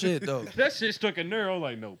real shit, though. That shit struck a nerve. I'm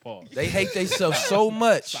like, no, pause. They hate themselves so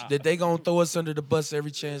much that they gonna throw us under the bus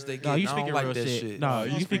every chance they get. No, you I don't speaking like real that shit. shit. No,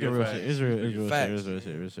 you you speaking speaking real facts. shit. It's real shit. Facts. It's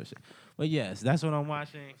real shit. But yes, that's what I'm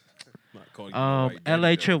watching. Not calling you a white daddy, LA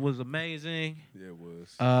though. trip was amazing. Yeah, it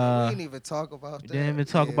was. we didn't even talk about We that. didn't even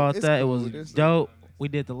talk Yeah, about it's that. cool. It was It's- dope. We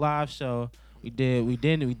did the live show. We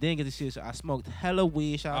didn't get to see it. So I smoked hella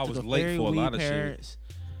weed. Shout I out to was the late very for a weed lot of shit. parents.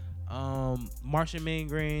 Martian Mean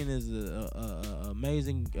Green is a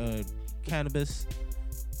amazing cannabis.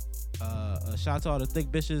 Shout out to all the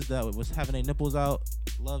thick bitches that was having their nipples out.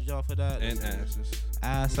 Love y'all for that. And asses.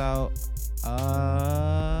 Ass out.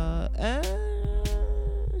 And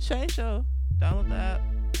Shane Show. Download the app.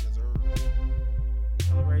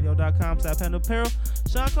 ColoredRadio.com/Panda Apparel.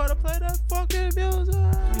 Sean Carter, play that fucking music.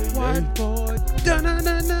 White boy.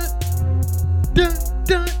 Da-na-na-na. Da.